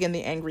Hedwig and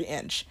the Angry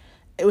Inch,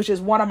 which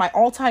is one of my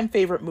all-time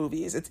favorite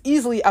movies. It's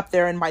easily up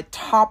there in my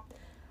top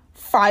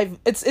 5.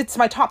 It's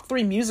my top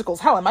 3 musicals.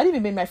 Hell, it might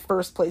even be my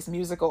first place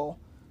musical.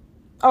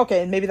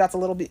 Okay, maybe that's a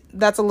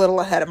little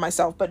ahead of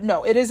myself, but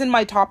no, it is in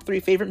my top 3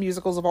 favorite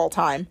musicals of all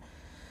time.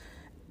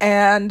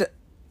 And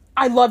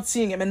I loved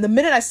seeing him. And the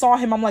minute I saw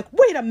him, I'm like,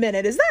 wait a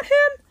minute, is that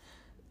him?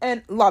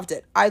 And loved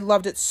it. I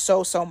loved it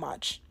so, so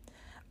much.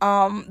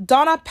 Now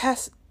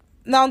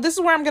this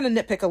is where I'm going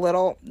to nitpick a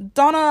little.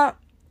 Donna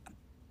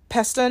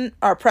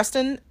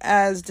Preston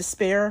as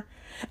Despair.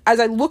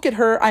 As I look at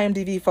her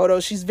IMDb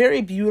photos, she's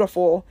very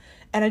beautiful.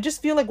 And I just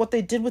feel like what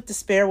they did with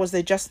Despair was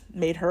they just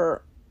made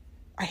her,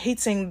 I hate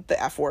saying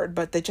the F word,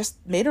 but they just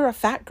made her a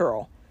fat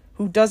girl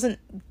who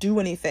doesn't do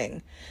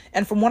anything.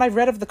 And from what I've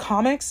read of the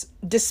comics,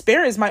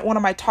 Despair is one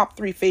of my top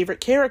 3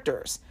 favorite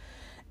characters.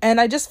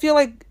 And I just feel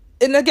like,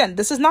 and again,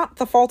 this is not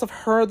the fault of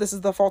her, this is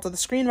the fault of the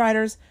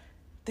screenwriters.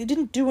 They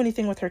didn't do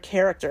anything with her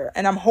character.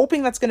 And I'm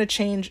hoping that's going to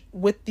change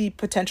with the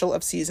potential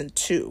of season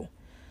 2.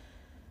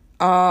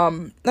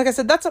 Like I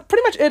said, that's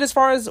pretty much it as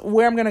far as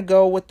where I'm going to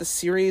go with the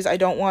series. I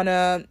don't want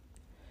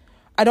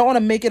to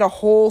make it a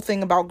whole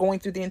thing about going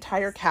through the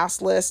entire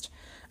cast list,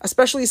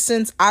 especially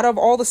since out of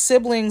all the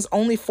siblings,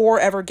 only 4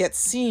 ever get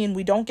seen.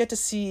 We don't get to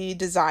see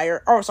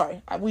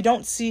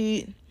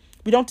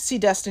we don't see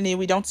Destiny,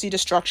 we don't see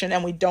Destruction,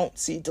 and we don't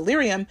see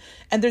Delirium.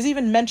 And there's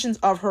even mentions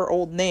of her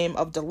old name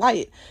of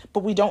Delight,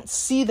 but we don't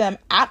see them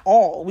at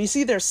all. We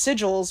see their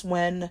sigils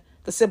when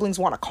the siblings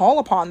want to call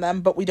upon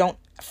them, but we don't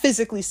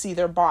physically see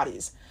their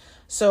bodies.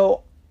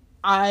 So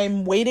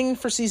I'm waiting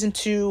for season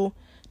 2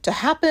 to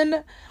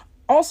happen.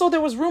 Also,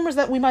 there was rumors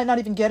that we might not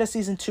even get a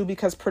season 2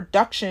 because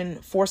production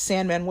for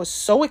Sandman was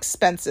so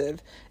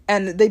expensive.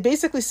 And they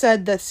basically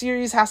said the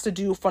series has to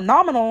do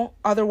phenomenal,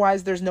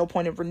 otherwise there's no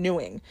point of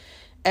renewing.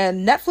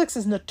 And Netflix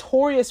is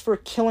notorious for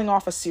killing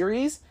off a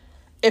series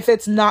if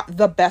it's not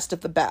the best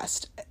of the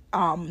best.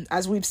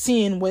 As we've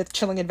seen with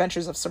Chilling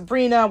Adventures of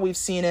Sabrina, we've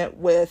seen it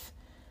with,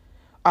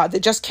 they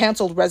just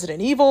canceled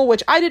Resident Evil,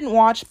 which I didn't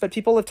watch, but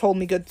people have told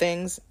me good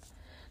things.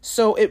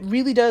 So it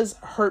really does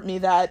hurt me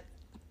that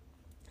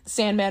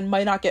Sandman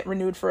might not get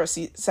renewed for a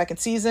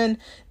second season.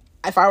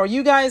 If I were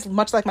you guys,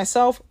 much like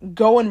myself,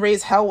 go and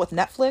raise hell with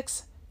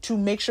Netflix to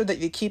make sure that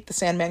you keep the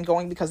Sandman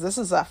going, because this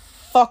is a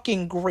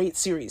fucking great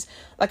series.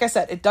 Like I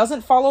said, it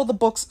doesn't follow the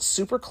books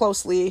super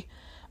closely.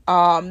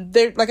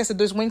 Like I said,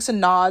 there's winks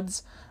and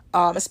nods,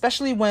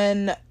 especially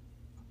when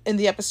in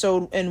the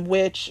episode in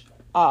which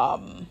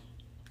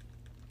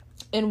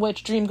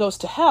Dream goes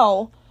to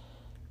hell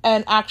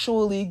and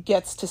actually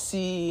gets to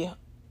see,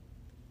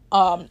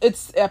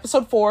 it's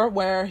episode 4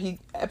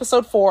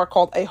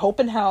 called A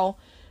Hope in Hell,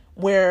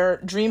 where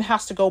Dream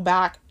has to go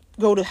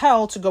to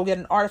hell to go get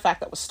an artifact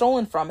that was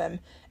stolen from him.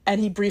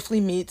 And he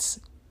briefly meets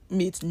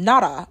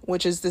Nada,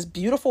 which is this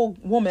beautiful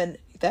woman.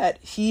 that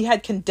he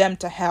had condemned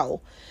to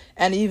hell.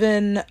 And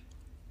even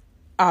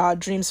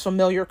Dream's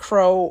familiar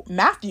crow,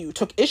 Matthew,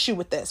 took issue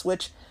with this,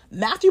 which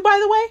Matthew, by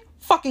the way,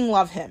 fucking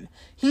love him.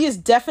 He is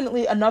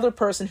definitely another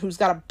person who's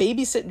got to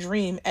babysit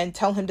Dream and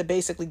tell him to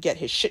basically get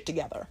his shit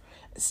together.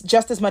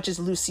 Just as much as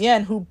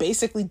Lucien, who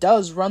basically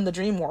does run the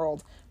dream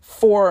world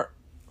for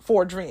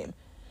Dream.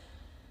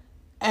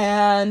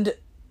 And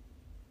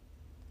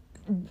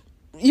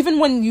even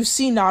when you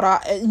see Nada,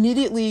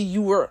 immediately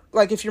you were,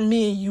 like, if you're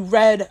me, you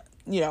read,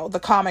 the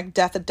comic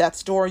Death at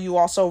Death's Door. You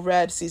also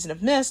read Season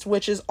of Mist,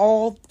 which is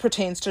all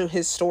pertains to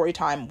his story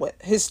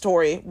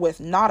with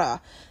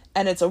Nada.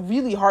 And it's a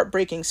really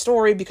heartbreaking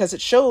story because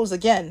it shows,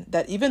 again,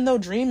 that even though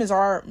Dream is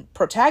our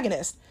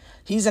protagonist,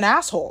 he's an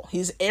asshole.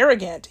 He's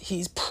arrogant.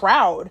 He's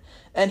proud.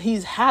 And he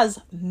has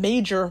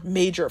major,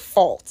 major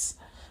faults.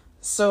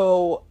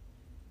 So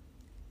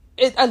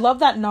I love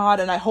that nod,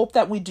 and I hope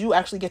that we do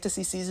actually get to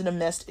see Season of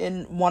Mist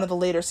in one of the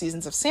later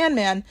seasons of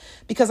Sandman,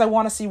 because I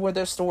want to see where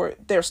their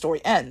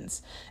story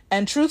ends.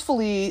 And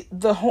truthfully,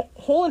 the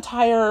whole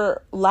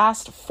entire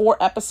last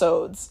 4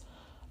 episodes,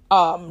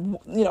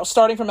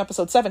 starting from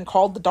episode 7,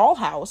 called The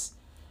Dollhouse,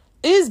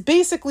 is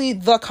basically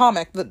the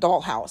comic The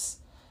Dollhouse.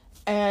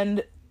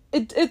 And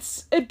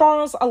it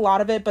borrows a lot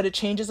of it, but it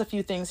changes a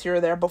few things here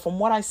or there. But from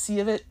what I see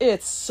of it,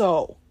 it's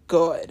so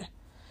good.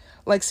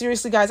 Like,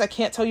 seriously, guys, I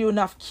can't tell you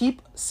enough.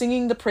 Keep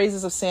singing the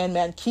praises of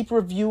Sandman. Keep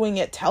reviewing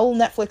it. Tell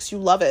Netflix you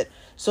love it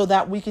so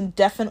that we can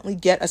definitely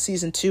get a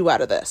season 2 out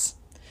of this.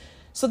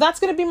 So that's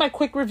going to be my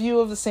quick review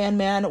of the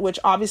Sandman, which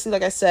obviously,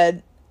 like I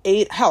said,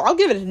 I'll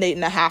give it an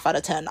 8.5 out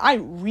of 10. I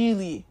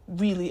really,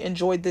 really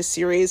enjoyed this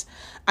series.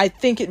 I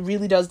think it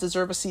really does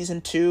deserve a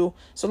season 2.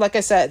 So like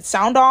I said,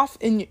 sound off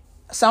to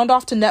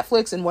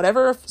Netflix and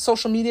whatever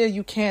social media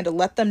you can to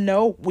let them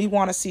know we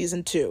want a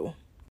season 2.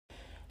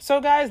 So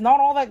guys,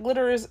 not all that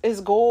glitter is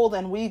gold,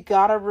 and we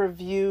gotta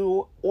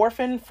review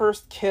Orphan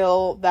First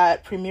Kill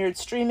that premiered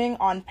streaming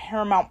on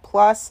Paramount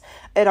Plus.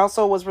 It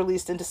also was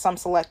released into some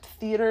select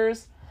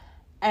theaters.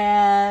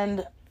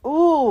 And,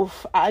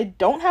 I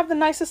don't have the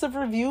nicest of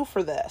review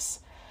for this.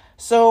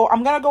 So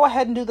I'm gonna go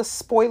ahead and do the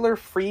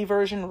spoiler-free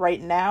version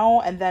right now,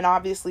 and then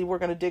obviously we're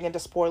gonna dig into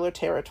spoiler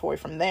territory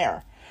from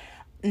there.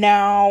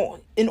 Now,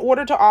 in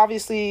order to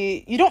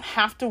obviously, you don't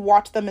have to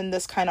watch them in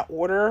this kind of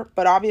order,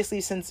 but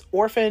obviously since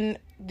Orphan,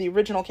 the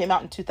original, came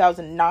out in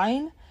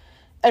 2009,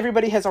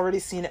 everybody has already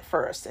seen it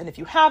first. And if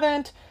you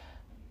haven't,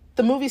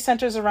 the movie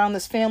centers around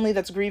this family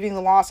that's grieving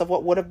the loss of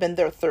what would have been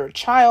their 3rd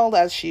child,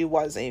 as she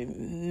was a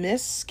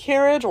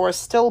miscarriage or a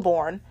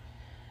stillborn.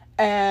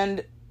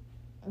 And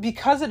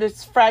because it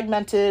is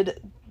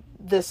fragmented,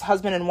 this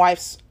husband and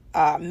wife's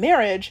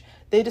marriage,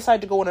 they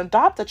decide to go and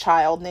adopt a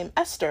child named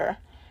Esther.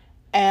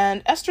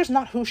 And Esther's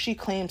not who she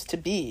claims to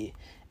be.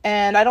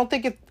 And I don't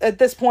think at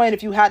this point,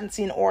 if you hadn't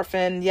seen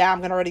Orphan, I'm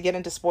going to already get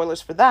into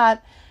spoilers for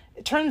that.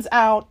 It turns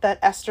out that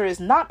Esther is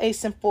not a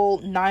simple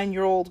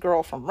 9-year-old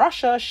girl from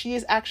Russia. She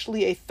is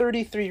actually a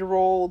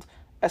 33-year-old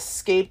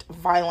escaped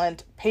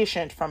violent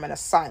patient from an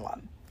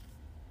asylum.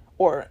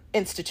 Or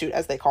institute,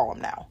 as they call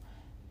them now.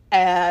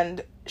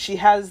 And she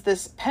has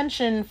this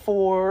penchant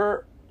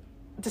for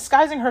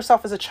disguising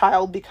herself as a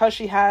child because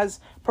she has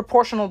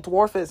proportional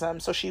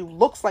dwarfism, so she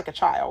looks like a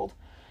child.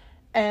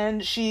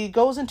 And she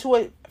goes into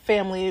a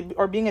family,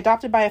 or being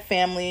adopted by a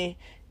family,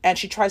 and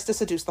she tries to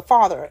seduce the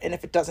father. And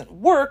if it doesn't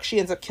work, she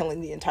ends up killing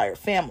the entire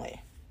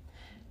family.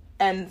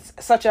 And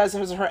such as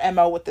was her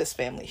MO with this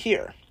family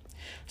here.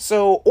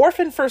 So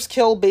Orphan First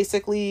Kill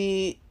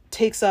basically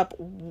takes up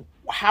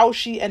how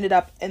she ended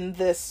up in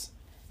this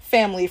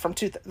family from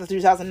the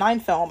 2009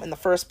 film in the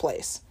first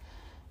place.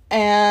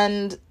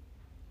 And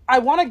I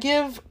want to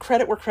give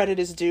credit where credit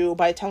is due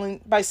by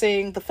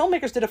saying the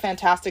filmmakers did a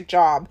fantastic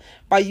job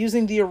by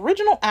using the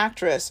original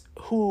actress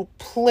who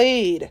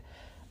played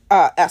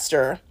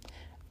Esther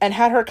and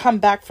had her come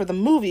back for the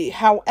movie.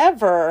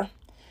 However,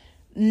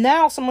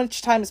 now so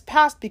much time has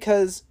passed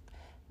because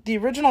the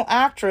original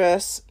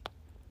actress,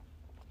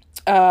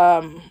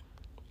 I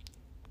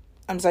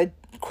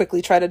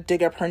quickly try to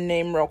dig up her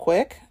name real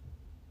quick.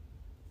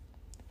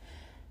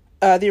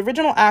 The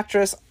original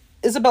actress,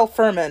 Isabel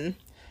Fuhrman,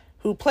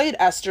 who played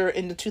Esther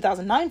in the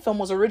 2009 film,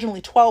 was originally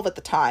 12 at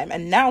the time,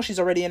 and now she's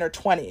already in her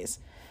 20s.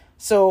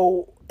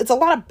 So it's a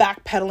lot of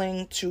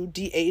backpedaling to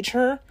de-age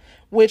her,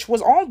 which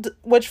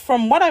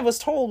from what I was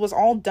told was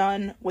all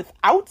done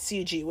without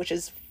CG, which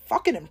is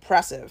fucking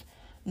impressive.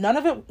 No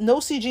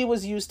CG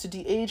was used to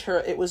de-age her.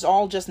 It was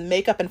all just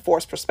makeup and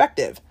forced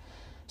perspective.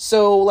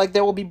 So, like,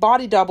 there will be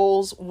body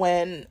doubles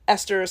when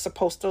Esther is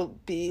supposed to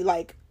be,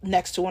 like,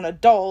 next to an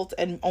adult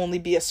and only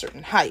be a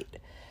certain height.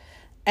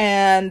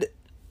 And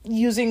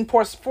using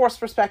forced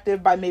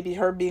perspective by maybe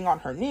her being on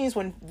her knees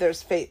when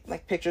there's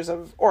pictures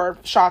of, or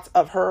shots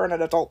of her and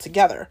an adult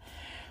together.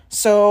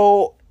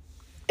 So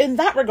in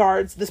that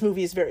regards, this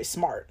movie is very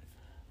smart.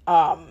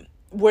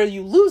 Where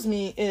you lose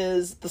me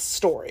is the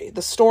story.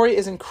 The story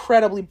is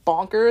incredibly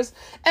bonkers,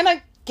 and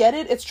I get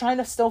it. It's trying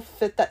to still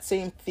fit that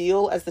same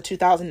feel as the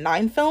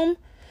 2009 film.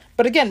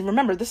 But again,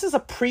 remember, this is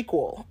a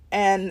prequel.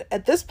 And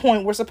at this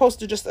point, we're supposed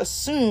to just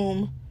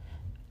assume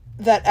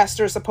that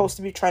Esther is supposed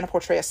to be trying to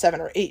portray a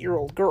 7 or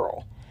 8-year-old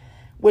girl,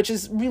 which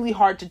is really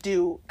hard to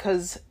do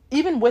because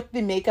even with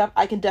the makeup,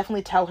 I can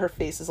definitely tell her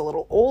face is a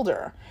little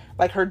older.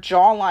 Like her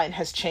jawline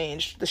has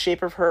changed, the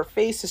shape of her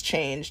face has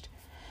changed,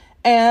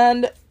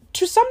 and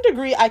to some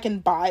degree, I can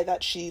buy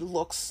that she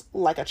looks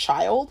like a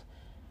child,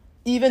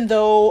 even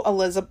though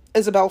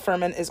Isabel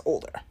Fuhrman is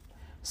older.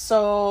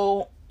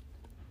 So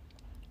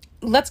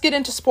let's get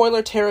into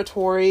spoiler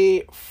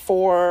territory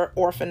for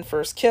Orphan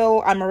First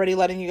Kill. I'm already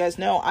letting you guys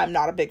know I'm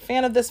not a big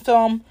fan of this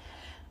film,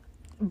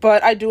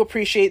 but I do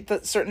appreciate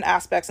the certain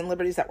aspects and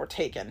liberties that were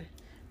taken.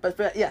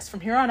 But yes, from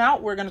here on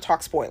out, we're going to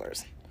talk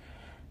spoilers.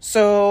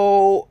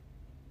 So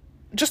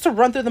just to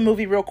run through the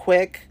movie real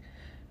quick,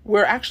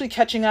 we're actually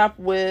catching up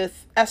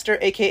with Esther,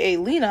 aka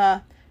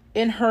Lena,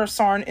 in her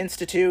Sarn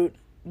Institute,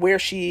 where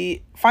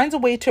she finds a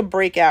way to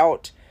break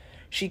out.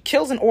 She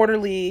kills an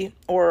orderly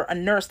or a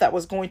nurse that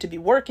was going to be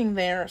working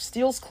there,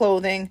 steals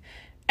clothing,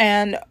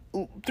 and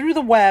through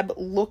the web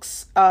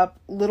looks up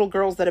little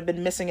girls that have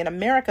been missing in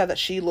America that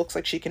she looks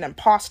like she can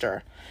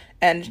imposter.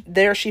 And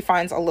there she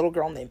finds a little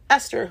girl named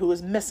Esther who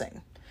is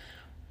missing.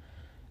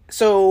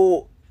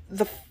 So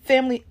the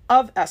family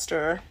of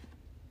Esther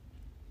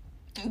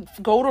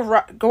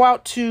go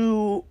out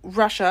to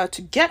Russia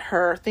to get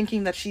her,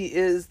 thinking that she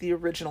is the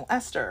original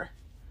Esther.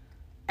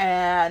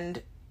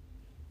 And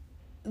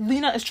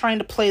Lena is trying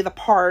to play the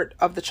part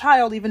of the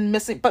child, even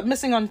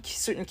missing on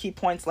certain key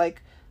points,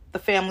 like the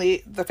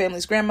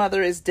family's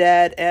grandmother is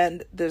dead,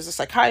 and there's a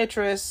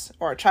psychiatrist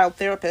or a child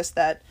therapist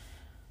that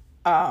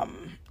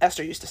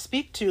Esther used to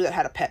speak to that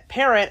had a pet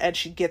parrot, and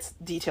she gets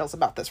details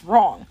about this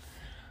wrong.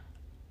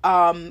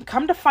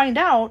 Come to find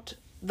out,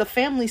 the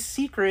family's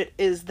secret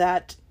is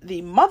that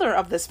the mother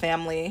of this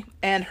family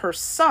and her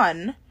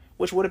son,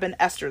 which would have been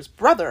Esther's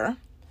brother,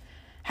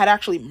 had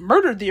actually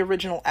murdered the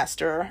original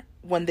Esther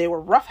when they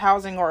were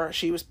roughhousing,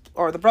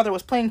 or the brother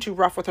was playing too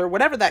rough with her,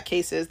 whatever that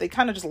case is. They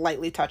kind of just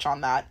lightly touch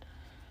on that.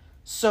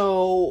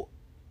 So,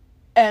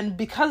 and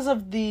because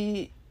of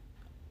the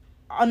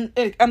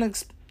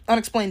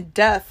unexplained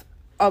death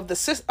of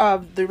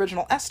the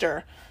original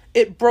Esther,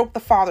 it broke the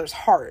father's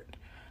heart,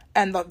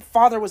 and the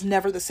father was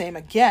never the same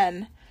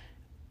again.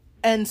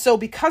 And so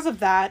because of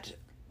that,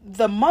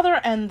 the mother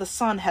and the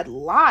son had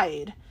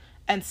lied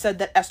and said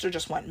that Esther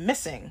just went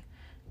missing.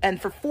 And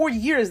for 4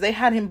 years, they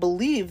had him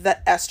believe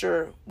that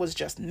Esther was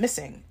just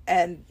missing.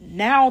 And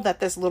now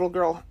that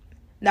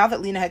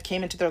Lena had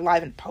came into their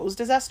life and posed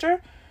as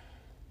Esther,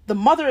 the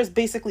mother is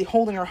basically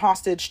holding her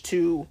hostage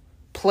to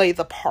play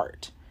the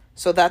part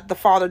so that the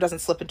father doesn't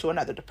slip into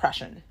another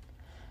depression.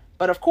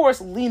 But of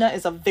course, Lena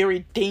is a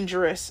very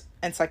dangerous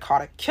and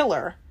psychotic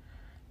killer.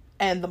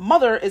 And the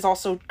mother is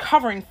also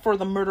covering for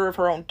the murder of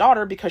her own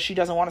daughter because she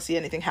doesn't want to see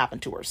anything happen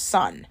to her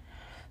son.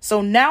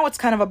 So now it's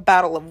kind of a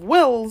battle of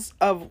wills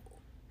of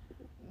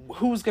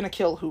who's going to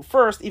kill who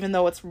first, even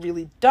though it's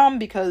really dumb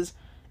because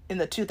in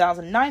the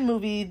 2009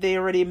 movie, they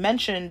already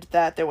mentioned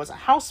that there was a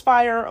house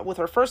fire with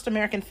her first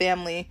American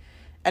family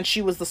and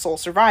she was the sole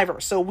survivor.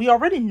 So we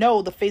already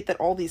know the fate that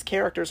all these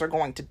characters are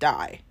going to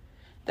die,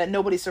 that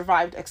nobody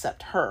survived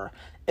except her.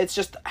 It's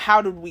just,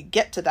 how did we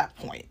get to that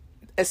point,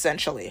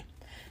 essentially?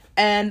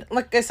 And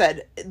like I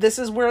said, this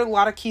is where a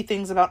lot of key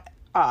things about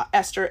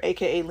Esther,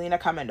 aka Lena,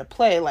 come into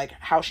play, like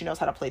how she knows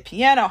how to play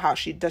piano,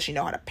 does she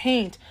know how to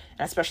paint,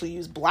 and especially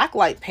use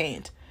blacklight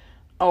paint,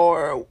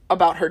 or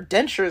about her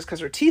dentures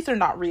because her teeth are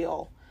not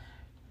real,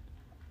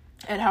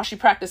 and how she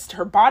practiced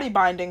her body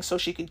binding so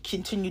she could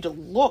continue to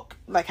look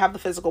like, have the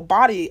physical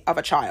body of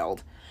a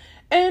child.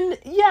 And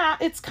yeah,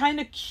 it's kind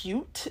of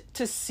cute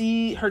to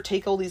see her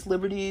take all these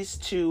liberties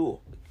to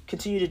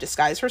continue to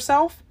disguise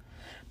herself.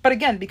 But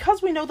again,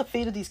 because we know the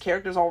fate of these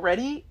characters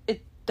already,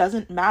 it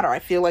doesn't matter. I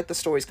feel like the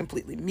story's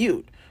completely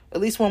mute. At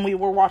least when we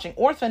were watching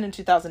Orphan in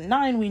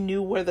 2009, we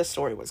knew where the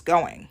story was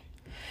going.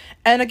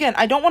 And again,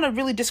 I don't want to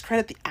really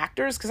discredit the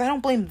actors because I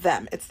don't blame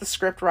them. It's the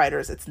script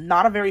writers. It's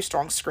not a very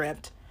strong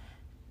script.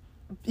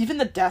 Even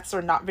the deaths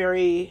are not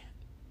very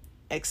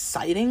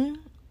exciting.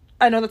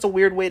 I know that's a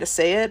weird way to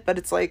say it, but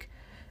it's like,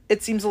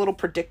 it seems a little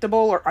predictable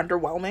or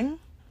underwhelming.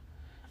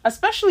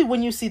 Especially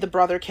when you see the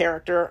brother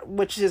character,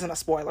 which isn't a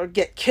spoiler,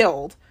 get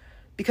killed.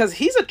 Because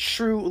he's a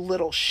true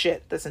little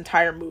shit this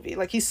entire movie.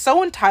 Like, he's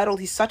so entitled,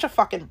 he's such a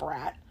fucking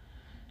brat.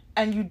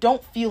 And you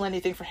don't feel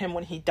anything for him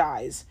when he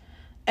dies.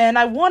 And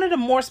I wanted a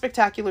more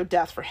spectacular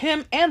death for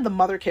him and the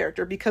mother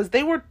character because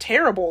they were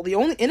terrible. The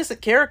only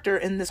innocent character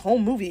in this whole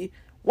movie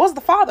was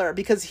the father,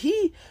 because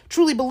he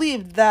truly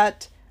believed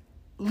that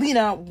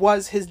Lena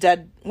was his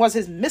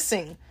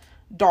missing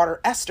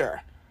daughter,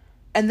 Esther.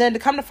 And then to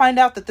come to find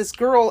out that this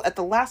girl at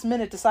the last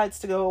minute decides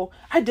to go,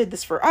 I did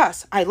this for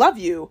us, I love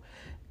you.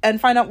 And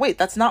find out, wait,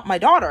 that's not my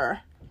daughter,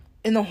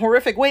 in the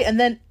horrific way. And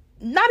then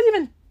not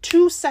even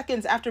 2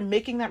 seconds after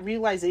making that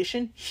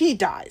realization, he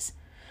dies.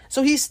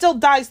 So he still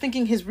dies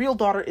thinking his real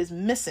daughter is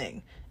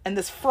missing. And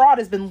this fraud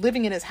has been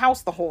living in his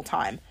house the whole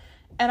time.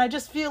 And I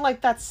just feel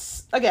like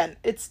that's, again,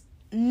 it's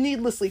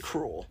needlessly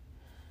cruel.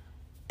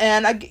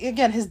 And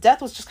again, his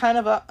death was just kind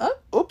of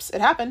oops,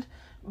 it happened.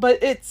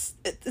 But it's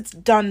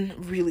done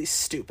really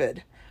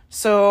stupid.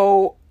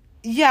 So,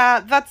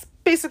 yeah, that's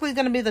basically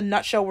going to be the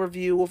nutshell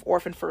review of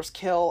Orphan First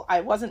Kill.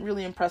 I wasn't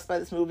really impressed by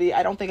this movie.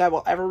 I don't think I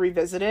will ever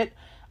revisit it.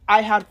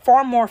 I had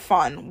far more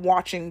fun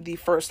watching the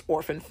first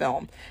Orphan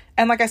film.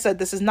 And like I said,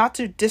 this is not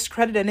to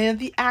discredit any of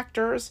the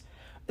actors.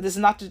 This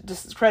is not to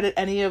discredit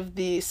any of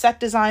the set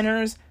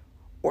designers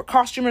or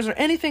costumers or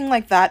anything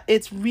like that.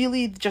 It's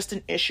really just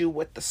an issue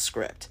with the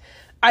script.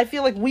 I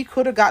feel like we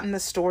could have gotten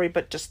this story,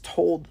 but just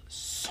told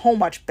so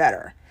much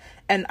better.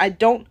 And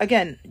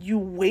again, you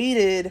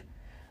waited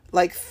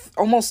like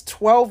almost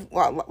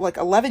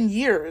 11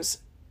 years,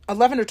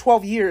 11 or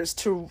 12 years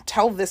to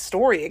tell this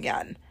story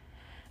again.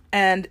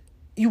 And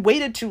you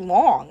waited too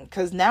long,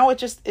 because now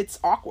it's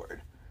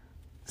awkward.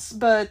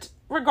 But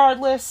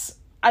regardless,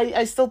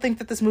 I still think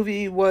that this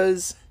movie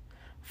was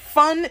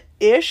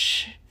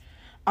fun-ish.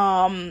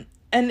 And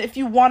if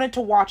you wanted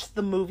to watch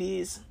the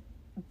movies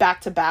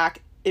back to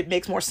back, it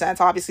makes more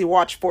sense. Obviously,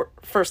 watch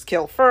First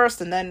Kill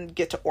first and then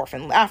get to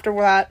Orphan after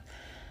that.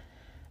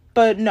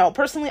 But no,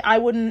 personally, I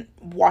wouldn't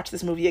watch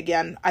this movie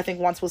again. I think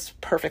once was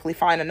perfectly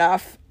fine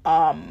enough.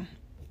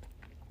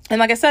 And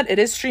like I said, it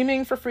is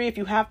streaming for free if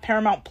you have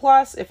Paramount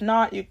Plus. If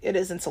not, it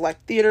is in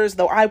select theaters,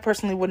 though I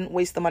personally wouldn't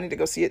waste the money to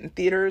go see it in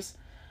theaters.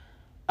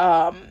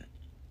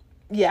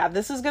 Yeah,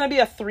 this is going to be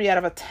a 3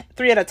 out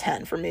of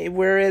 10 for me,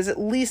 whereas at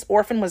least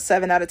Orphan was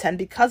 7 out of 10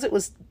 because it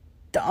was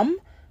dumb,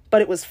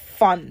 but it was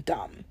fun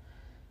dumb.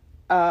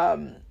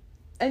 And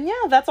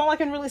yeah, that's all I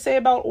can really say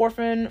about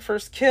Orphan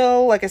First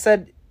Kill. Like I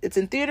said, it's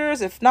in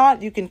theaters. If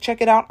not, you can check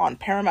it out on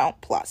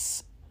Paramount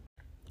Plus.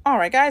 All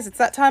right, guys, it's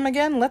that time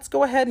again. Let's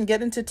go ahead and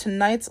get into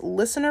tonight's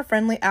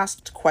listener-friendly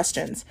asked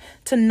questions.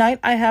 Tonight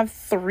I have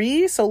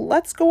 3, so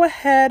let's go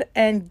ahead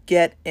and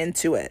get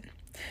into it.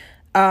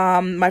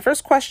 My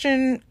first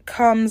question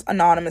comes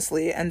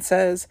anonymously and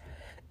says,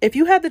 if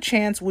you had the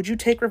chance, would you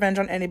take revenge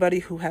on anybody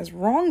who has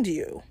wronged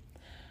you?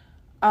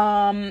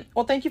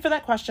 Well, thank you for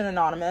that question,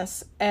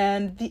 Anonymous.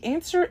 And the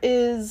answer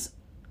is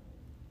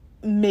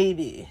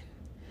maybe.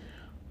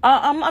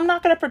 I'm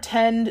not going to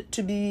pretend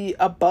to be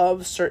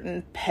above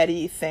certain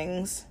petty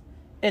things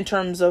in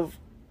terms of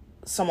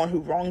someone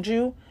who wronged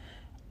you.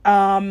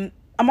 I'm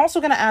also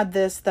going to add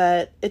this,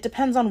 that it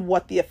depends on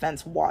what the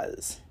offense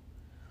was.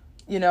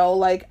 You know,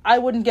 like, I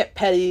wouldn't get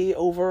petty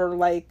over,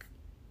 like,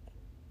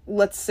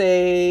 let's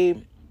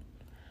say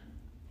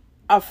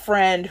a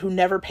friend who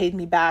never paid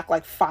me back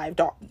like $5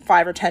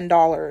 or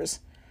 $10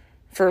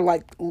 for,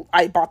 like,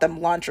 I bought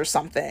them lunch or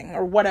something,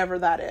 or whatever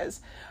that is.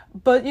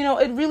 But, you know,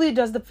 it really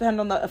does depend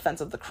on the offense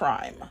of the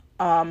crime.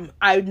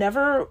 I would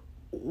never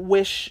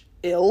wish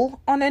ill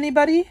on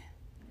anybody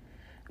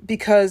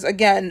because,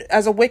 again,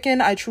 as a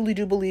Wiccan, I truly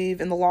do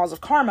believe in the laws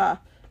of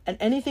karma, and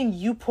anything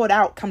you put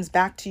out comes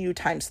back to you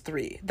times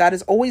 3. That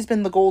has always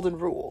been the golden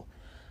rule.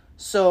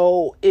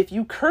 So if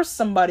you curse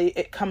somebody,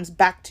 it comes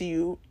back to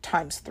you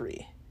times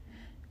 3.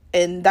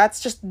 And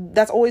that's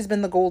always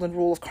been the golden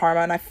rule of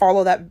karma, and I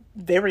follow that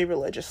very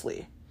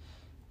religiously.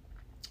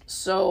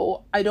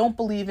 So I don't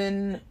believe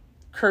in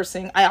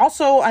cursing.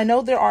 I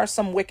know there are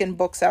some Wiccan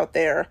books out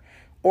there,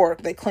 or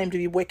they claim to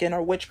be Wiccan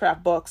or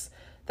witchcraft books,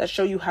 that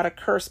show you how to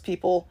curse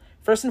people.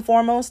 First and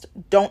foremost,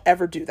 don't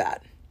ever do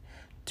that.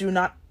 Do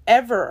not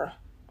ever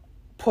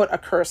put a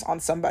curse on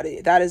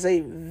somebody. That is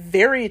a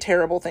very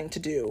terrible thing to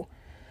do.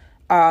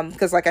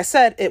 Because like I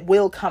said, it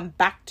will come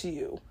back to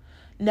you.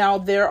 Now,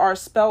 there are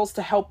spells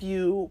to help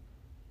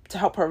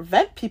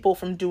prevent people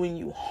from doing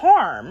you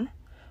harm,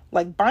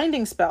 like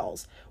binding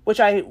spells, which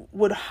I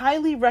would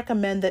highly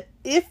recommend that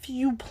if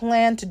you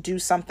plan to do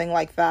something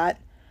like that,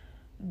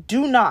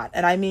 do not,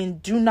 and I mean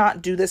do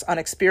not do this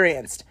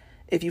unexperienced.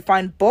 If you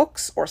find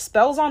books or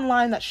spells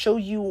online that show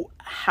you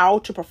how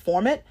to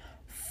perform it,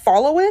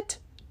 follow it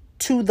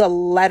to the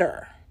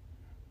letter,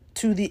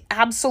 to the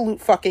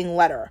absolute fucking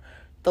letter.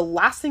 The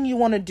last thing you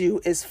want to do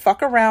is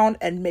fuck around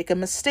and make a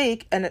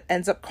mistake and it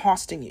ends up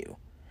costing you.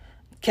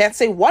 Can't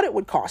say what it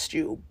would cost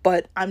you,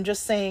 but I'm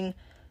just saying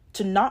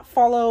to not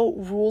follow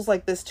rules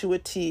like this to a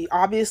T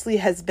obviously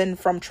has been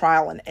from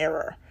trial and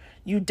error.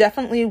 You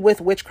definitely,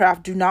 with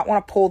witchcraft, do not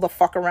want to pull the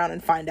fuck around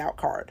and find out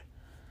card.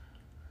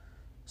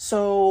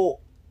 So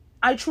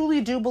I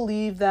truly do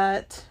believe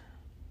that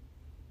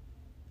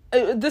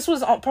this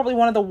was probably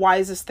one of the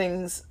wisest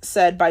things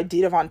said by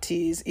Dita Von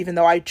Teese, even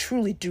though I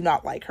truly do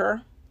not like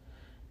her.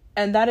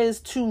 And that is,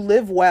 to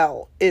live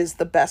well is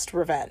the best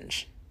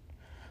revenge.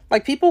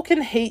 Like, people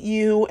can hate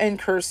you and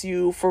curse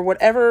you for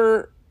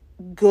whatever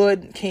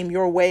good came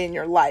your way in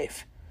your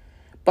life.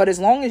 But as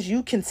long as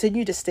you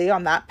continue to stay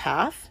on that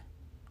path,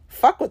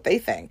 fuck what they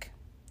think.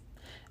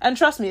 And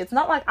trust me, it's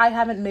not like I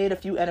haven't made a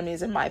few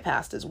enemies in my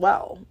past as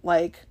well.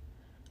 Like,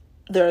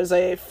 there's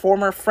a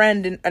former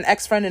friend, an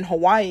ex-friend in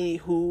Hawaii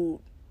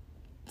who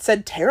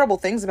said terrible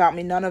things about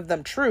me, none of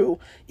them true,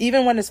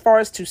 even went as far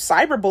as to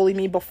cyberbully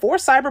me before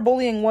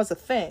cyberbullying was a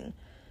thing,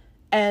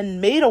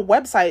 and made a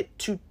website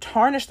to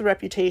tarnish the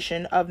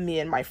reputation of me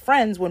and my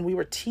friends when we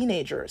were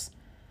teenagers.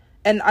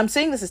 And I'm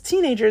saying this as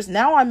teenagers,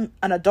 now I'm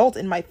an adult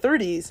in my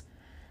 30s,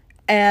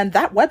 and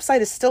that website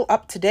is still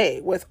up to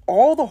date with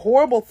all the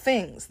horrible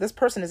things this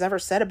person has ever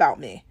said about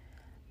me.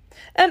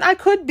 And I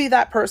could be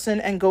that person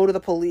and go to the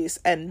police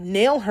and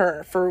nail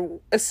her for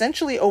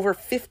essentially over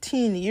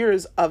 15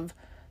 years of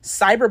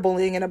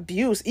cyberbullying and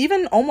abuse,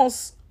 even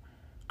almost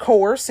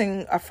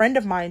coercing a friend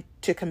of mine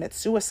to commit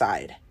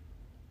suicide,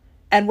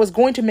 and was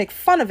going to make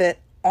fun of it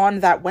on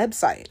that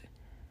website.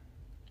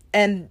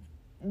 And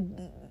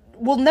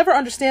we'll never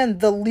understand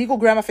the legal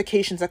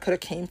ramifications that could have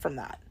came from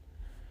that.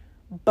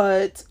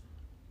 But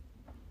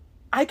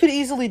I could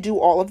easily do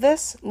all of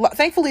this.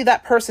 Thankfully,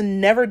 that person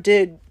never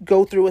did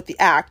go through with the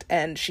act,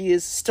 and she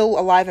is still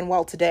alive and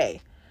well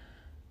today.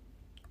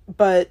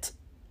 But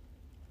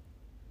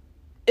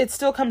it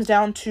still comes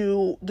down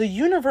to the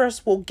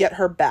universe will get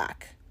her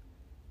back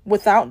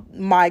without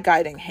my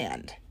guiding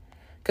hand.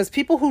 Because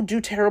people who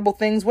do terrible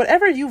things,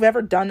 whatever you've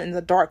ever done in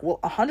the dark, will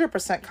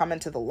 100% come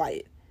into the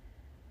light.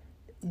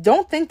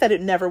 Don't think that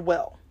it never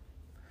will.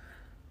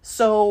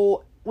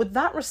 So, with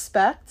that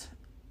respect,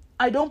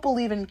 I don't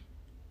believe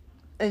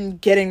in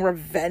getting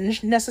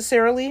revenge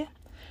necessarily,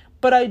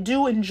 but I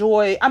do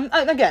enjoy, I'm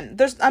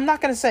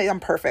not going to say I'm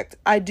perfect.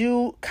 I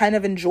do kind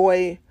of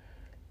enjoy,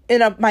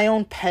 in my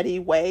own petty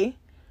way,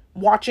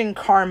 watching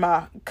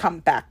karma come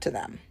back to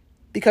them,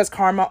 because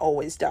karma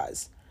always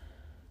does.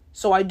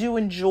 So I do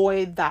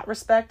enjoy that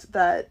respect,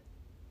 that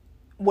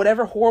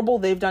whatever horrible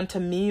they've done to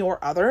me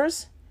or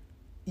others,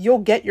 you'll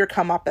get your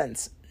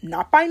comeuppance,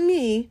 not by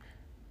me,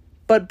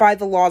 but by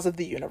the laws of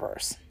the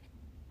universe.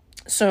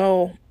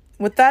 So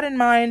with that in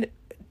mind,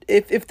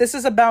 if this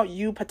is about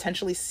you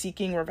potentially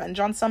seeking revenge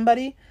on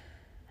somebody,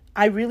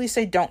 I really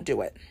say don't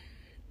do it.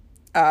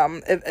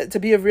 To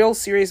be a real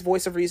serious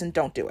voice of reason,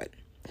 don't do it.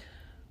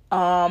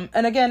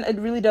 And again, it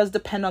really does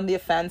depend on the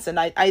offense, and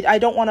I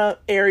don't want to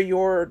air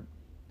your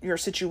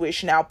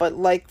situation out, but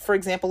like, for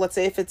example, let's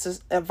say if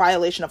it's a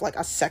violation of like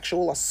a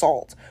sexual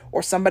assault,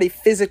 or somebody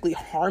physically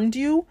harmed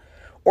you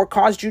or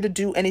caused you to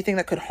do anything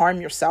that could harm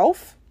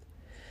yourself,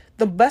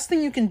 the best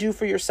thing you can do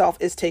for yourself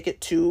is take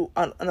it to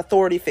an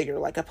authority figure,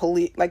 like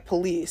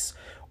police,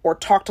 or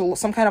talk to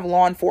some kind of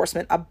law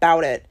enforcement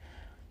about it.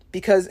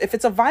 Because if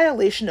it's a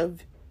violation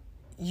of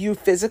you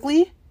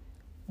physically,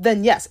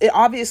 then yes,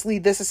 obviously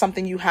this is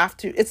something you have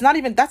to,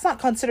 that's not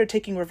considered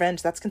taking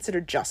revenge, that's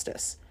considered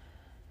justice.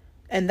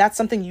 And that's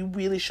something you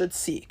really should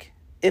seek.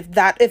 If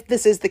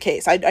this is the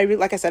case,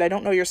 like I said, I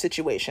don't know your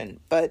situation,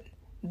 but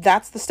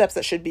that's the steps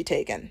that should be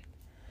taken.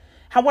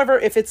 However,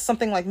 if it's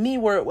something like me,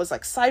 where it was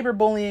like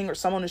cyberbullying, or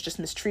someone is just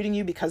mistreating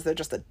you because they're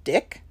just a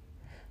dick,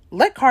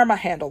 let karma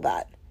handle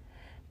that.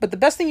 But the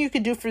best thing you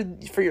could do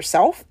for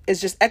yourself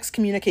is just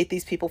excommunicate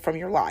these people from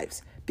your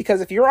lives.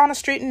 Because if you're on a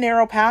straight and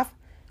narrow path,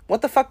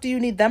 what the fuck do you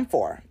need them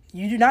for?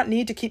 You do not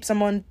need to keep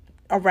someone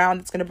around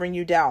that's going to bring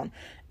you down.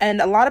 And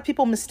a lot of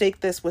people mistake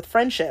this with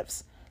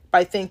friendships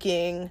by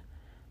thinking,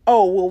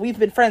 oh, well, we've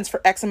been friends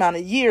for X amount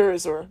of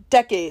years or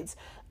decades.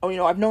 Or,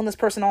 I've known this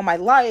person all my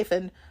life,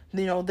 and,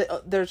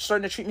 they're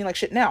starting to treat me like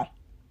shit now.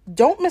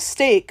 Don't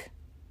mistake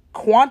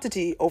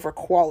quantity over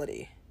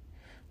quality.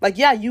 Like,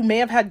 yeah, you may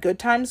have had good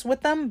times with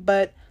them,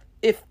 but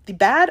if the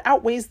bad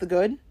outweighs the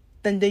good,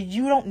 then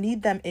you don't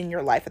need them in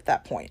your life at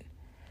that point.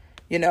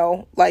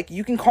 Like,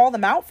 you can call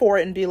them out for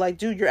it and be like,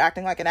 dude, you're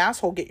acting like an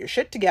asshole, get your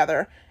shit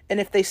together. And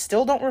if they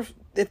still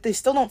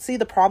don't see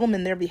the problem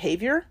in their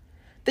behavior,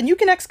 then you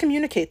can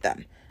excommunicate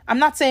them. I'm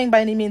not saying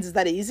by any means is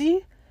that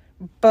easy,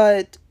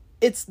 but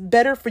it's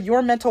better for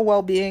your mental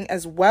well-being,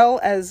 as well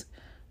as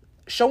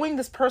showing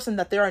this person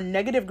that there are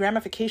negative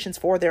ramifications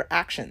for their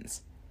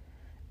actions.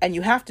 And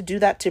you have to do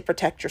that to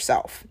protect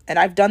yourself. And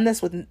I've done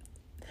this with,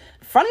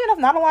 funny enough,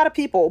 not a lot of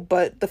people,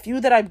 but the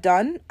few that I've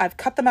done, I've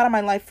cut them out of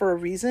my life for a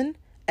reason,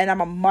 and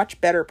I'm a much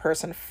better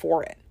person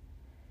for it.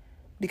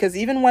 Because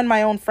even when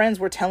my own friends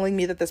were telling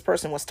me that this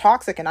person was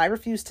toxic, and I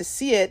refused to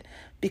see it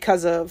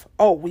because of,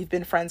 oh, we've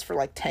been friends for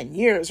like 10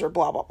 years or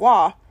blah, blah,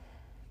 blah.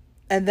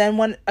 And then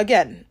when,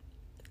 again,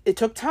 it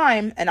took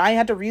time, and I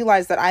had to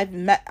realize that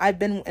I've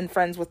been in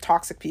friends with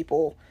toxic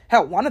people.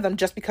 Hell, one of them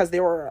just because they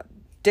were a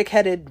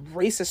dickheaded,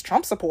 racist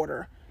Trump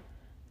supporter.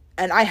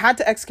 And I had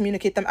to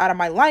excommunicate them out of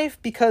my life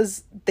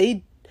because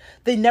they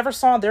never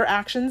saw their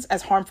actions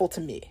as harmful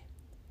to me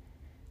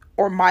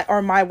or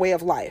my way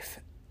of life.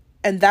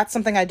 And that's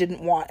something I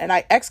didn't want. And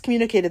I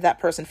excommunicated that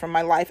person from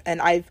my life.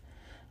 And I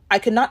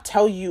could not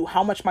tell you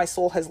how much my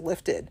soul has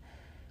lifted.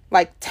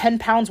 Like 10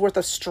 pounds worth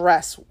of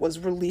stress was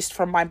released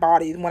from my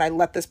body when I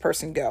let this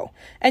person go.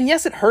 And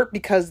yes, it hurt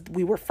because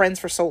we were friends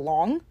for so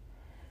long.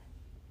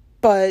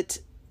 But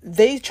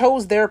they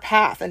chose their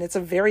path, and it's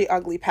a very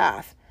ugly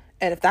path.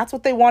 And if that's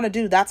what they want to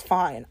do, that's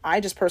fine. I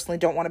just personally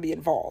don't want to be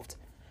involved.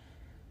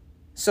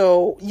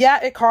 So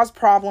yeah, it caused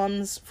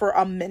problems for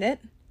a minute,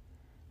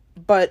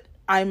 but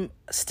I'm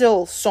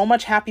still so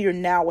much happier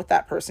now with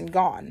that person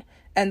gone.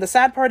 And the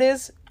sad part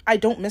is, I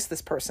don't miss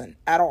this person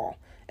at all.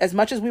 As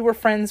much as we were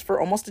friends for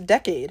almost a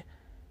decade,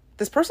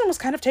 this person was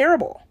kind of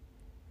terrible.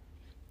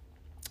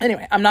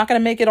 Anyway, I'm not going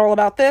to make it all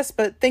about this,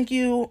 but thank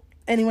you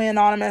anyway,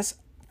 Anonymous,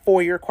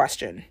 for your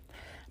question.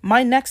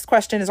 My next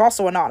question is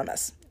also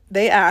anonymous.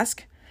 They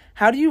ask,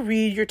 how do you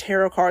read your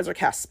tarot cards or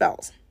cast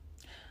spells?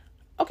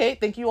 Okay,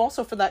 thank you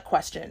also for that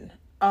question.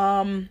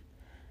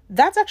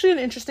 That's actually an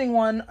interesting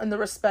one in the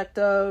respect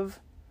of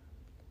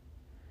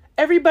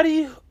every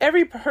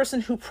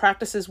person who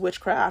practices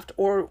witchcraft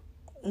or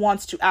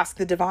wants to ask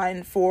the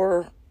divine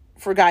for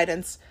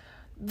guidance,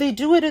 they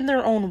do it in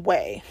their own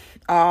way.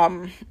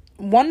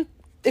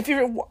 If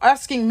you're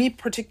asking me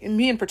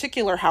in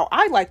particular how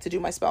I like to do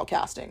my spell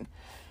casting,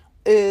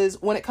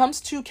 is when it comes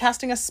to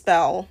casting a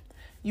spell,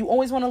 you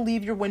always want to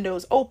leave your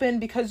windows open,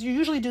 because you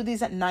usually do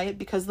these at night,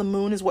 because the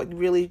moon is what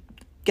really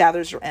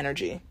gathers your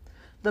energy.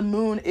 The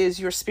moon is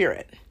your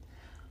spirit.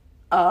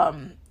 I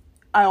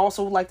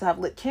also like to have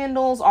lit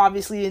candles,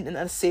 obviously in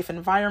a safe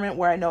environment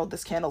where I know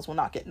this candles will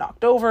not get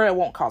knocked over, it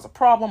won't cause a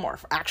problem or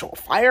actual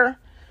fire.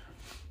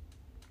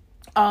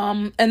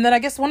 And then I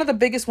guess one of the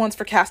biggest ones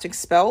for casting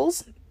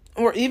spells,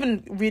 or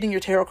even reading your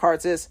tarot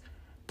cards, is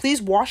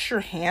please wash your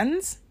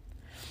hands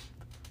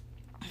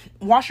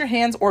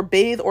or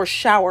bathe or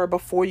shower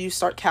before you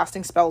start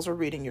casting spells or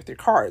reading your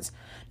cards.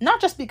 Not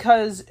just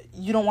because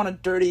you don't want to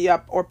dirty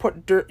up or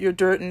put your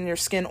dirt and your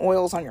skin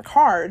oils on your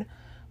card,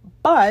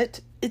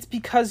 but it's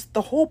because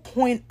the whole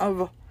point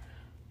of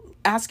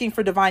asking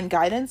for divine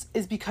guidance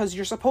is because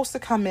you're supposed to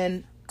come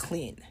in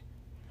clean.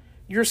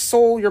 Your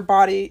soul, your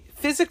body,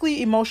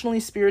 physically, emotionally,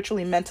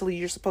 spiritually, mentally,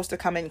 you're supposed to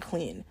come in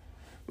clean.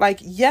 Like,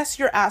 yes,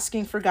 you're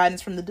asking for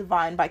guidance from the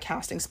divine by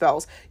casting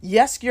spells.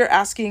 Yes, you're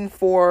asking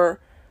for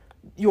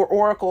your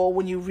oracle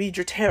when you read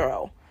your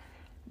tarot.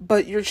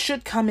 But you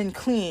should come in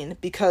clean,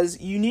 because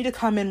you need to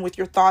come in with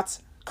your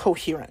thoughts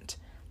coherent.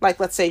 Like,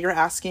 let's say you're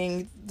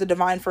asking the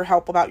divine for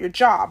help about your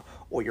job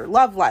or your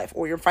love life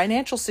or your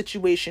financial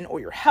situation or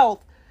your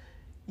health.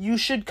 You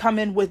should come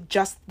in with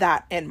just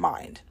that in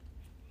mind.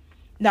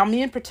 Now,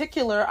 me in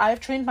particular, I have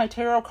trained my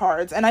tarot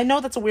cards, and I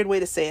know that's a weird way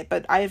to say it,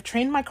 but I have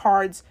trained my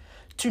cards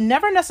to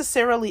never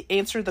necessarily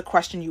answer the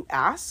question you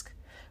ask,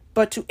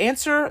 but to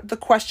answer the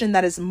question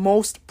that is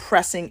most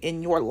pressing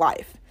in your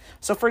life.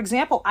 So, for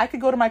example, I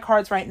could go to my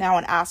cards right now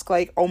and ask,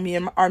 like, are me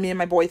and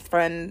my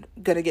boyfriend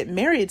gonna get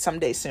married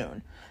someday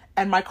soon?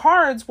 And my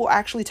cards will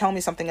actually tell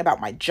me something about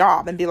my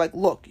job and be like,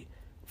 look,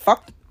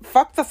 fuck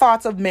the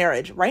thoughts of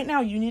marriage. Right now,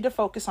 you need to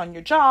focus on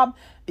your job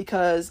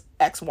because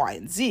X, Y,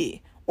 and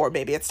Z. Or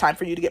maybe it's time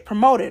for you to get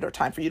promoted, or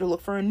time for you to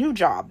look for a new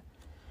job.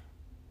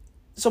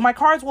 So my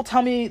cards will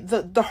tell me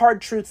the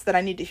hard truths that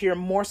I need to hear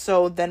more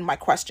so than my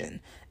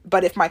question.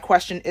 But if my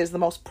question is the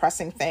most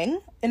pressing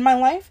thing in my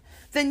life,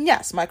 then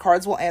yes, my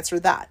cards will answer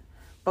that.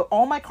 But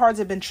all my cards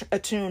have been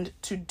attuned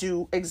to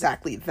do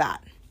exactly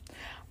that.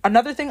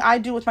 Another thing I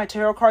do with my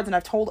tarot cards, and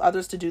I've told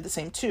others to do the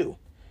same too,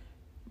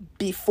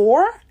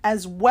 before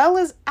as well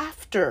as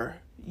after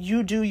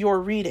you do your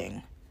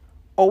reading,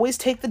 always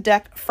take the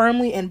deck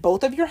firmly in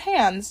both of your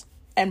hands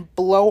and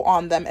blow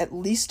on them at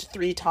least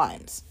 3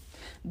 times.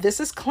 This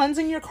is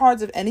cleansing your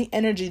cards of any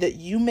energy that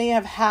you may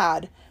have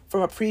had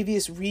from a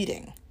previous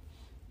reading,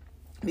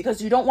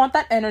 because you don't want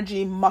that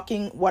energy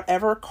mucking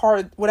whatever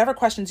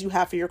questions you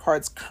have for your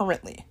cards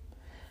currently.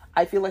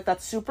 I feel like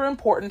that's super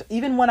important.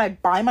 Even when I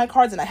buy my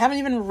cards and I haven't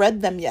even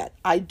read them yet,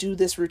 I do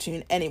this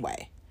routine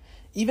anyway.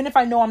 Even if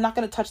I know I'm not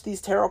going to touch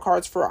these tarot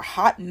cards for a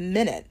hot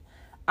minute,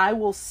 I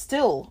will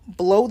still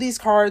blow these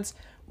cards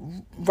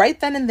right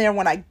then and there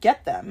when I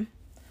get them.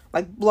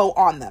 Like, blow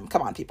on them.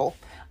 Come on, people.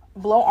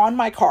 Blow on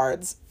my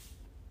cards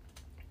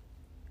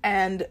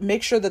and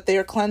make sure that they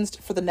are cleansed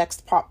for the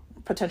next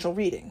potential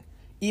reading.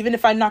 Even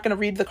if I'm not going to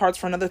read the cards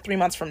for another 3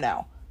 months from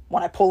now.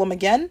 When I pull them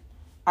again,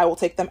 I will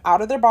take them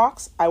out of their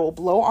box. I will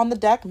blow on the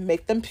deck,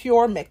 make them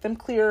pure, make them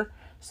clear,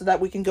 so that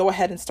we can go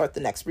ahead and start the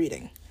next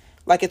reading.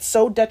 Like, it's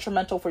so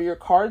detrimental for your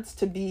cards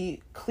to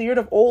be cleared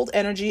of old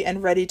energy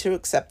and ready to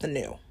accept the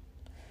new.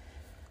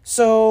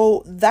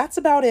 So that's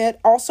about it.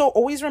 Also,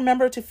 always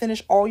remember to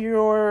finish all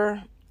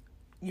your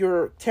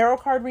tarot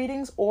card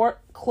readings, or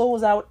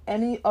close out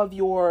any of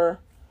your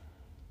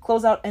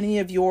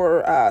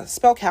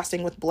spell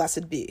casting with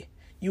Blessed Be.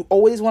 You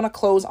always want to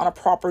close on a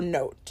proper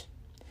note.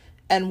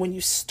 And when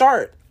you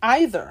start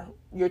either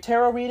your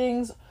tarot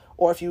readings,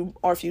 or if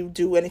you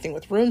do anything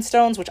with rune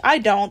stones, which I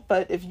don't,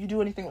 but if you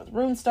do anything with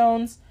rune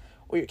stones,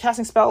 or you're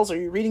casting spells, or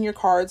you're reading your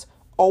cards,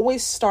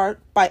 always start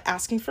by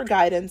asking for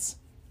guidance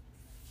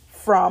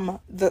from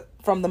the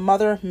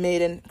Mother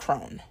Maiden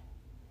Crone.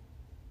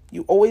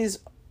 You always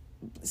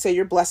say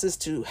your blesses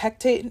to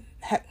Hecate,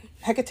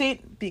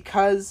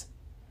 because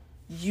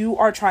you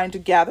are trying to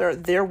gather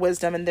their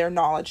wisdom and their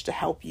knowledge to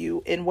help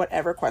you in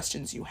whatever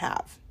questions you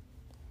have.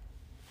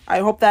 I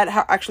hope that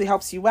actually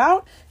helps you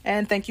out,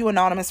 and thank you,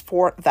 Anonymous,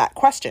 for that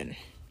question.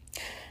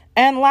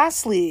 And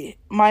lastly,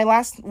 my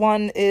last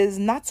one is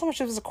not so much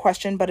as a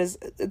question, but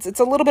it's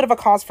a little bit of a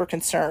cause for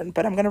concern,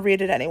 but I'm going to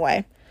read it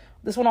anyway.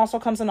 This one also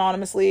comes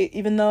anonymously,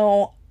 even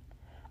though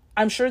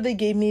I'm sure they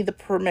gave me the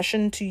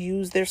permission to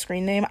use their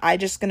screen name. I'm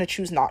just going to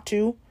choose not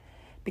to,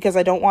 because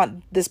I don't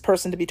want this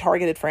person to be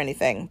targeted for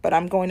anything, but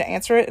I'm going to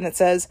answer it. And it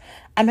says,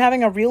 I'm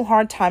having a real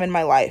hard time in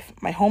my life.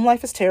 My home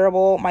life is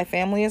terrible. My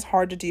family is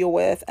hard to deal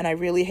with, and I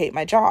really hate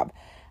my job.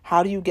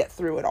 How do you get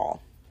through it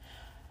all?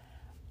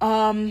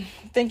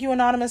 Thank you,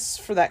 Anonymous,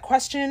 for that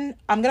question.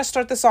 I'm going to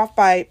start this off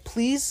by,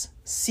 please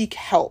seek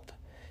help,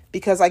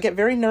 because I get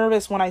very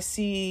nervous when I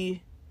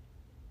see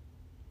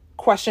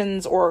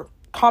questions or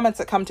comments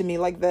that come to me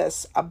like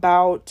this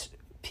about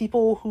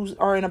people who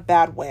are in a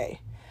bad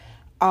way.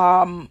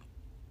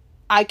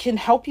 I can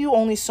help you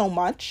only so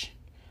much.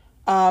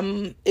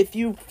 If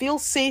you feel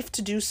safe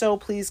to do so,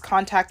 please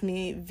contact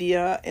me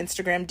via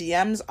Instagram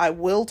DMs. I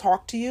will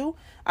talk to you.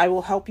 I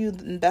will help you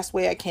in the best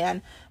way I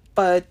can.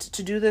 But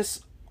to do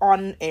this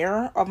on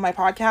air of my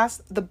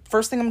podcast, the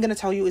first thing I'm going to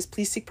tell you is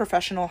please seek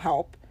professional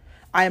help.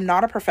 I am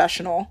not a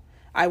professional.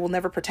 I will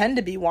never pretend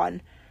to be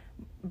one.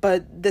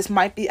 But this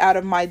might be out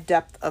of my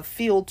depth of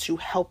field to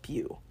help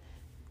you,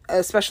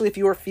 especially if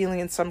you are feeling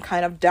in some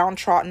kind of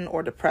downtrodden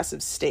or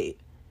depressive state.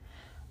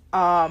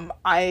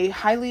 I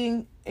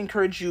highly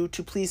encourage you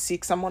to please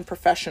seek someone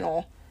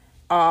professional.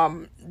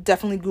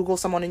 Definitely Google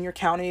someone in your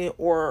county,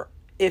 or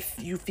if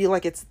you feel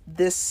like it's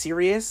this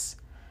serious,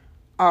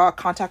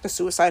 contact a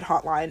suicide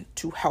hotline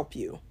to help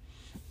you.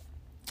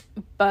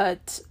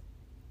 But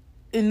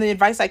in the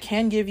advice I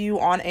can give you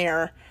on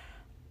air,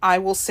 I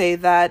will say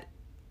that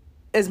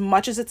as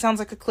much as it sounds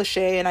like a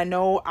cliche, and I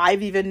know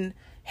I've even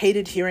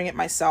hated hearing it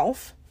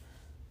myself,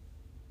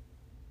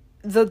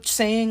 the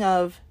saying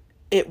of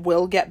 "it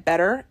will get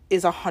better"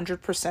 is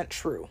 100%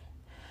 true.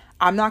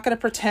 I'm not going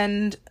to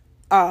pretend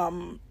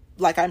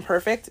like I'm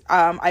perfect.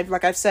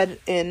 I've said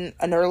in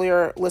an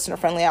earlier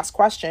listener-friendly asked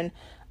question,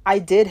 I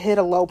did hit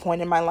a low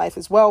point in my life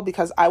as well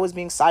because I was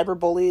being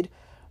cyberbullied,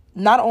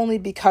 not only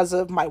because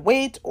of my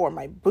weight or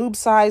my boob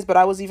size, but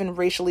I was even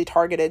racially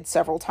targeted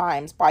several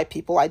times by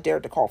people I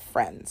dared to call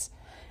friends.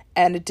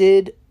 And it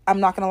did,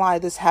 I'm not going to lie,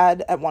 this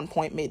had at one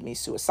point made me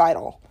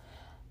suicidal.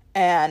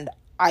 And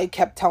I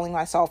kept telling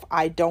myself,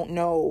 I don't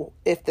know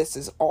if this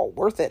is all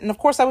worth it. And of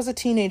course, I was a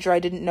teenager. I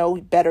didn't know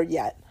better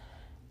yet.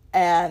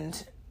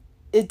 And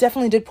it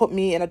definitely did put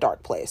me in a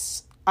dark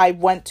place. I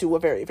went to a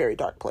very, very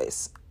dark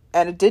place.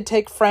 And it did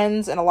take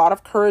friends and a lot of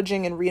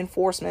encouraging and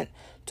reinforcement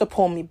to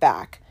pull me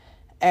back.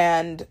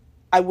 And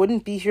I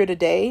wouldn't be here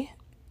today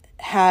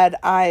had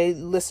I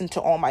listened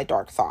to all my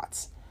dark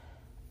thoughts.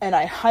 And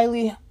I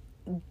highly,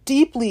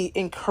 deeply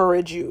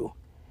encourage you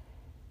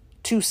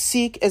to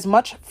seek as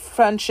much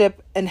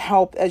friendship and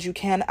help as you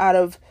can out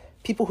of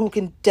people who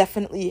can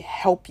definitely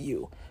help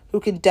you, who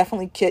can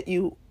definitely get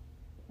you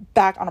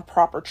back on a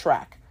proper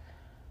track.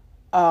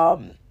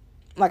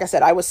 Like I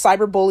said, I was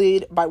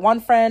cyberbullied by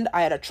one friend.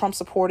 I had a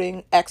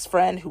Trump-supporting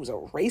ex-friend who was a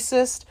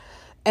racist.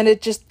 And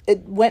it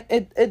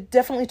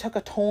definitely took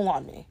a toll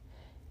on me.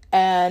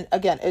 And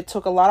again, it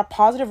took a lot of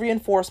positive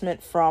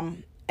reinforcement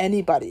from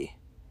anybody.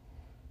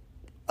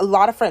 A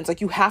lot of friends,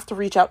 like you have to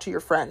reach out to your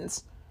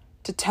friends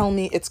to tell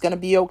me it's going to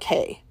be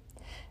okay.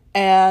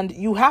 And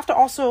you have to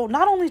also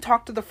not only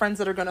talk to the friends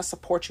that are going to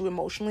support you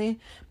emotionally,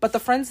 but the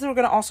friends that are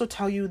going to also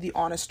tell you the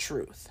honest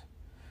truth.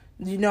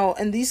 You know,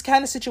 in these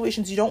kind of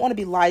situations, you don't want to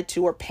be lied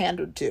to or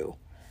pandered to.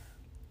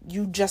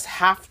 You just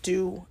have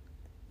to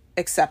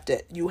accept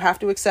it. You have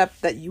to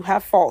accept that you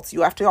have faults.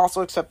 You have to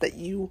also accept that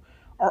you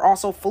are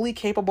also fully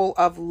capable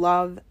of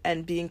love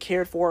and being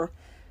cared for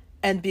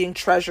and being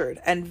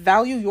treasured, and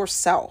value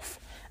yourself.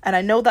 And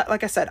I know that,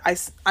 like I said, I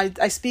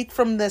speak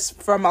from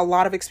a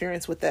lot of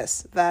experience with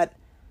this, that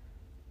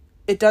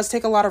it does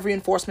take a lot of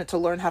reinforcement to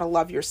learn how to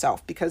love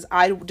yourself, because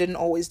I didn't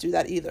always do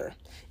that either.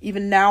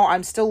 Even now,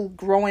 I'm still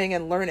growing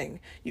and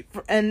learning.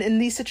 And in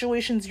these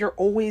situations, you're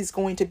always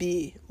going to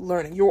be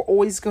learning. You're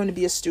always going to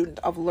be a student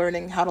of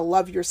learning how to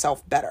love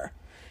yourself better,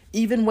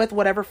 even with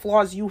whatever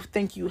flaws you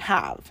think you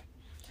have.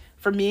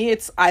 For me,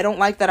 I don't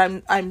like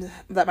that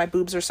that my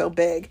boobs are so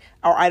big,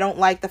 or I don't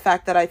like the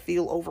fact that I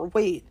feel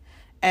overweight.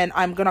 And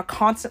I'm going to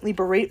constantly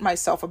berate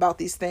myself about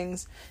these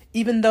things,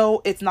 even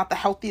though it's not the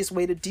healthiest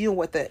way to deal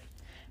with it.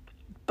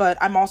 But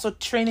I'm also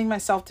training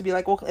myself to be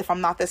like, well, if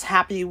I'm not this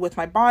happy with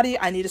my body,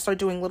 I need to start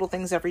doing little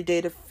things every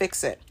day to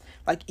fix it.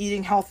 Like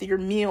eating healthier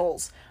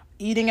meals,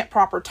 eating at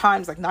proper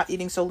times, like not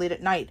eating so late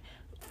at night,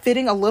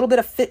 fitting a little bit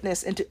of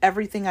fitness into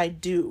everything I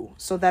do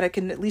so that it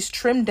can at least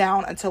trim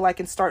down until I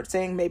can start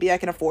saying, maybe I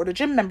can afford a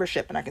gym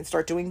membership and I can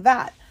start doing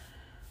that.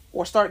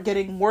 Or start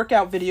getting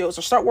workout videos,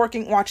 or start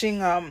watching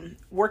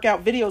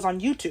workout videos on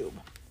YouTube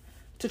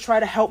to try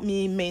to help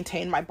me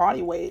maintain my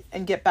body weight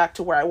and get back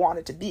to where I want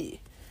it to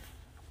be.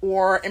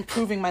 Or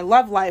improving my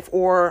love life,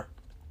 or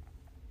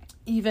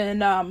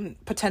even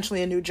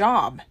potentially a new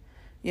job.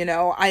 You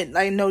know,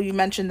 I know you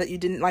mentioned that you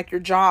didn't like your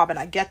job, and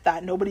I get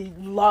that. Nobody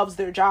loves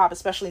their job,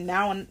 especially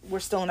now, and we're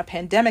still in a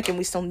pandemic and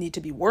we still need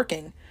to be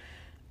working.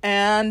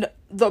 And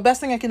the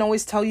best thing I can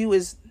always tell you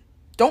is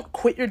don't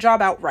quit your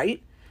job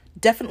outright.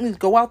 Definitely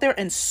go out there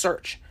and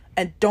search,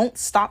 and don't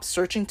stop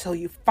searching till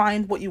you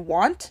find what you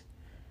want.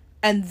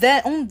 And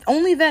then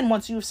only then,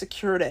 once you've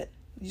secured it,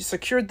 you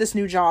secured this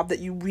new job that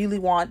you really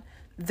want,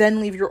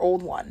 then leave your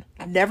old one.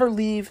 Never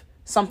leave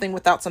something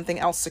without something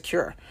else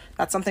secure.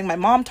 That's something my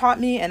mom taught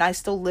me, and I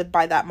still live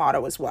by that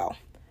motto as well.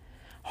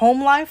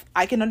 Home life,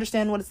 I can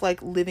understand what it's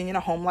like living in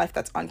a home life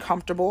that's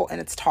uncomfortable and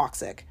it's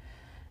toxic.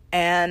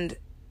 And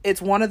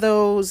it's one of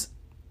those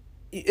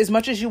as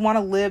much as you want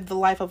to live the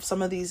life of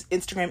some of these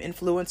Instagram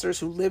influencers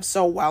who live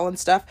so well and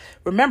stuff,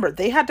 remember,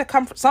 they had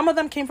to some of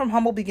them came from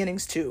humble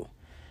beginnings too.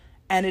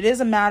 And it is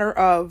a matter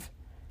of,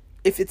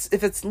 if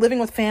it's living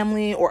with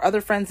family or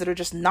other friends that are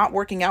just not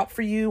working out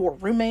for you, or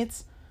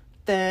roommates,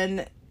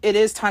 then it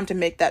is time to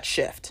make that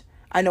shift.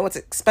 I know it's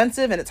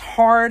expensive and it's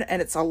hard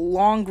and it's a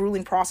long,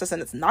 grueling process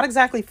and it's not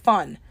exactly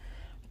fun,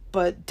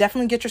 but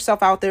definitely get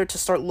yourself out there to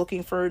start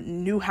looking for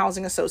new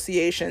housing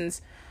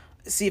associations.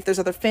 See if there's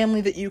other family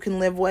that you can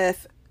live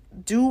with.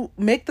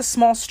 Make the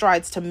small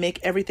strides to make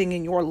everything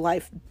in your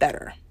life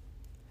better.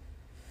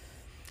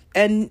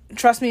 And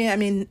trust me, I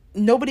mean,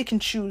 nobody can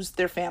choose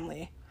their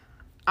family.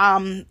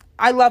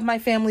 I love my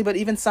family, but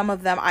even some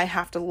of them I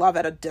have to love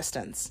at a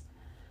distance.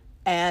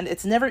 And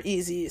it's never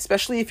easy,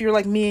 especially if you're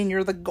like me and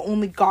you're the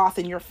only goth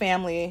in your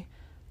family.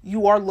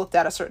 You are looked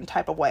at a certain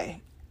type of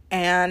way.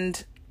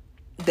 And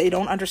they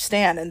don't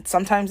understand. And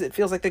sometimes it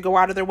feels like they go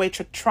out of their way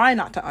to try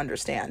not to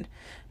understand.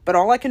 But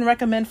all I can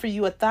recommend for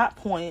you at that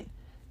point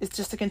is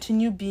just to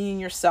continue being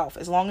yourself.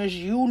 As long as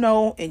you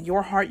know in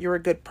your heart you're a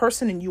good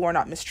person and you are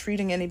not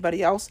mistreating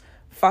anybody else,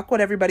 fuck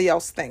what everybody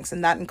else thinks.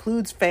 And that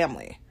includes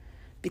family.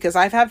 Because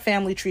I've had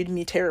family treat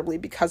me terribly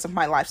because of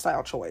my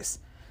lifestyle choice.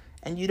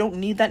 And you don't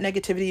need that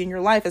negativity in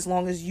your life as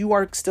long as you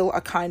are still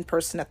a kind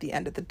person at the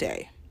end of the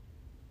day.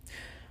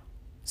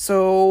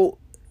 So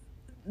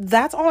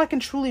that's all I can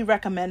truly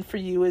recommend for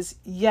you is,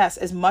 yes,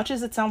 as much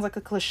as it sounds like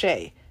a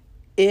cliche,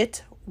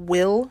 it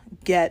will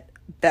get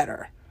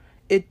better.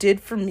 It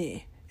did for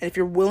me. And if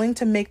you're willing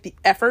to make the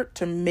effort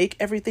to make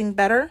everything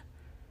better,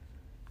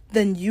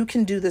 then you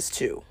can do this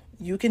too.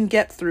 You can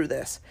get through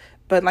this.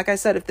 But like I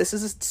said, if this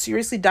is a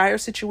seriously dire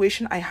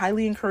situation, I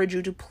highly encourage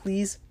you to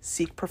please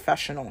seek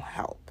professional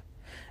help.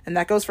 And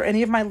that goes for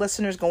any of my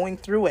listeners going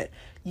through it.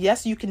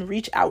 Yes, you can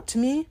reach out to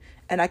me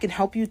and I can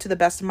help you to the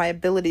best of my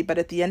ability. But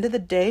at the end of the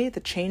day, the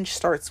change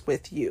starts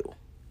with you.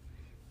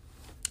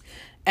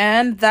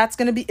 And that's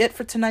going to be it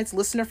for tonight's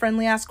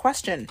listener-friendly Ask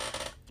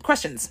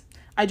Questions.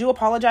 I do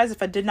apologize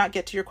if I did not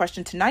get to your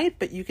question tonight,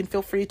 but you can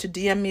feel free to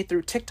DM me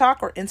through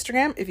TikTok or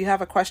Instagram if you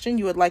have a question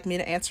you would like me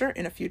to answer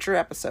in a future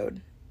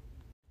episode.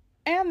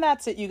 And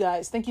that's it, you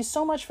guys. Thank you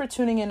so much for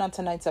tuning in on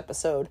tonight's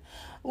episode.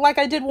 Like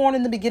I did warn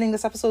in the beginning,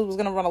 this episode was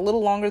going to run a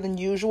little longer than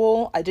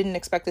usual. I didn't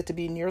expect it to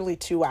be nearly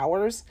 2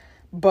 hours,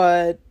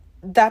 but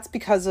that's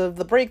because of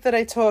the break that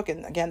I took.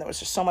 And again, there was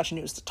just so much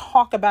news to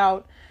talk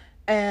about.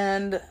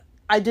 And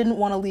I didn't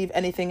want to leave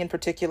anything in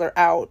particular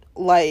out.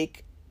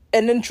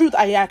 And in truth,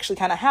 I actually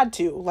kind of had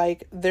to.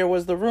 There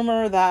was the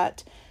rumor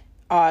that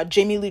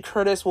Jamie Lee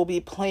Curtis will be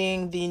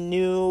playing the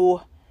new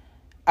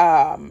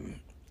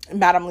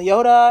Madame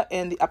Leota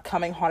in the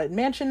upcoming Haunted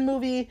Mansion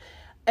movie.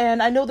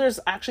 And I know there's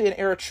actually an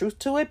air of truth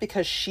to it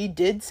because she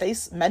did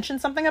mention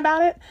something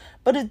about it,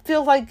 but it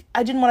feels like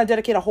I didn't want to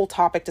dedicate a whole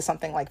topic to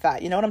something like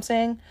that. You know what I'm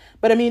saying?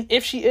 But I mean,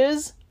 if she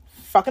is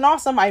fucking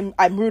awesome, I'm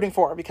rooting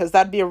for her because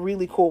that'd be a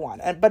really cool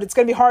one. But it's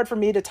going to be hard for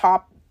me to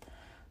top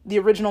the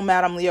original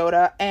Madame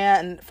Leota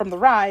and from the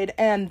ride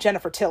and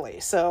Jennifer Tilly.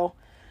 So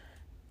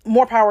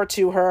more power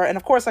to her. And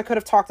of course I could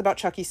have talked about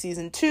Chucky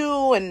season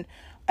 2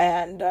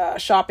 and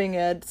shopping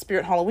at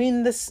Spirit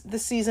Halloween this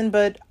season,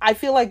 but I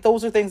feel like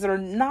those are things that are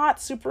not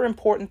super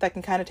important that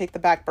can kind of take the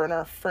back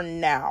burner for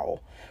now.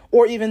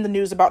 Or even the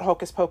news about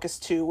Hocus Pocus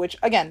 2, which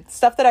again,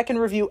 stuff that I can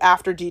review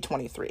after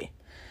D23.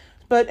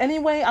 But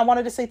anyway, I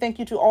wanted to say thank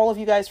you to all of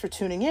you guys for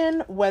tuning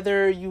in,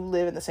 whether you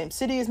live in the same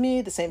city as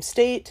me, the same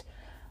state,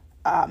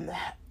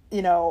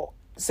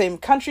 same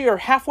country, or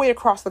halfway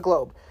across the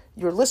globe.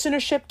 Your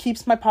listenership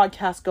keeps my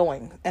podcast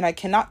going, and I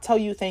cannot tell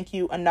you thank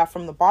you enough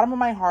from the bottom of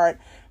my heart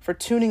for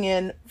tuning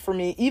in for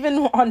me,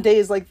 even on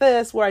days like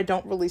this where I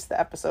don't release the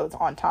episodes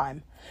on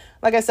time.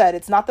 Like I said,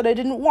 it's not that I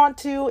didn't want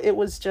to, it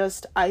was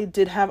just I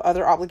did have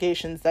other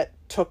obligations that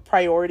took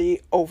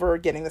priority over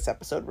getting this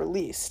episode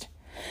released.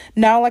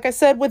 Now, like I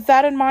said, with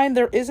that in mind,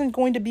 there isn't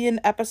going to be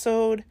an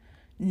episode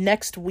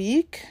next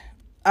week,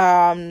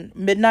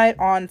 midnight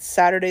on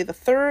Saturday the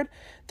 3rd.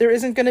 There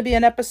isn't going to be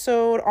an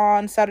episode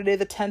on Saturday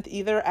the 10th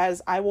either,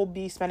 as I will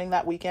be spending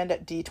that weekend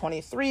at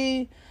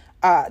D23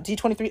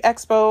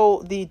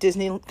 Expo, the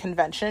Disney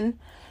convention.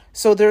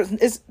 So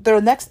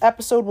their next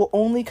episode will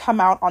only come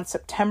out on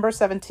September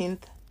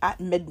 17th at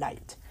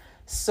midnight.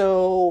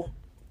 So,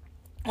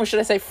 or should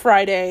I say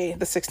Friday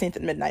the 16th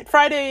at midnight.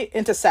 Friday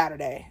into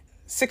Saturday,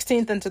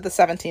 16th into the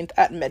 17th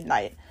at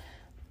midnight,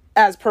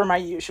 as per my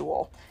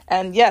usual.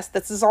 And yes,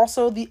 this is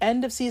also the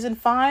end of season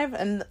 5,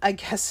 and I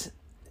guess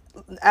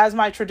as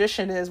my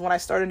tradition is, when I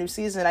start a new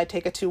season, I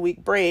take a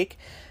 2-week break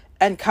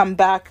and come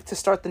back to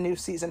start the new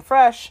season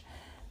fresh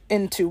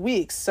in 2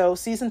 weeks. So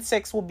season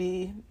 6 will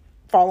be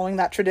following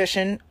that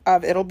tradition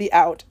of it'll be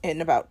out in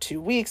about 2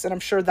 weeks. And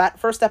I'm sure that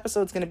first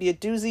episode is going to be a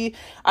doozy.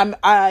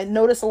 I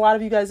noticed a lot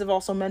of you guys have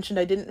also mentioned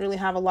I didn't really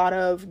have a lot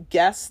of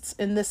guests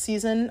in this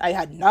season. I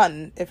had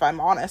none, if I'm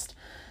honest.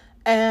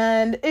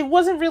 And it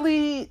wasn't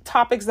really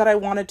topics that I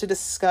wanted to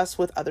discuss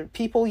with other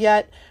people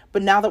yet.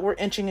 But now that we're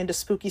inching into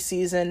spooky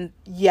season,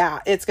 yeah,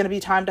 it's going to be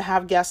time to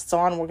have guests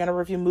on. We're going to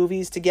review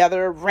movies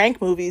together,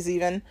 rank movies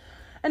even.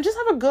 and just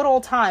have a good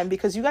old time,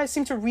 because you guys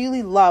seem to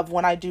really love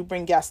when I do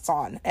bring guests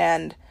on,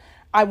 and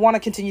I want to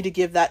continue to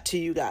give that to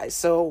you guys.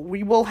 So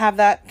we will have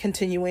that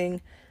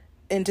continuing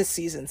into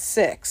season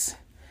 6.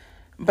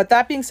 But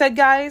that being said,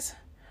 guys,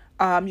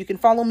 you can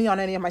follow me on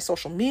any of my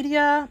social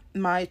media.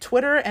 My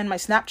Twitter and my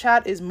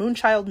Snapchat is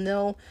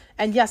MoonchildNil.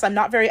 And yes, I'm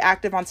not very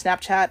active on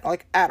Snapchat,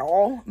 like, at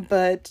all,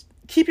 but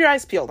keep your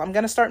eyes peeled. I'm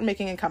going to start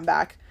making a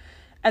comeback.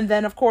 And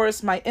then, of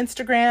course, my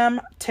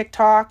Instagram,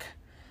 TikTok,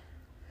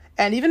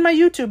 and even my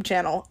YouTube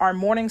channel are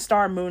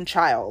Morningstar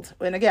Moonchild.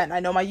 And again, I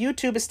know my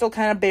YouTube is still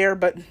kind of bare,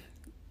 but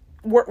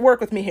work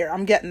with me here.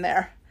 I'm getting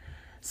there.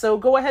 So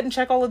go ahead and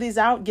check all of these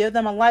out. Give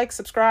them a like,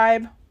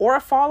 subscribe, or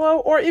a follow,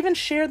 or even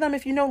share them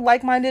if you know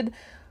like-minded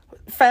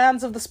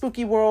fans of the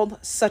spooky world,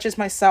 such as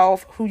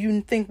myself, who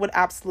you think would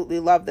absolutely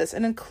love this,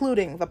 and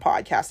including the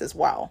podcast as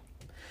well.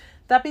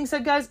 That being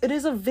said, guys, it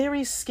is a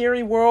very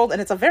scary world,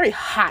 and it's a very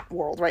hot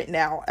world right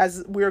now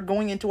as we're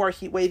going into our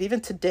heat wave.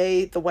 Even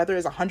today, the weather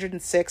is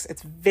 106.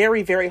 It's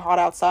very, very hot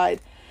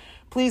outside.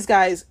 Please,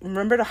 guys,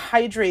 remember to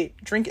hydrate.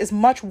 Drink as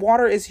much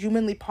water as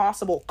humanly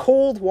possible.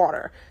 Cold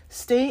water.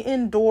 Stay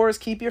indoors.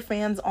 Keep your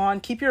fans on.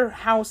 Keep your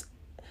house,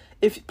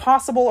 if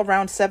possible,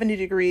 around 70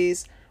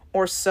 degrees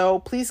or so.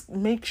 Please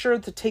make sure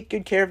to take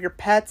good care of your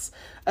pets,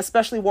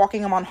 especially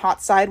walking them on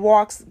hot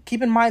sidewalks.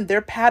 Keep in mind,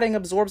 their padding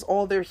absorbs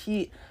all their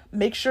heat.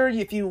 Make sure,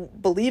 if you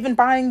believe in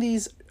buying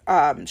these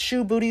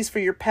shoe booties for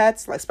your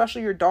pets,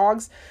 especially your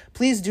dogs,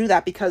 please do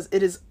that, because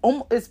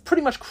it's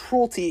pretty much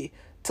cruelty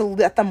to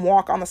let them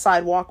walk on the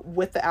sidewalk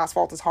with the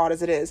asphalt as hot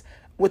as it is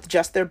with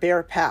just their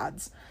bare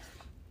pads.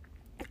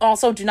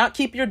 Also, do not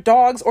keep your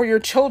dogs or your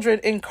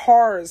children in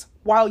cars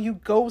while you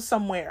go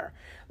somewhere.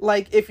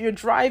 Like, if you're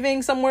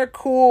driving somewhere,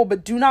 cool,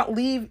 but do not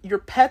leave your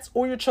pets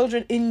or your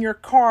children in your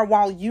car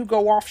while you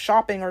go off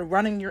shopping or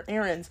running your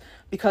errands,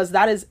 because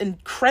that is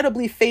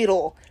incredibly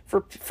fatal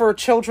for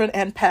children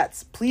and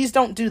pets. Please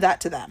don't do that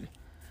to them.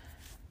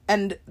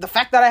 And the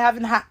fact that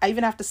I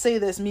even have to say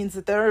this means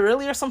that there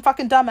really are some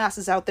fucking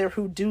dumbasses out there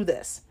who do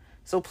this.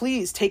 So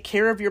please take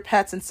care of your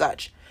pets and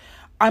such.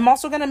 I'm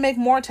also going to make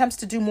more attempts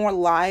to do more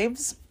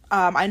lives.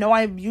 I know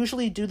I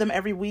usually do them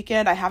every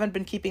weekend. I haven't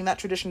been keeping that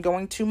tradition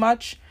going too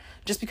much,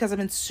 just because I've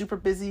been super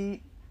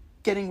busy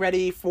getting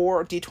ready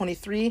for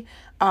D23.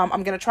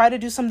 I'm going to try to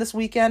do some this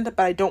weekend, but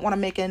I don't want to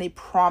make any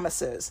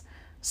promises.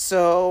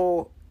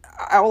 So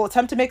I will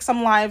attempt to make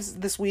some lives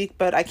this week,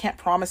 but I can't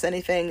promise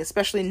anything,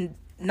 especially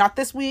not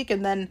this week,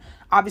 and then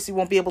obviously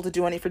won't be able to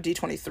do any for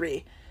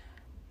D23.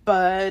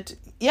 But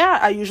yeah,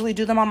 I usually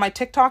do them on my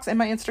TikToks and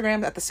my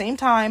Instagram at the same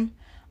time.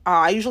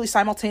 I usually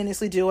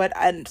simultaneously do it,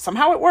 and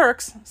somehow it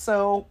works.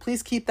 So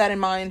please keep that in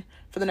mind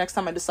for the next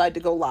time I decide to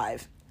go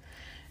live.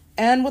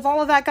 And with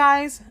all of that,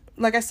 guys,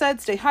 like I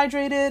said, stay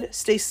hydrated,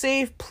 stay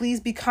safe. Please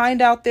be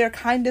kind out there.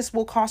 Kindness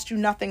will cost you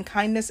nothing.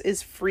 Kindness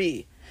is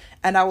free.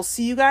 And I will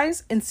see you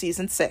guys in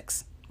season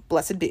 6.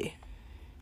 Blessed be.